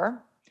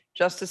core,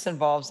 justice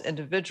involves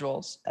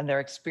individuals and their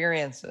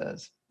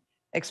experiences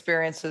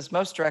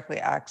most directly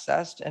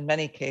accessed in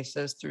many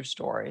cases through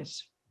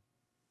stories.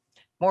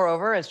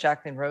 Moreover, as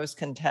Jacqueline Rose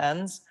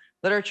contends,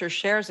 literature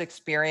shares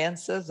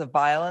experiences of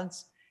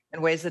violence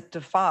in ways that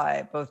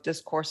defy both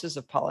discourses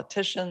of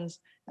politicians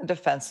and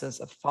defenses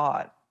of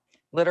thought.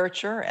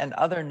 Literature and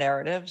other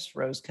narratives,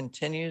 Rose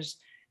continues,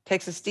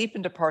 takes us deep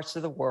into parts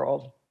of the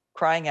world,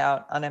 crying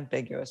out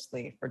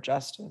unambiguously for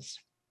justice.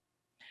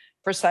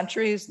 For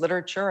centuries,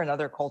 literature and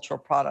other cultural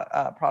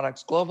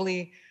products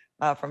globally,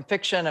 from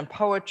fiction and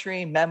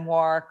poetry,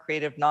 memoir,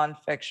 creative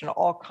nonfiction,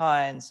 all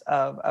kinds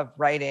of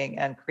writing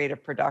and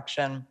creative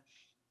production,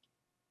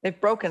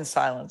 they've broken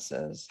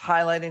silences,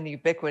 highlighting the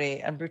ubiquity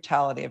and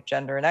brutality of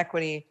gender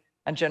inequity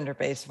and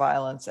gender-based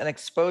violence, and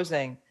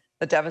exposing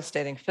the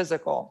devastating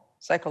physical,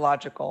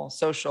 psychological,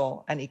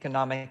 social, and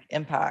economic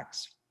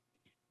impacts.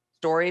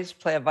 Stories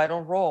play a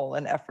vital role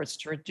in efforts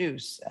to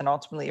reduce and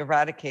ultimately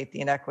eradicate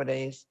the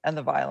inequities and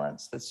the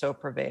violence that so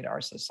pervade our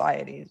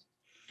societies.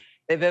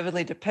 They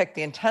vividly depict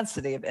the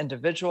intensity of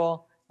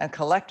individual and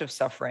collective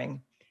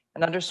suffering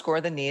and underscore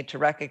the need to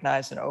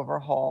recognize and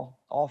overhaul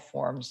all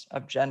forms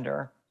of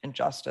gender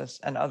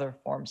injustice and other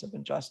forms of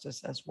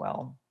injustice as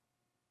well.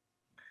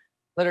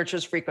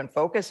 Literature's frequent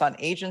focus on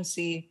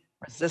agency,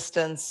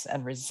 resistance,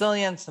 and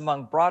resilience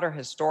among broader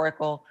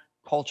historical,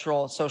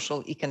 cultural,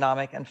 social,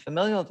 economic, and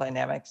familial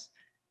dynamics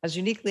has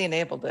uniquely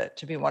enabled it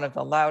to be one of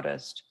the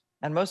loudest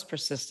and most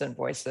persistent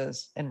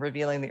voices in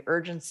revealing the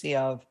urgency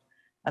of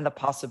and the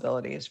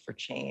possibilities for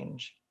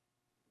change.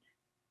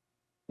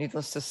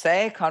 Needless to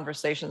say,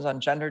 conversations on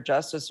gender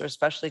justice are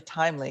especially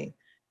timely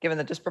given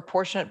the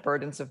disproportionate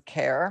burdens of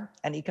care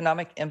and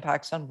economic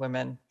impacts on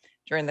women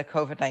during the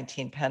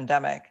COVID-19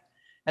 pandemic,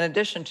 in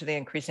addition to the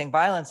increasing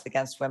violence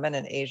against women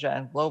in Asia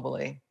and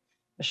globally,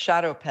 a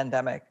shadow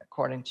pandemic,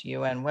 according to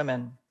UN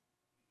Women.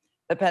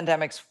 The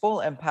pandemic's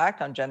full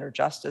impact on gender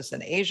justice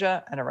in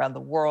Asia and around the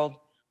world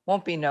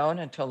won't be known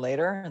until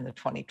later, in the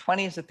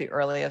 2020s at the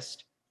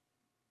earliest.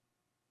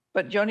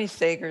 But Yoni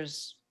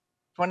Sager's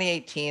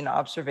 2018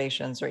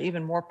 observations are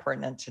even more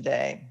pertinent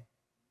today.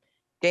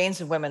 Gains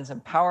in women's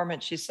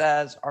empowerment, she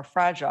says, are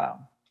fragile,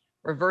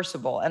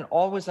 reversible, and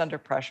always under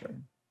pressure.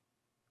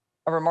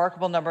 A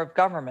remarkable number of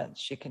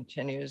governments, she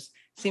continues,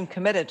 seem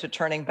committed to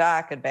turning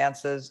back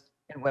advances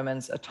in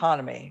women's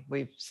autonomy.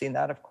 We've seen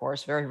that, of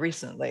course, very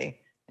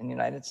recently in the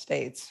United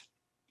States.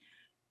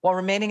 While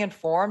remaining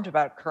informed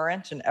about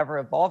current and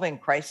ever-evolving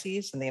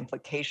crises and the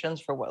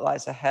implications for what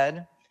lies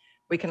ahead,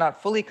 we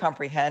cannot fully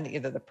comprehend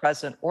either the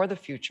present or the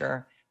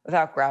future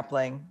without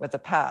grappling with the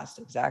past,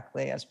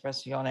 exactly as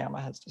Professor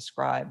Yoneyama has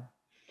described.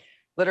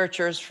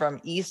 Literatures from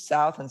East,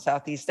 South, and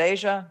Southeast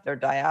Asia, their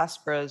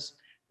diasporas,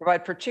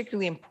 provide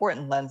particularly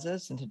important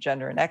lenses into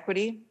gender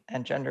inequity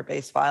and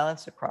gender-based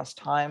violence across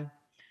time,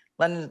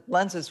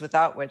 lenses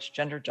without which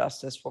gender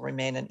justice will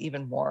remain an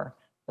even more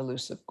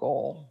elusive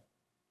goal.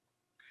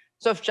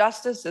 So if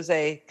justice is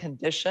a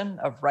condition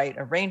of right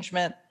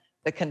arrangement,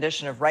 the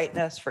condition of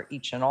rightness for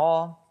each and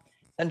all,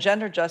 then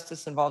gender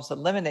justice involves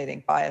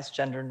eliminating biased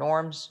gender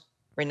norms,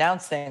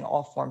 renouncing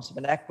all forms of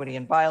inequity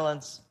and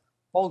violence,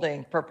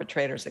 holding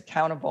perpetrators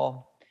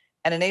accountable,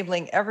 and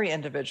enabling every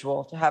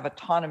individual to have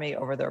autonomy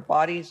over their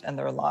bodies and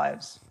their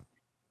lives,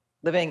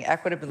 living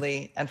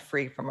equitably and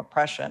free from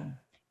oppression.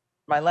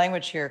 My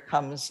language here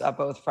comes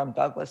both from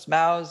Douglas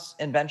Mao's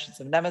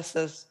Inventions of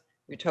Nemesis,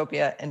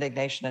 Utopia,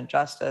 Indignation, and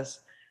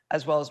Justice,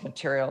 as well as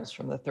materials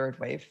from the Third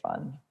Wave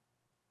Fund.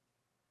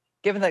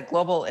 Given that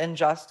global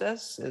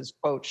injustice is,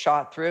 quote,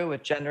 shot through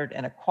with gendered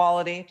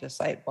inequality, to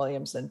cite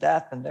Williams and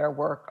Death and their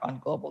work on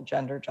global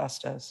gender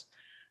justice,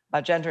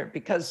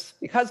 because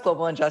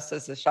global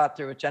injustice is shot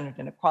through with gendered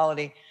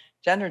inequality,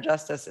 gender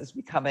justice is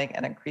becoming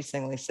an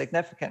increasingly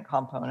significant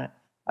component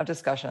of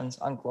discussions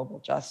on global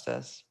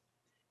justice.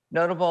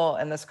 Notable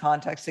in this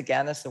context,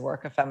 again, is the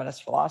work of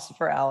feminist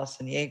philosopher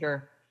Alison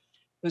Yeager,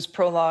 whose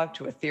prologue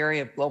to a theory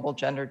of global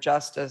gender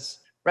justice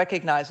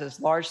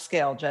recognizes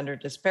large-scale gender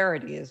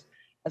disparities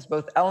as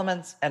both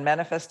elements and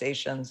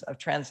manifestations of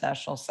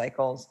transnational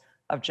cycles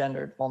of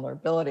gendered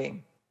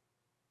vulnerability.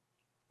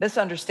 This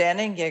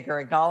understanding, Yeager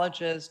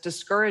acknowledges,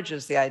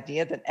 discourages the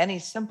idea that any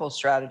simple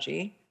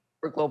strategy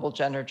for global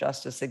gender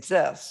justice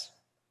exists.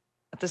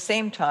 At the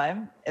same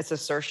time, its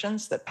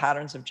assertions that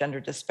patterns of gender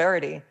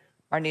disparity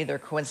are neither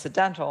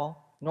coincidental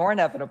nor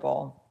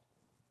inevitable,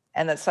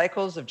 and that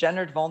cycles of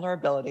gendered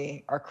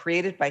vulnerability are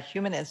created by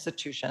human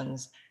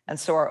institutions and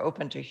so are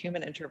open to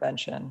human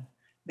intervention,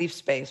 leave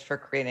space for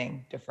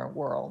creating different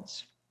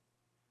worlds.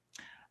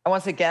 I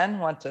once again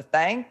want to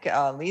thank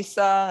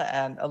Lisa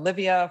and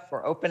Olivia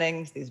for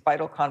opening these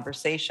vital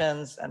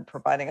conversations and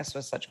providing us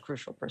with such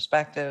crucial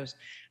perspectives.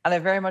 And I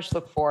very much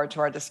look forward to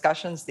our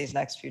discussions these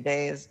next few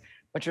days,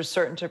 which are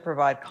certain to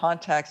provide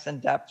context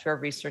and depth to our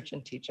research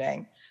and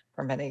teaching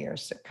for many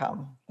years to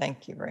come.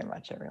 Thank you very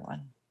much,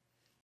 everyone.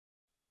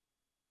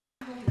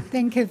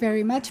 Thank you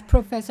very much,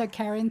 Professor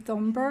Karen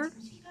Thornber.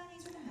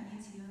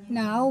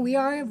 Now we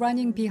are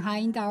running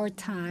behind our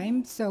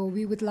time, so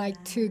we would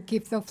like to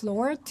give the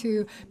floor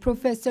to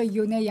Professor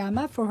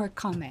Yoneyama for her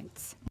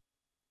comments.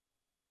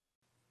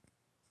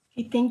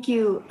 Thank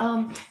you.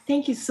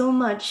 Thank you so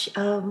much,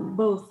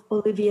 both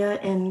Olivia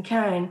and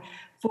Karen,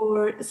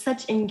 for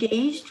such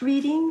engaged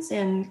readings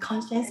and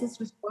conscientious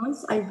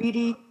response. I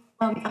really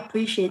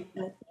appreciate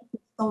that. Thank you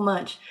so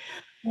much.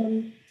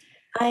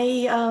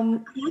 I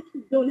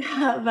actually don't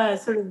have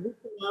sort of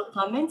written out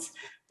comments,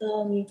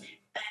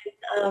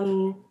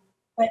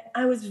 but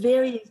I was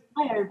very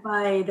inspired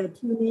by the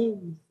two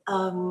names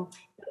that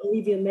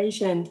Olivia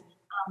mentioned,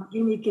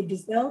 Enrique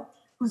Bissell,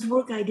 whose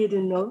work I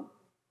didn't know,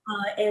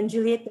 and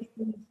Juliette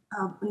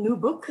new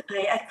book.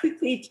 I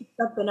quickly picked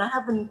up, and I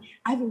haven't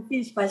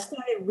finished, but I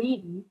started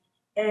reading,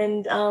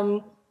 and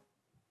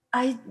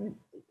I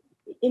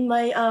in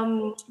my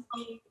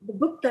the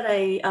book that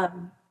I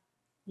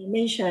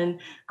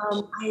mentioned,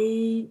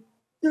 I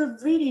sort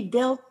of really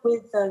dealt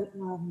with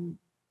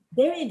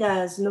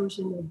Derrida's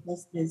notion of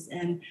justice,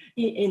 and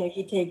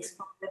he takes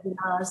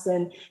webinars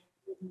and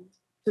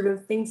sort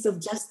of thinks of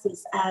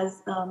justice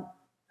as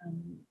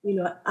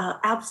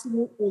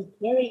absolute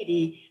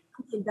clarity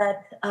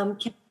that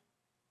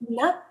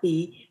cannot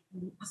be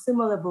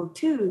assimilable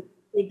to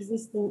the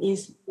existing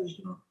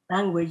institutional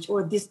language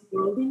or this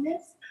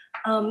worldliness.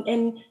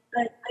 And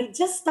I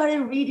just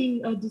started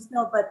reading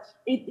Dussel, but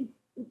it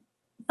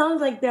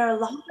sounds like there are a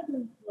lot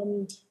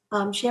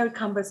of shared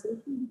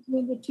conversation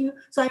between the two.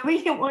 So I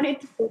really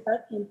wanted to go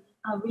back and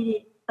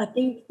really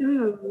think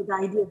through the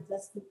idea of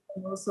justice,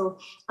 and also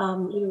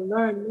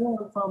learn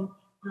more from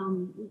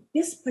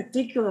this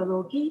particular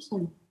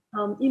location.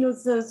 So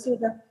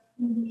that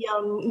in the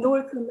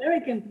North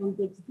American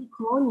context,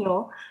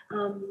 decolonial,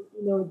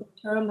 the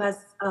term has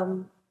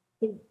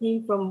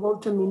came from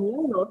Walter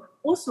Mignolo,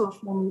 also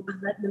from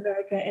Latin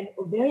America, and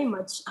very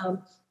much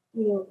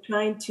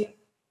trying to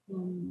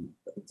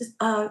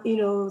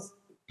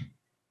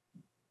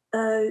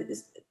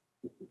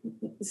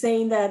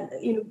saying that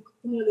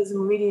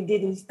colonialism really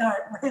didn't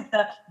start with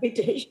the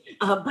British,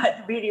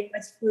 but really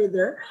much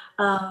further,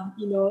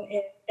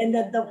 and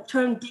that the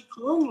term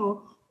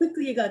decolonial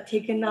quickly got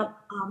taken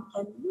up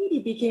and really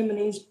became an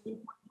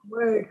important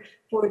word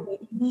for the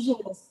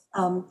indigenous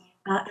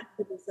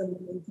activism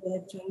and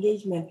intellectual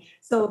engagement.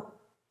 So,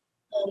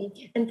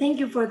 and thank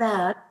you for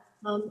that.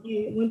 I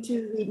want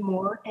to read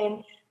more.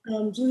 And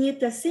Juliette,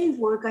 the same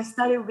work I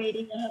started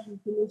reading, I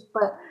haven't finished,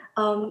 but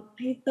I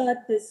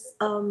thought this,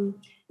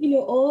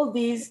 all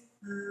these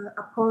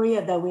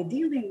aporia that we're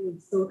dealing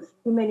with, so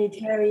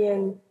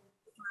humanitarian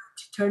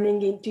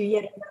turning into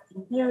yet another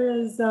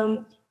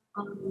imperialism,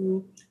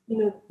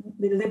 the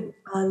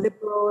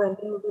liberal and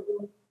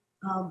neoliberal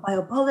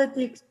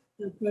biopolitics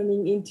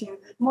turning into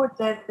more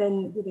death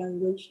than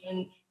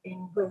devaluation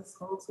in Grace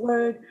Hall's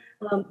word,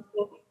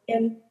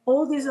 and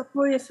all these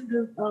aporia sort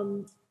of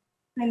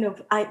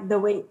the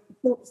way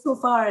so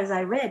far as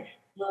I read,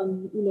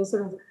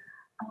 sort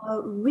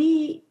of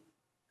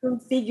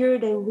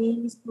reconfigured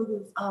and sort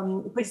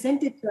of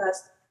presented to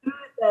us through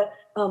the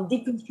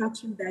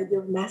deconstruction of the idea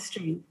of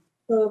mastery.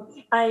 So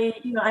it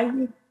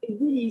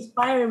really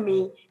inspired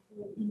me.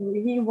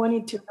 Really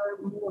wanted to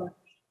learn more.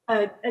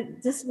 I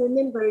just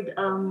remembered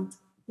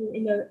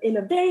in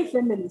a very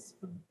feminist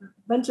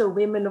bunch of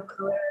women of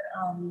color,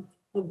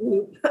 a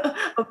group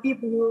of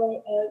people who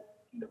were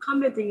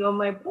commenting on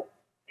my book.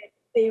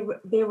 They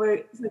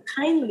were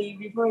kindly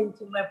referring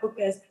to my book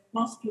as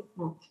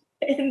masterful,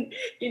 and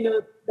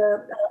the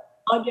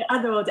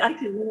other ones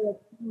actually who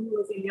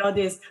was in the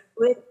audience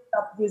would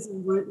stop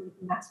using word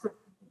like masterful.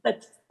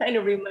 That kind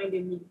of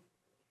reminded me.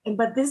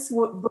 But this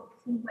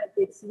book seems like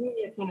it's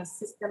really a kind of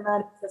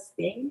systematic,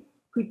 sustained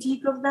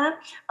critique of that.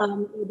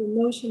 The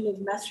notion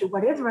of mastery,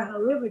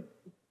 however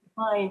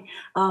defined,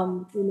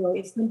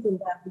 it's something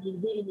that we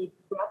really need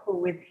to grapple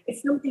with.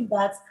 It's something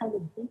that's kind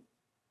of deep.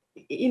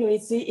 It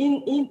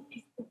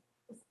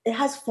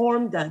has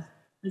formed us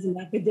as an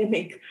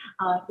academic,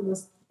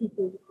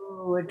 people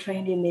who were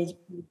trained in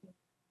education,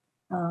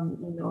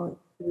 through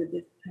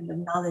this kind of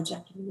knowledge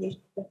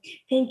accumulation. So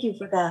thank you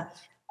for that.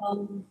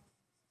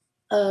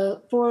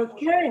 For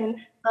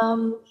Karen,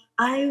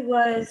 I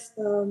was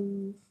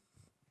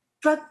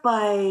struck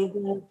by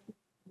the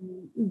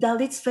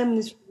Dalit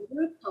feminist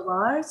leader,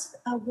 Pawar's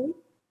work,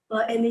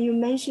 and you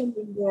mentioned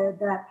in there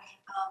that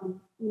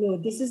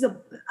this is a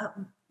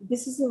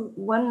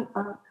one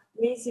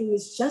ways in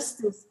which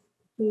justice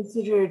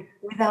considered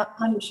without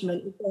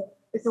punishment.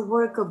 It's a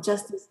work of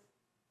justice,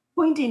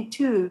 pointing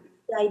to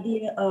the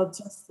idea of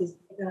justice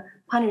without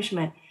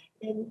punishment.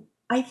 And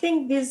I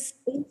think this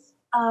is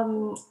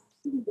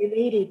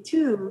related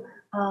to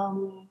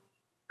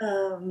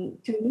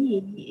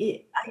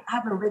me. I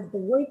haven't read the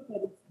work,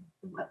 but it's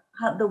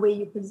the way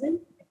you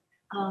present it,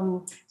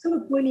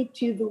 sort of pointing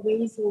to the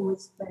ways in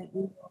which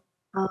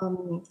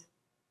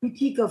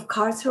critique of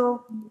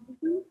carceral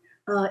feminism,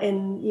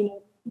 and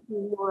people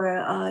who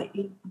are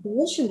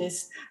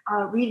abolitionists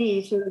are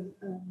really sort of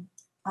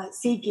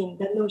seeking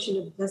the notion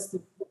of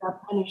justice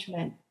without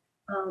punishment.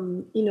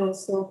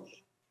 So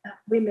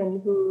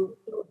women who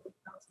feel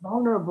themselves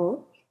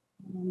vulnerable,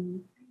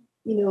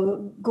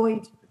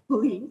 going to the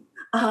police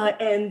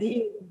and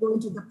going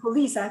to the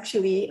police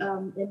actually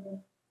and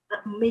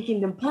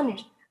making them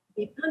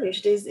be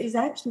punished is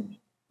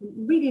actually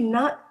really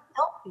not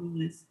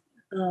helping us.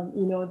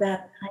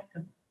 that kind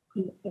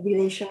of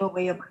relational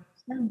way of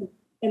understanding.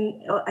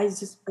 And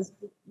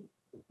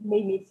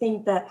made me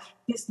think that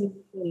this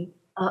notion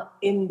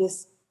in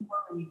this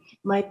story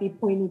might be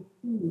pointed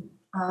to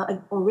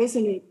or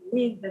resonate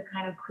with the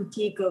kind of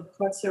critique of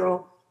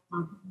carceral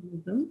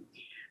feminism.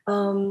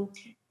 And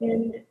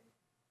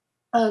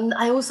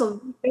I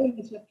also very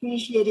much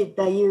appreciated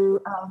that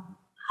you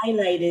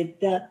highlighted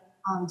the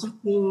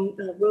Jacqueline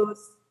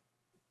Rose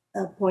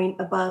point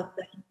about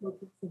the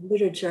importance of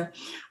literature.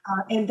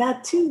 And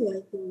that too,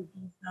 I think,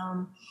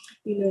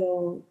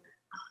 is,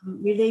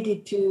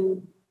 related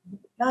to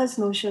Ga's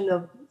notion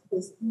of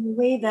justice in a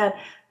way that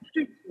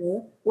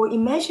literature or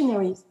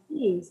imaginary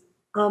space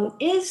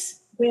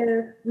is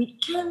where we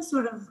can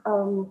sort of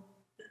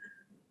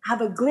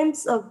have a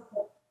glimpse of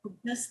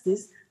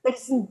justice that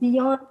is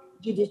beyond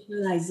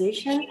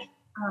judicialization,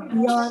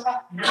 beyond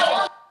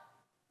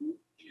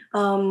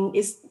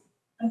is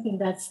something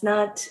that's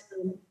not,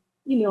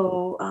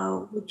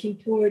 looking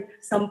toward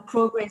some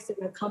progress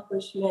and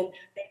accomplishment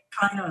and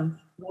triumph.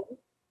 Right?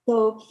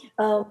 So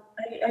I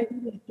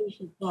really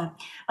appreciate that.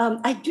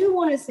 I do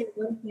want to say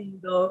one thing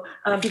though,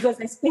 because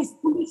I spent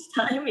so much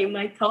time in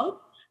my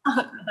talk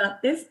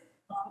about this,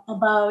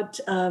 about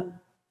the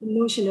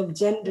notion of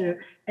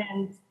gender.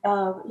 And,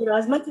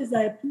 as much as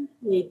I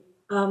appreciate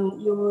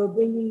you were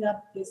bringing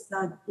up this,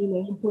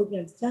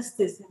 importance of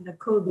justice in the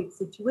COVID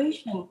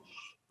situation,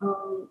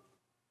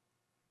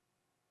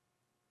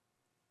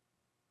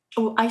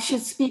 I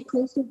should speak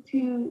closer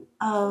to,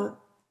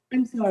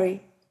 I'm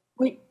sorry.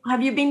 Wait,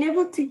 have you been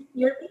able to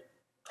hear me?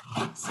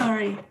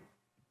 Sorry.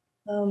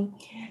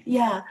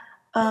 Yeah.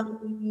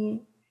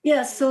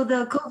 So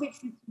the COVID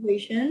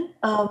situation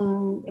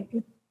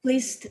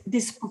placed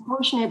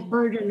disproportionate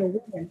burden on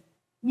women.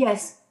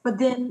 Yes, but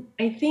then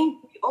I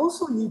think we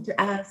also need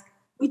to ask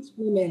which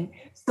women.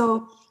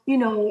 So,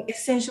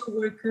 essential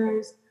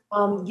workers,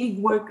 gig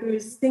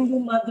workers, single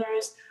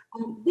mothers,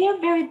 they are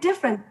very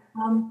different.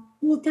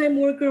 Full-time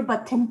worker,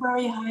 but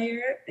temporary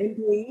hire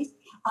employees,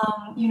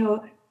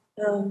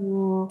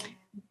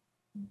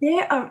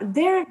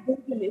 their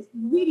burden is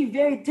really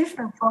very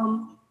different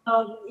from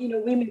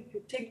women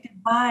protected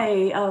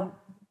by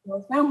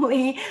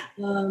family,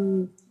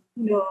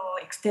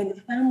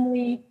 extended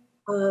family,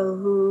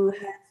 who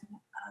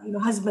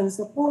has husband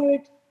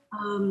support,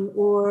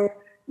 or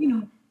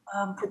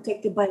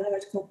protected by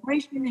large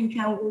corporation and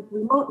can work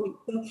remotely.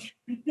 So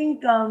I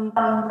think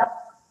the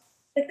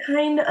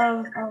kind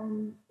of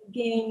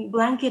again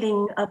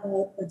blanketing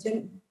about a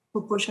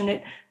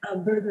proportionate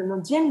burden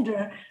on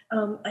gender,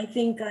 I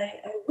think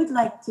I would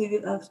like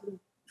to sort of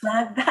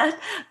flag that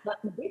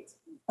a bit.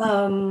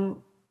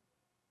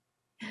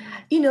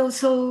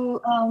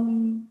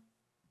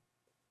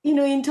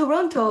 In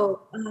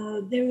Toronto,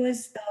 there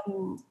was,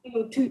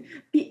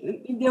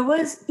 there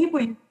was people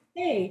who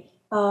say,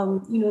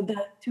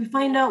 that to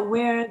find out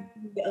where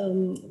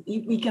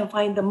we can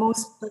find the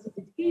most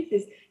positive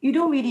cases, you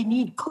don't really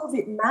need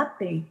COVID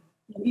mapping.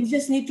 You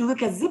just need to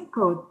look at zip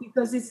code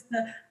because it's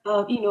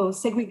the,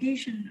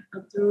 segregation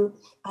through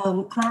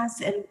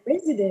class and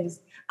residence.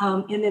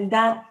 And then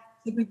that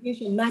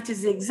segregation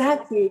matches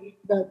exactly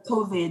the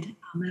COVID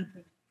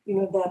mapping.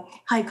 The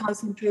high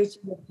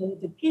concentration of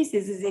positive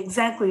cases is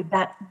exactly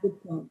that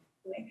zip code.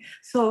 Right?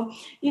 So,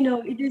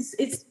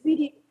 it's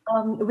really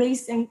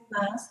race and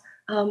class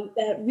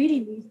that really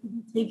needs to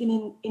be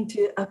taken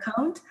into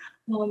account.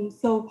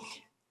 So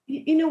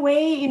in a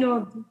way,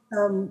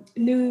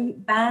 new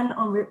ban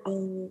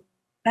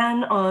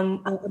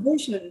on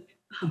abortion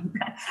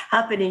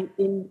happening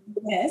in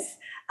the US,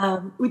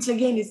 which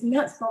again is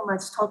not so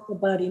much talked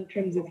about in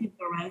terms of human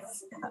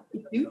rights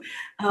issue.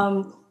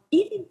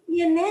 Even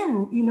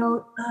CNN,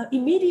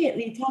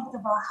 immediately talked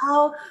about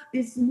how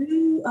this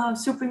new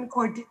Supreme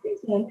Court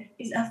decision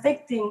is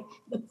affecting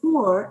the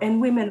poor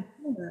and women of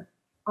color.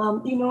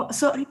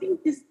 So I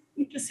think this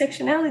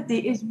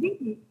intersectionality is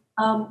really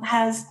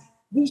has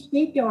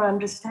reshaped our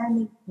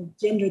understanding of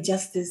gender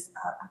justice.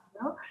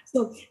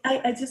 So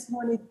I just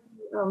wanted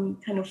to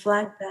kind of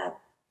flag that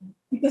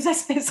because I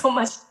spent so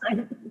much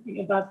time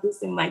thinking about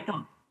this in my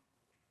talk.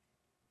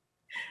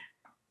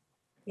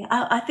 Yeah,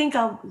 I think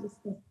I'll just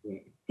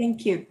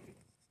thank you.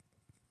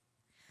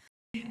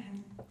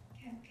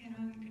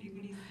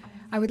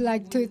 I would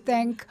like to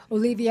thank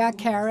Olivia,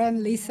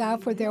 Karen, Lisa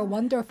for their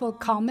wonderful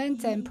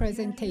comments and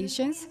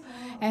presentations.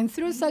 And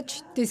through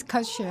such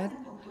discussion,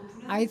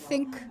 I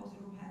think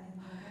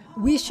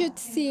we should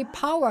see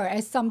power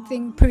as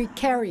something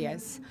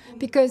precarious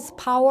because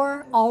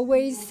power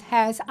always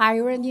has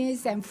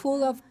ironies and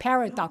full of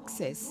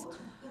paradoxes.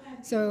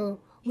 So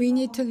we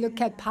need to look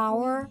at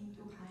power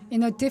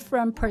in a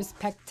different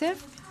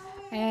perspective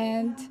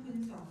and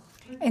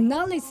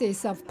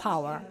analysis of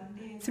power.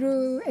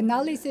 Through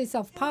analysis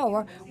of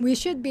power, we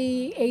should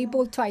be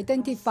able to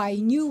identify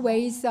new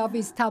ways of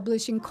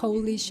establishing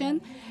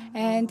coalition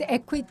and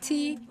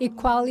equity,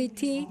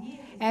 equality,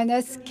 and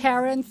as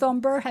Karen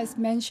Thornber has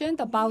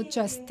mentioned about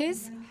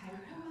justice,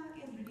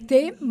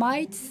 they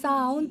might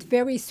sound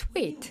very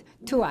sweet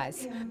to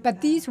us.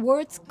 But these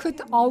words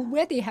could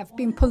already have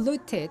been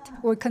polluted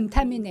or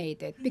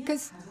contaminated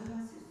because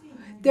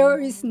there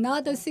is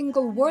not a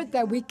single word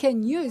that we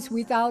can use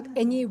without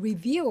any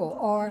review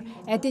or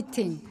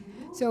editing.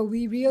 So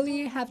we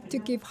really have to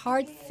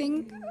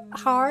think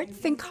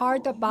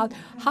hard about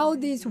how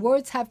these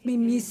words have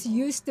been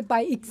misused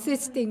by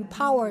existing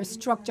power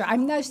structure.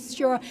 I'm not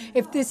sure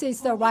if this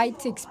is the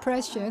right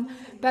expression,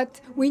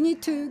 but we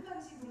need to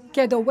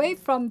get away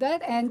from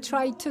that and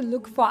try to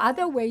look for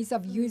other ways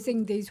of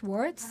using these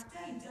words.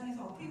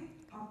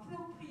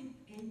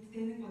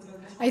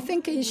 I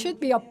think it should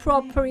be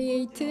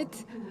appropriated.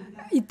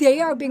 They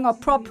are being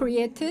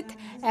appropriated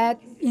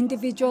at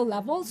individual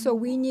level, so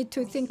we need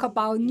to think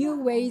about new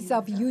ways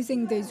of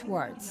using these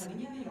words.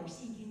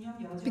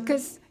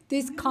 Because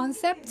these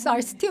concepts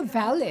are still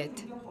valid.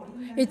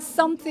 It's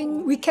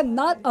something we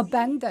cannot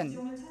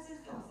abandon.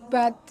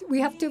 But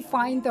we have to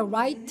find the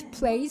right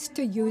place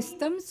to use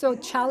them. So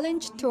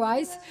challenge to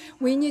us,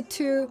 we need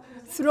to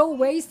throw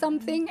away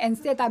something and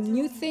set up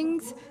new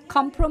things,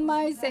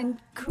 compromise and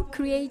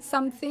create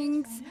some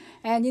things.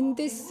 And in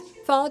this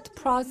thought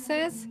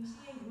process,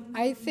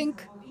 I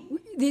think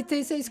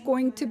this is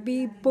going to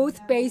be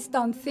both based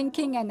on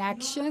thinking and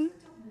action.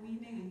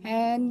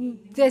 And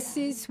this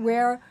is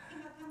where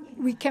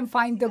we can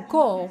find the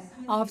goal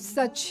of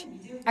such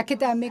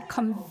academic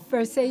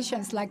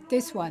conversations like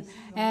this one.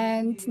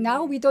 And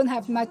now we don't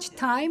have much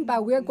time,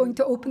 but we're going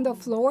to open the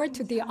floor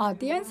to the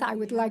audience. I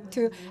would like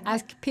to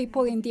ask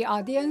people in the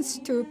audience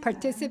to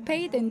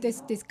participate in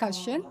this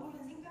discussion.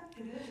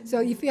 So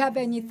if you have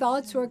any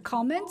thoughts or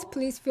comments,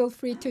 please feel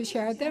free to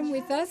share them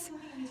with us.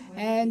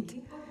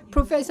 And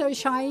Professor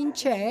Shain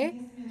Che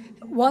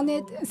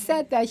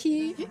said that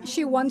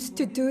she wants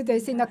to do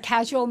this in a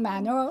casual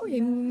manner.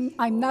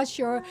 I'm not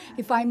sure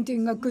if I'm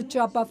doing a good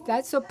job of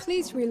that. So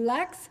please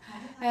relax.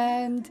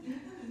 And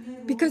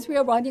because we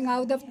are running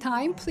out of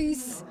time,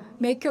 please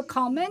make your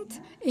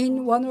comment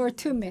in 1 or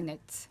 2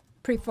 minutes,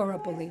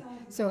 preferably.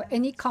 So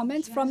any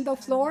comments from the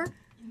floor?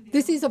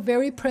 This is a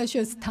very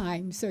precious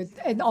time,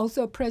 and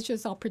also a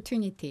precious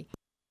opportunity.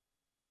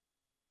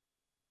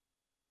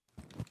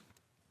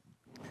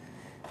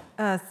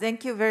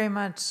 Thank you very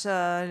much.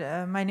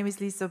 My name is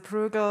Lisa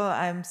Prugel.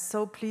 I'm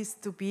so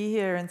pleased to be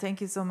here, and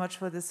thank you so much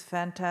for this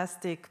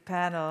fantastic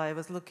panel. I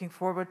was looking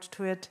forward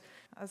to it.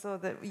 I saw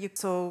that you're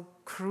so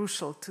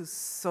crucial to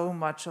so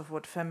much of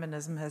what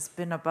feminism has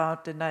been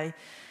about, and I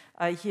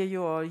hear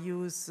you all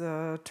use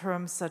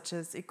terms such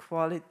as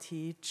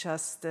equality,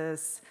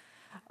 justice,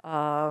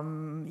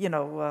 violence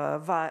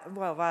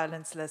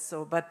less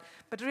so, but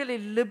really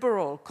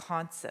liberal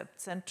concept,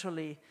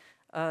 centrally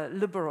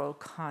liberal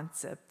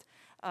concept.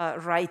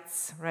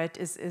 Rights, right,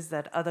 is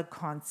that other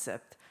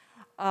concept.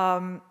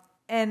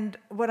 And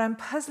what I'm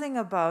puzzling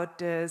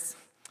about is,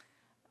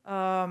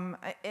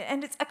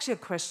 and it's actually a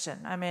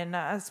question, I mean,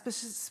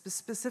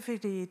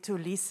 specifically to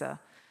Lisa,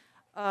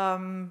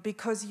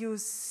 because you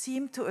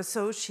seem to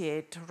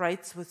associate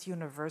rights with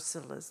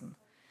universalism.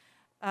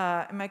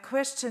 My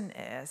question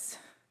is,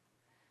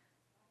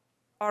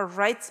 are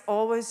rights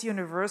always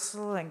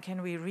universal, and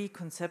can we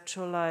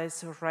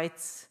reconceptualize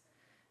rights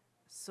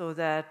so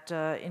that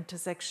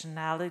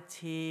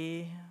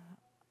intersectionality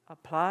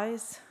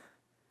applies?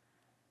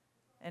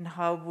 And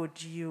how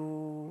would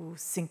you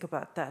think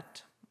about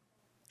that?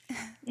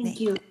 Thank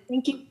you.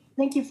 Thank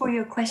you for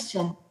your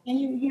question. Can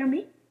you hear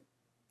me?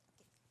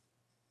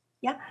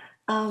 Yeah.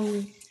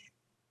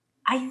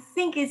 I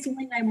think it's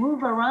when I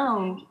move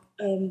around,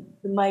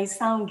 my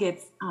sound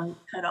gets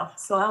cut off.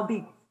 So I'll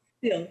be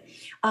still.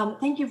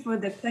 Thank you for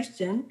the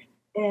question.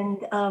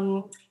 And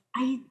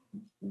I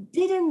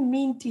didn't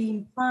mean to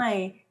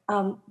imply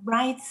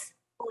rights,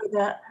 or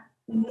the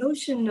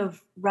notion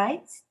of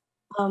rights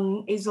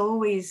is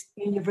always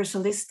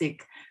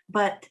universalistic,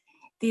 but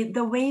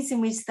the ways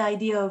in which the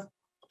idea of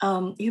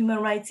human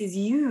rights is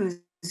used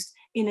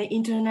in an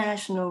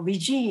international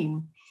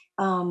regime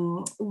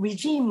of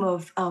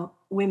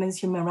women's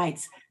human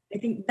rights, I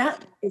think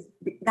that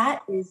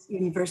is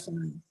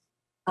universalized.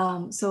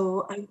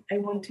 So I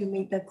want to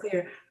make that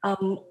clear.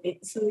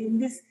 So in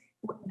this,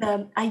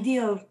 the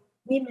idea of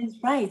women's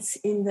rights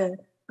in the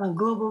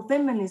global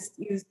feminist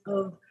use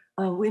of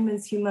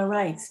women's human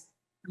rights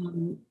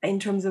in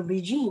terms of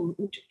regime,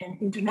 an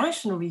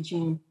international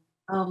regime,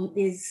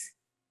 is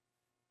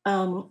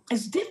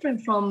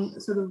different from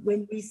sort of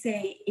when we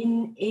say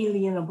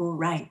inalienable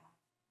right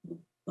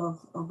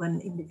of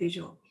an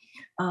individual.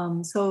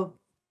 So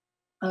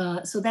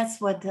that's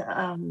what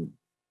I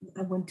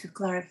want to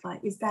clarify.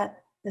 Does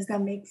that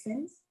make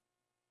sense?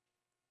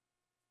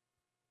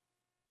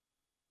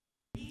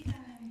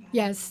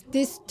 Yes,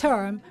 this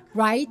term,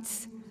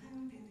 rights,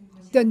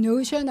 the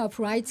notion of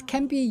rights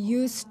can be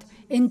used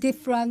in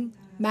different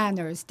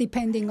manners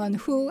depending on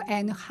who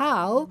and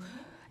how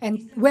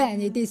and when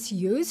it is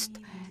used.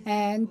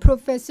 And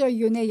Professor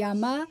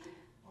Yoneyama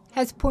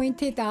has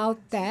pointed out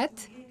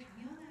that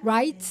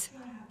rights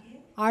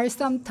are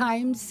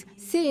sometimes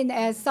seen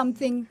as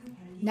something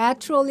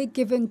naturally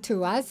given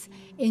to us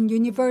in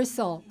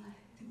universal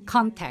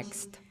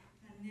context.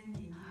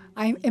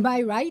 Am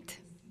I right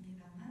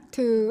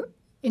to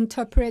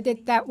interpret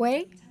it that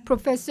way?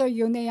 Professor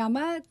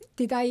Yoneyama,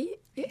 did I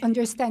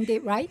understand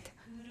it right?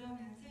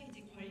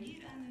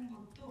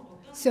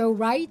 So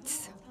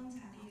rights,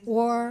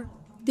 or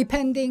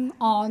depending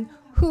on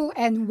who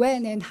and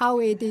when and how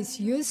it is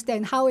used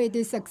and how it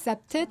is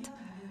accepted,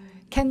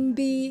 can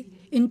be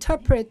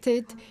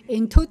interpreted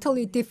in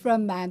totally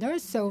different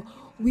manners. So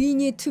we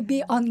need to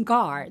be on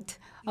guard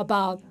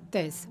about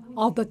this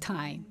all the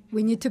time.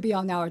 We need to be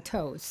on our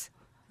toes.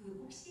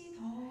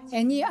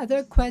 Any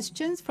other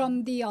questions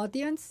from the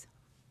audience?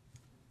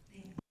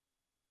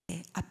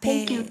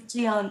 Thank you,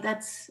 Jian.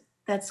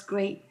 That's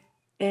great.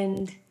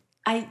 And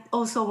I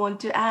also want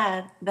to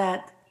add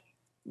that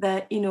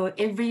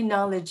every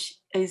knowledge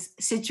is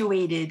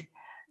situated.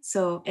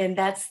 So, and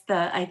that's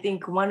I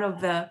think one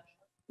of the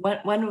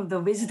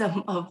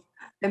wisdom of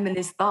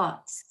feminist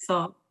thoughts.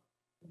 So,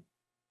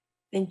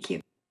 thank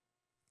you.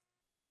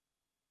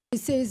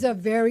 This is a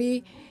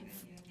very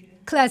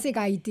classic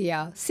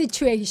idea,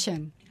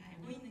 situation.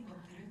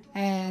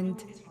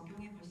 And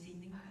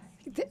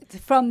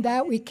from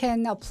that, we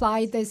can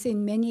apply this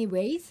in many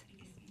ways.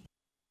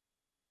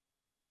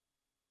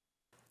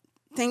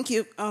 Thank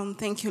you,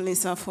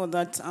 Lisa, for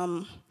that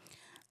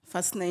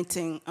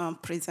fascinating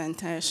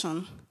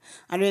presentation.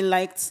 I really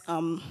liked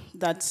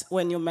that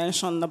when you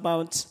mentioned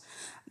about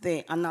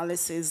the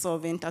analysis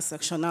of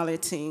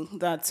intersectionality,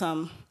 that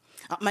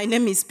my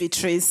name is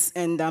Beatrice,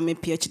 and I'm a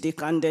PhD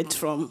candidate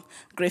from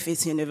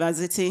Griffith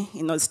University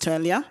in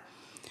Australia.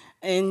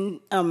 And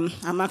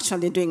I'm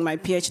actually doing my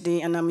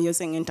PhD, and I'm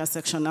using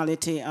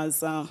intersectionality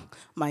as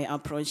my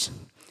approach.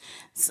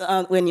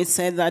 So when you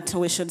said that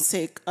we should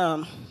seek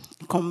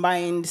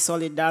combined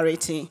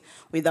solidarity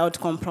without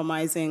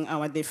compromising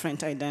our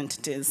different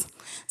identities.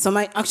 So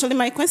my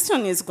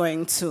question is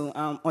going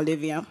to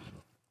Olivia.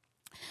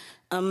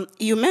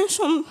 You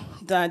mentioned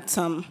that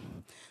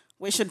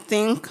we should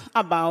think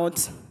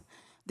about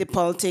the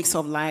politics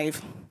of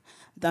life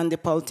than the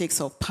politics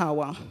of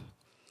power.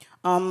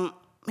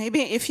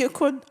 Maybe if you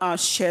could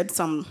shed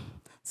some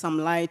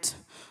light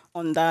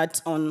on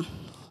that, on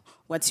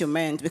what you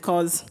meant,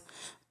 because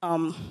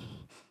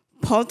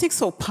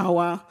politics of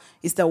power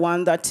is the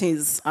one that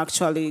is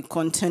actually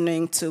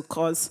continuing to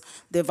cause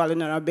the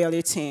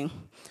vulnerability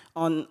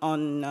on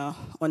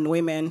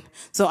women.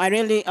 So I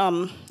really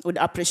would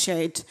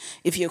appreciate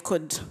if you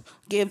could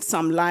give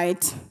some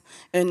light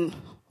on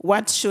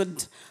what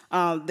should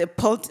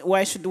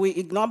why should we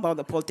ignore about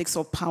the politics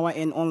of power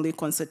and only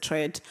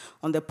concentrate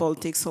on the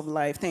politics of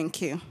life?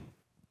 Thank you.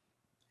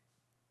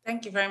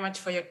 Thank you very much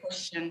for your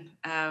question.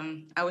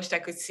 I wished I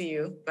could see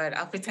you, but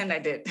I'll pretend I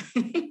did.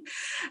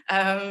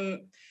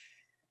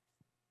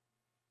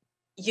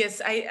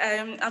 Yes,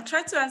 I'll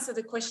try to answer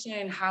the question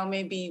in how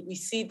maybe we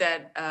see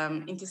that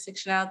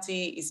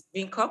intersectionality is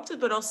being co-opted,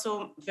 but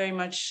also very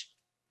much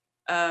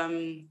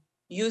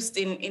used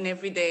in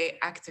everyday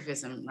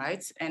activism,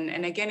 right?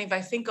 And again, if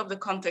I think of the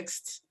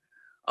context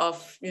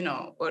of,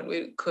 what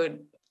we could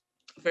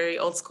very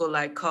old school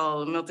like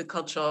call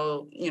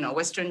multicultural,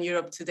 Western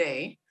Europe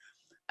today,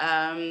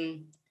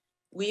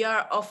 we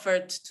are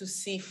offered to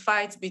see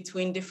fights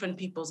between different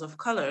peoples of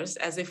colors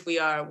as if we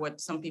are what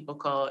some people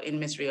call in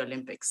Misery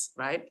Olympics,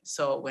 right?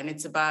 So when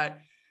it's about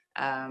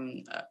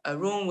a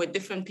room with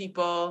different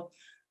people,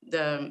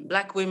 the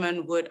Black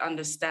women would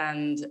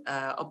understand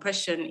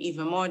oppression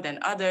even more than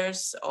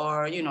others,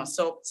 or,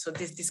 so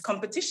this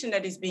competition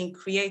that is being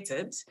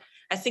created,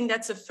 I think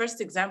that's a first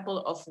example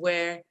of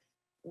where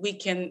we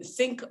can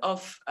think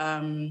of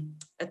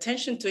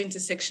attention to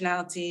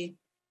intersectionality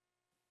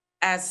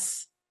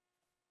as,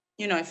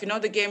 if you know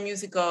the game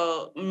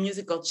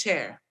musical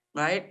chair,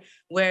 right?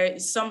 Where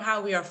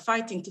somehow we are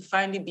fighting to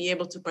finally be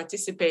able to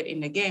participate in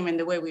the game, and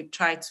the way we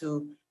try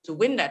to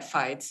win that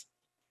fight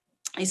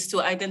is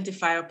to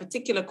identify our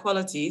particular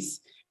qualities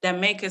that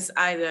make us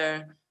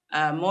either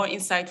more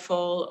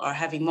insightful or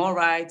having more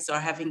rights or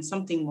having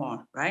something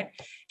more, right?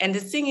 And the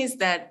thing is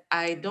that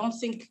I don't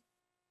think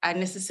I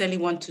necessarily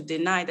want to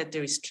deny that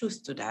there is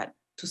truth to that,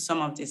 to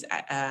some of these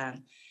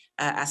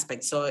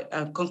aspects. So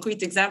a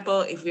concrete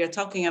example, if we are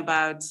talking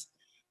about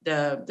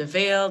the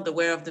veil, the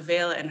wear of the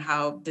veil, and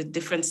how the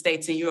different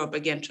states in Europe,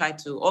 again, try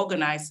to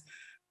organize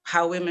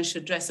how women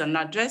should dress or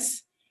not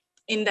dress,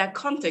 in that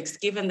context,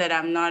 given that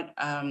I'm not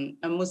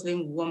a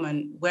Muslim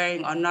woman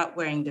wearing or not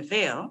wearing the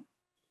veil,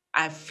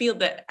 I feel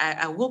that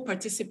I will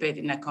participate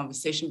in that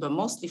conversation, but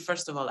mostly,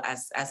 first of all,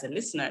 as a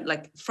listener,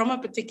 like from a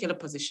particular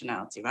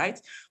positionality, right?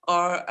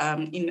 Or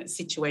in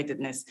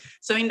situatedness.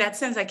 So in that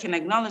sense, I can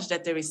acknowledge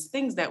that there is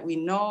things that we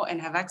know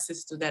and have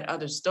access to that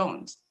others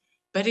don't.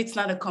 But it's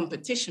not a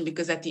competition,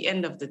 because at the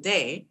end of the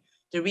day,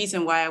 the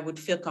reason why I would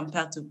feel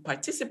compelled to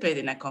participate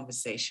in that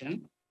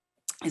conversation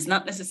is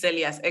not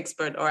necessarily as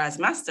expert or as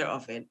master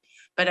of it,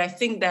 but I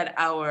think that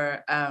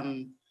our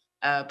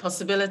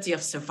possibility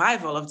of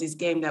survival of this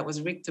game that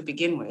was rigged to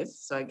begin with,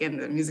 so again,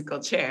 the musical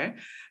chair,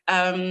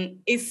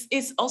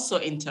 is also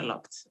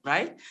interlocked,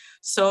 right?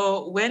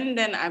 So when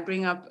then I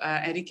bring up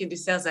Enrique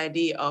Dussels'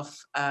 idea of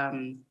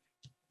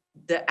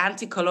the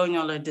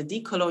anti-colonial or the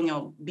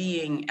decolonial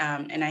being,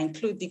 and I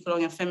include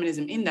decolonial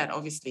feminism in that,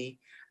 obviously,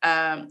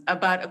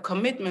 about a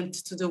commitment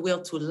to the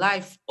will to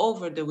life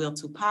over the will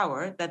to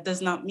power. That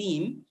does not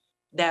mean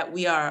that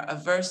we are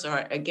averse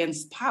or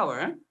against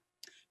power,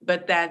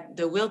 but that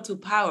the will to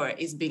power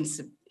is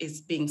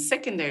being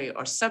secondary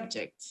or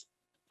subject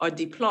or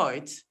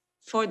deployed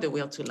for the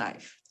will to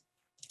life.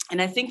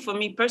 And I think for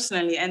me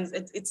personally, and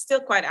it's still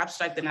quite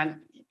abstract, and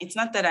it's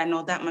not that I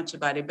know that much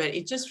about it, but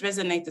it just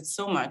resonated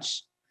so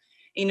much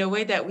in a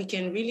way that we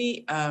can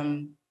really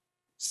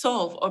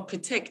solve or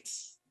protect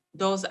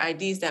those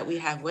ideas that we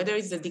have, whether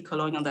it's the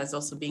decolonial that's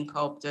also being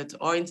co-opted,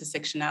 or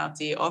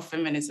intersectionality, or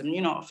feminism,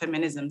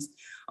 feminisms,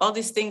 all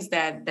these things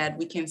that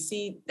we can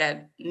see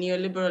that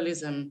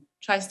neoliberalism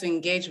tries to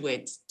engage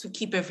with to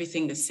keep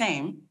everything the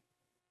same.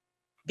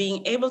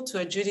 Being able to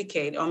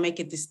adjudicate or make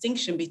a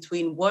distinction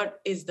between what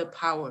is the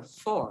power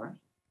for,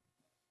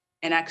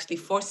 and actually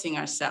forcing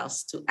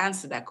ourselves to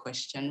answer that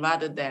question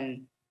rather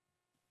than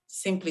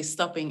simply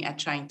stopping at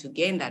trying to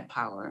gain that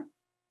power.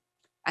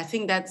 I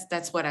think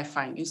that's what I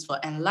find useful.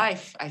 And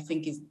life, I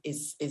think,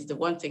 is the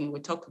one thing we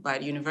talk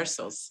about,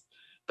 universals,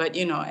 but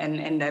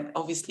and that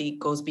obviously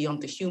goes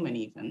beyond the human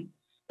even.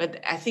 But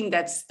I think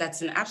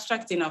that's an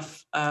abstract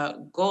enough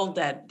goal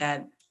that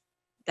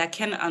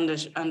can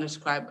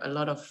underscribe a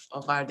lot of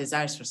our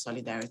desires for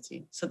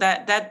solidarity. So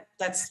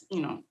that's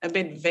a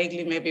bit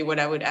vaguely maybe what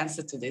I would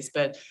answer to this.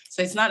 But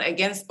so it's not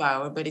against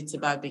power, but it's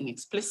about being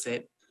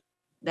explicit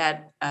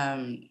that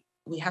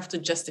we have to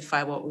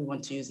justify what we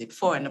want to use it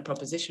for. And the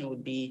proposition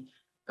would be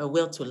a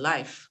will to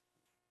life,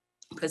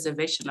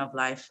 preservation of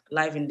life,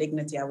 life in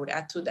dignity, I would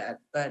add to that,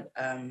 but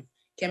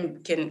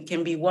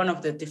can be one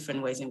of the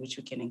different ways in which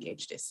we can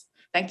engage this.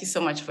 Thank you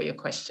so much for your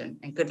question,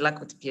 and good luck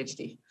with the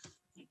PhD.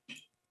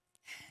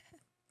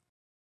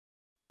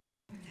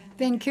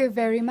 Thank you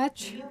very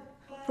much,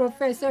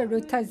 Professor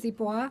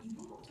Rutazibwa.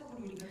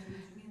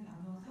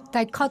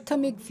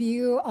 Dichotomic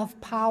view of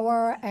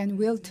power and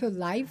will to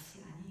life.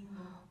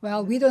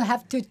 Well, we don't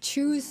have to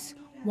choose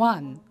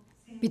one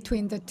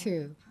between the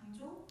two.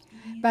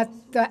 But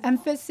the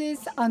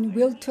emphasis on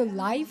will to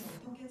life,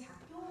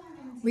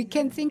 we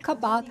can think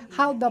about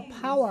how the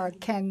power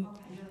can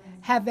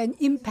have an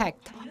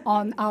impact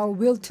on our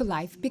will to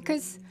life,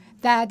 because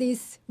that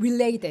is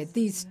related.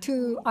 These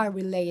two are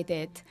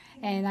related.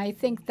 And I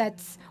think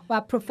that's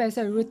what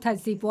Professor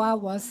Rutazibwa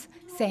was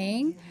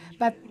saying.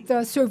 But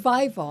the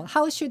survival,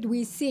 how should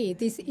we see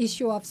this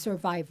issue of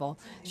survival,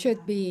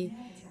 should be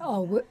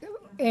an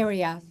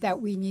area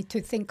that we need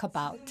to think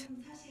about.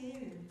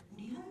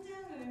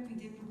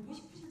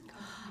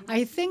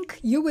 I think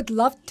you would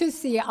love to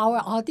see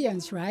our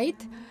audience, right?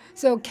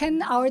 So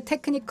can our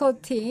technical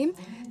team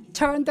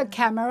turn the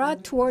camera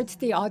towards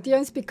the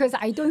audience, because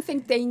I don't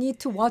think they need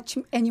to watch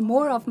any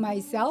more of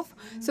myself.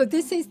 So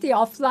this is the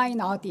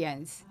offline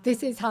audience.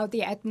 This is how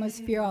the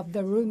atmosphere of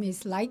the room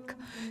is like.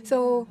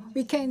 So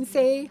we can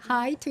say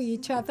hi to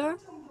each other.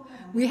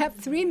 We have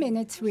 3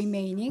 minutes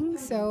remaining.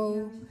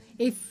 So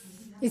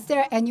is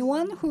there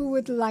anyone who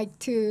would like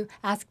to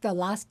ask the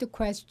last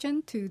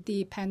question to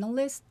the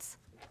panelists?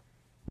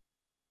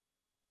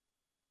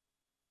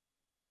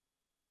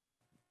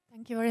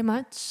 Thank you very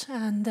much,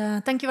 and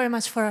thank you very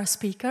much for our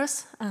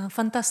speakers.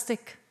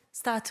 Fantastic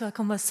start to a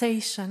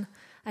conversation.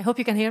 I hope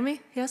you can hear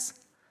me, yes?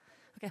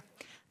 Okay,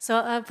 so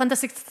a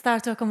fantastic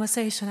start to a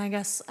conversation, I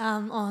guess,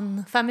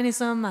 on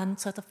feminism and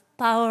sort of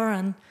power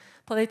and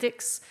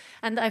politics.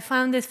 And I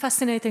found it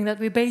fascinating that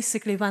we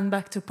basically went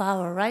back to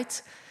power,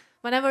 right?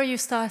 Whenever you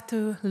start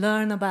to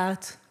learn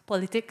about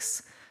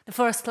politics, the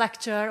first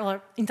lecture,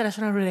 or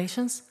international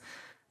relations,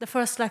 the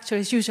first lecture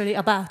is usually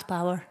about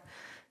power.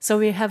 So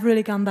we have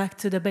really gone back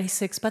to the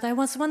basics. But I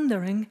was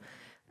wondering,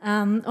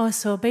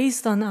 also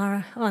based on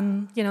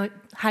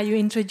how you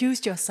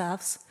introduced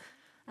yourselves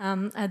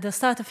at the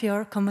start of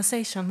your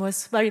conversation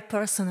was very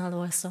personal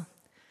also.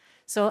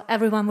 So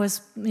everyone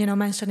was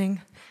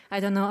mentioning, I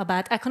don't know,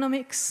 about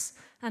economics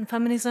and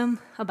feminism,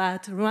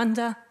 about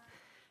Rwanda,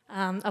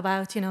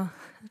 about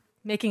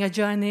making a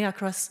journey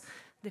across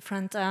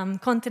different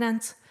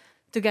continents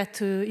to get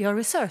to your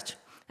research.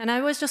 And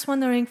I was just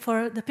wondering,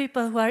 for the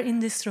people who are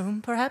in this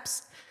room,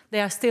 perhaps they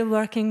are still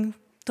working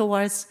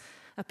towards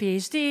a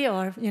PhD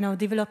or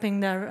developing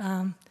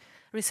their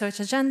research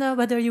agenda,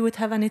 whether you would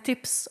have any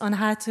tips on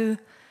how to,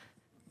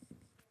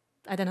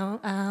 I don't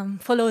know,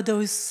 follow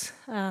those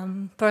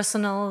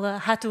personal,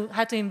 how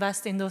to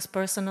invest in those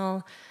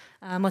personal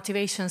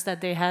motivations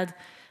that they had,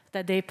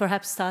 that they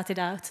perhaps started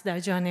out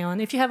their journey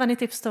on. If you have any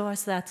tips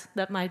towards that,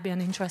 that might be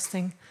an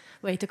interesting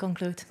way to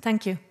conclude.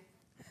 Thank you.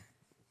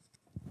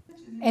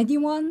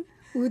 Anyone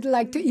would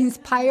like to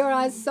inspire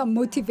us some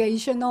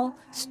motivational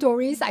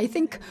stories? I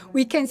think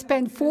we can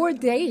spend 4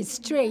 days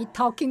straight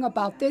talking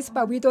about this,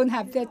 but we don't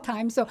have that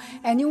time. So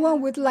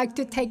anyone would like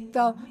to take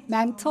the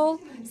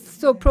mantle?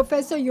 So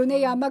Professor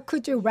Yoneyama,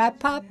 could you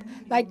wrap up,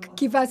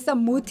 give us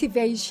some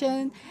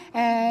motivation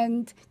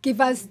and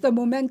give us the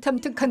momentum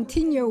to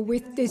continue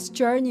with this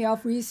journey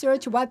of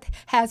research? What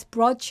has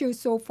brought you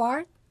so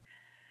far?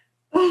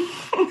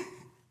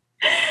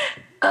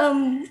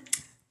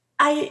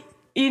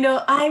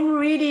 I'm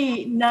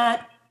really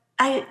not.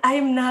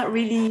 I'm not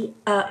really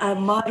a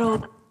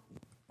model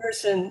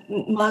person,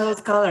 model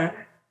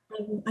scholar.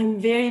 I'm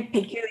very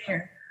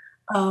peculiar.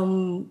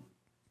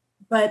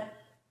 But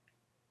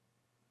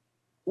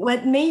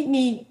what made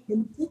me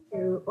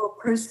continue or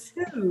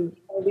pursue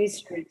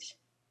research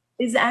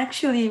is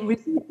actually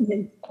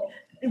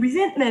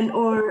resentment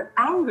or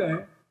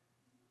anger.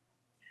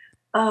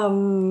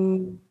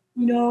 I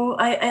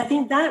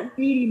think that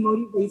really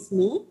motivates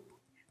me.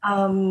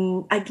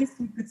 I guess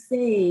you could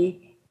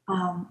say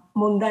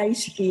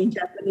mondaishiki in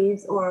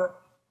Japanese, or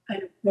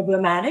kind of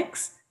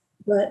problematics.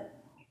 But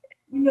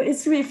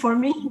it's really, for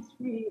me,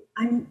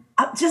 I'm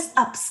just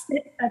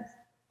upset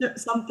at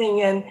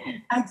something, and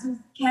I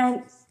just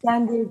can't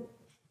stand it.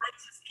 I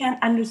just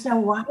can't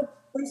understand why a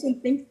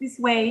person thinks this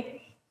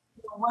way,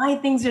 why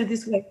things are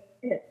this way.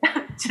 It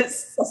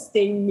just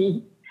sustained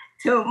me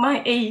till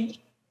my age.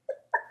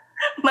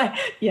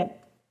 Yeah.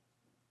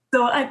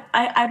 So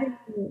I don't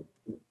know.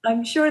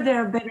 I'm sure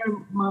there are better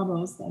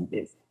models than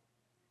this.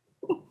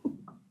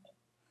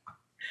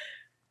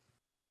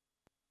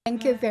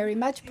 Thank you very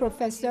much,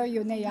 Professor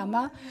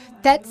Yoneyama.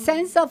 That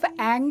sense of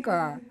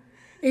anger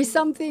is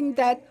something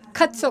that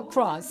cuts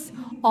across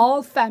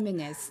all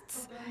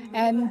feminists.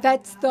 And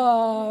that's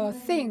the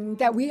thing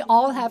that we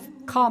all have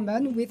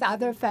common with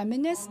other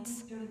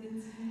feminists.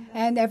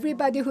 And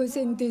everybody who's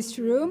in this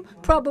room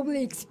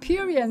probably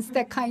experienced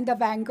that kind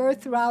of anger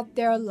throughout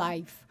their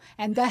life.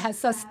 And that has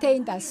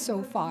sustained us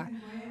so far.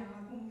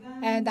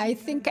 And I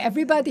think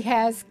everybody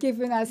has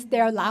given us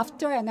their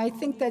laughter, and I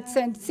think that's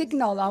a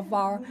signal of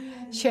our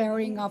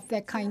sharing of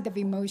that kind of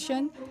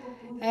emotion.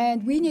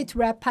 And we need to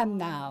wrap up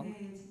now.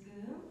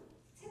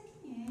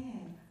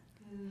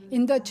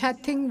 In the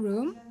chatting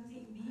room,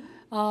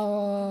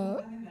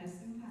 Mr.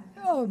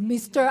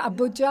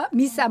 Abuja,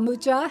 Miss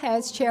Amuja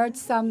has shared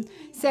some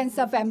sense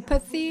of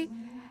empathy,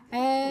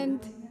 and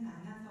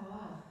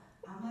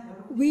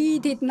we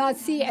did not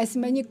see as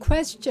many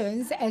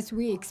questions as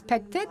we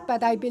expected,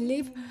 but I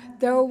believe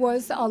there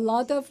was a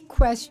lot of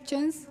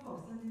questions.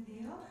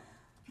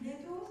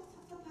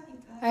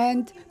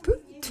 And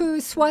to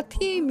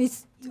Swati,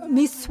 Miss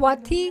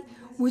Swati,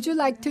 would you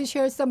like to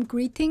share some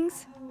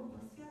greetings?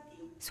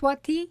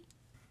 Swati?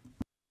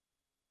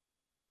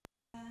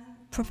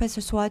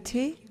 Professor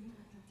Swati,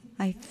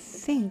 I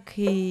think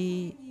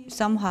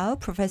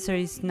Professor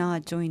is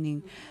not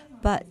joining.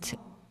 But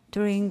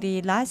during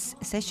the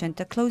last session,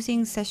 the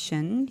closing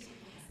session,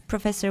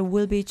 Professor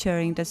will be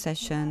chairing the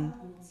session.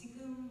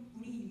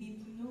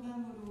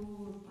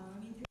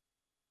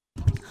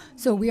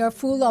 So we are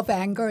full of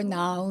anger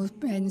now,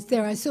 and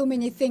there are so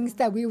many things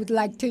that we would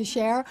like to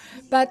share,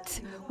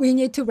 but we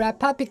need to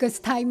wrap up because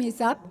time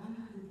is up.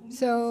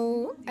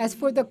 So as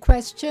for the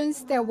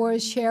questions that were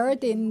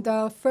shared in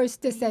the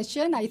first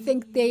session, I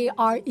think they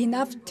are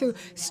enough to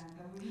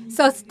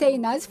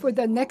sustain us for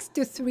the next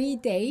 3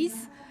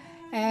 days.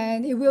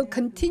 And it will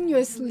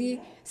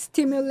continuously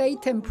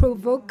stimulate and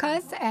provoke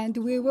us, and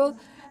we will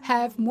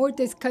have more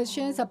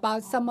discussions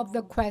about some of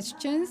the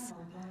questions,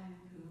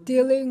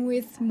 dealing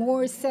with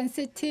more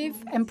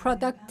sensitive and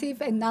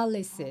productive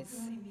analysis.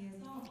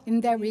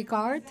 In that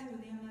regard,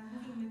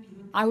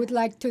 I would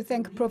like to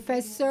thank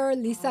Professor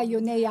Lisa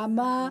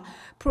Yoneyama,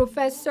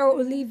 Professor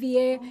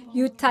Olivia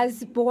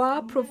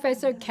Rutazibwa,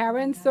 Professor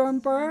Karen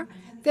Thornber.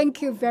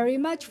 Thank you very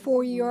much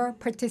for your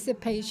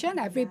participation,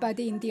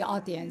 everybody in the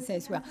audience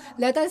as well.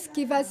 Let us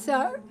give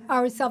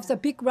ourselves a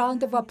big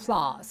round of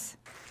applause.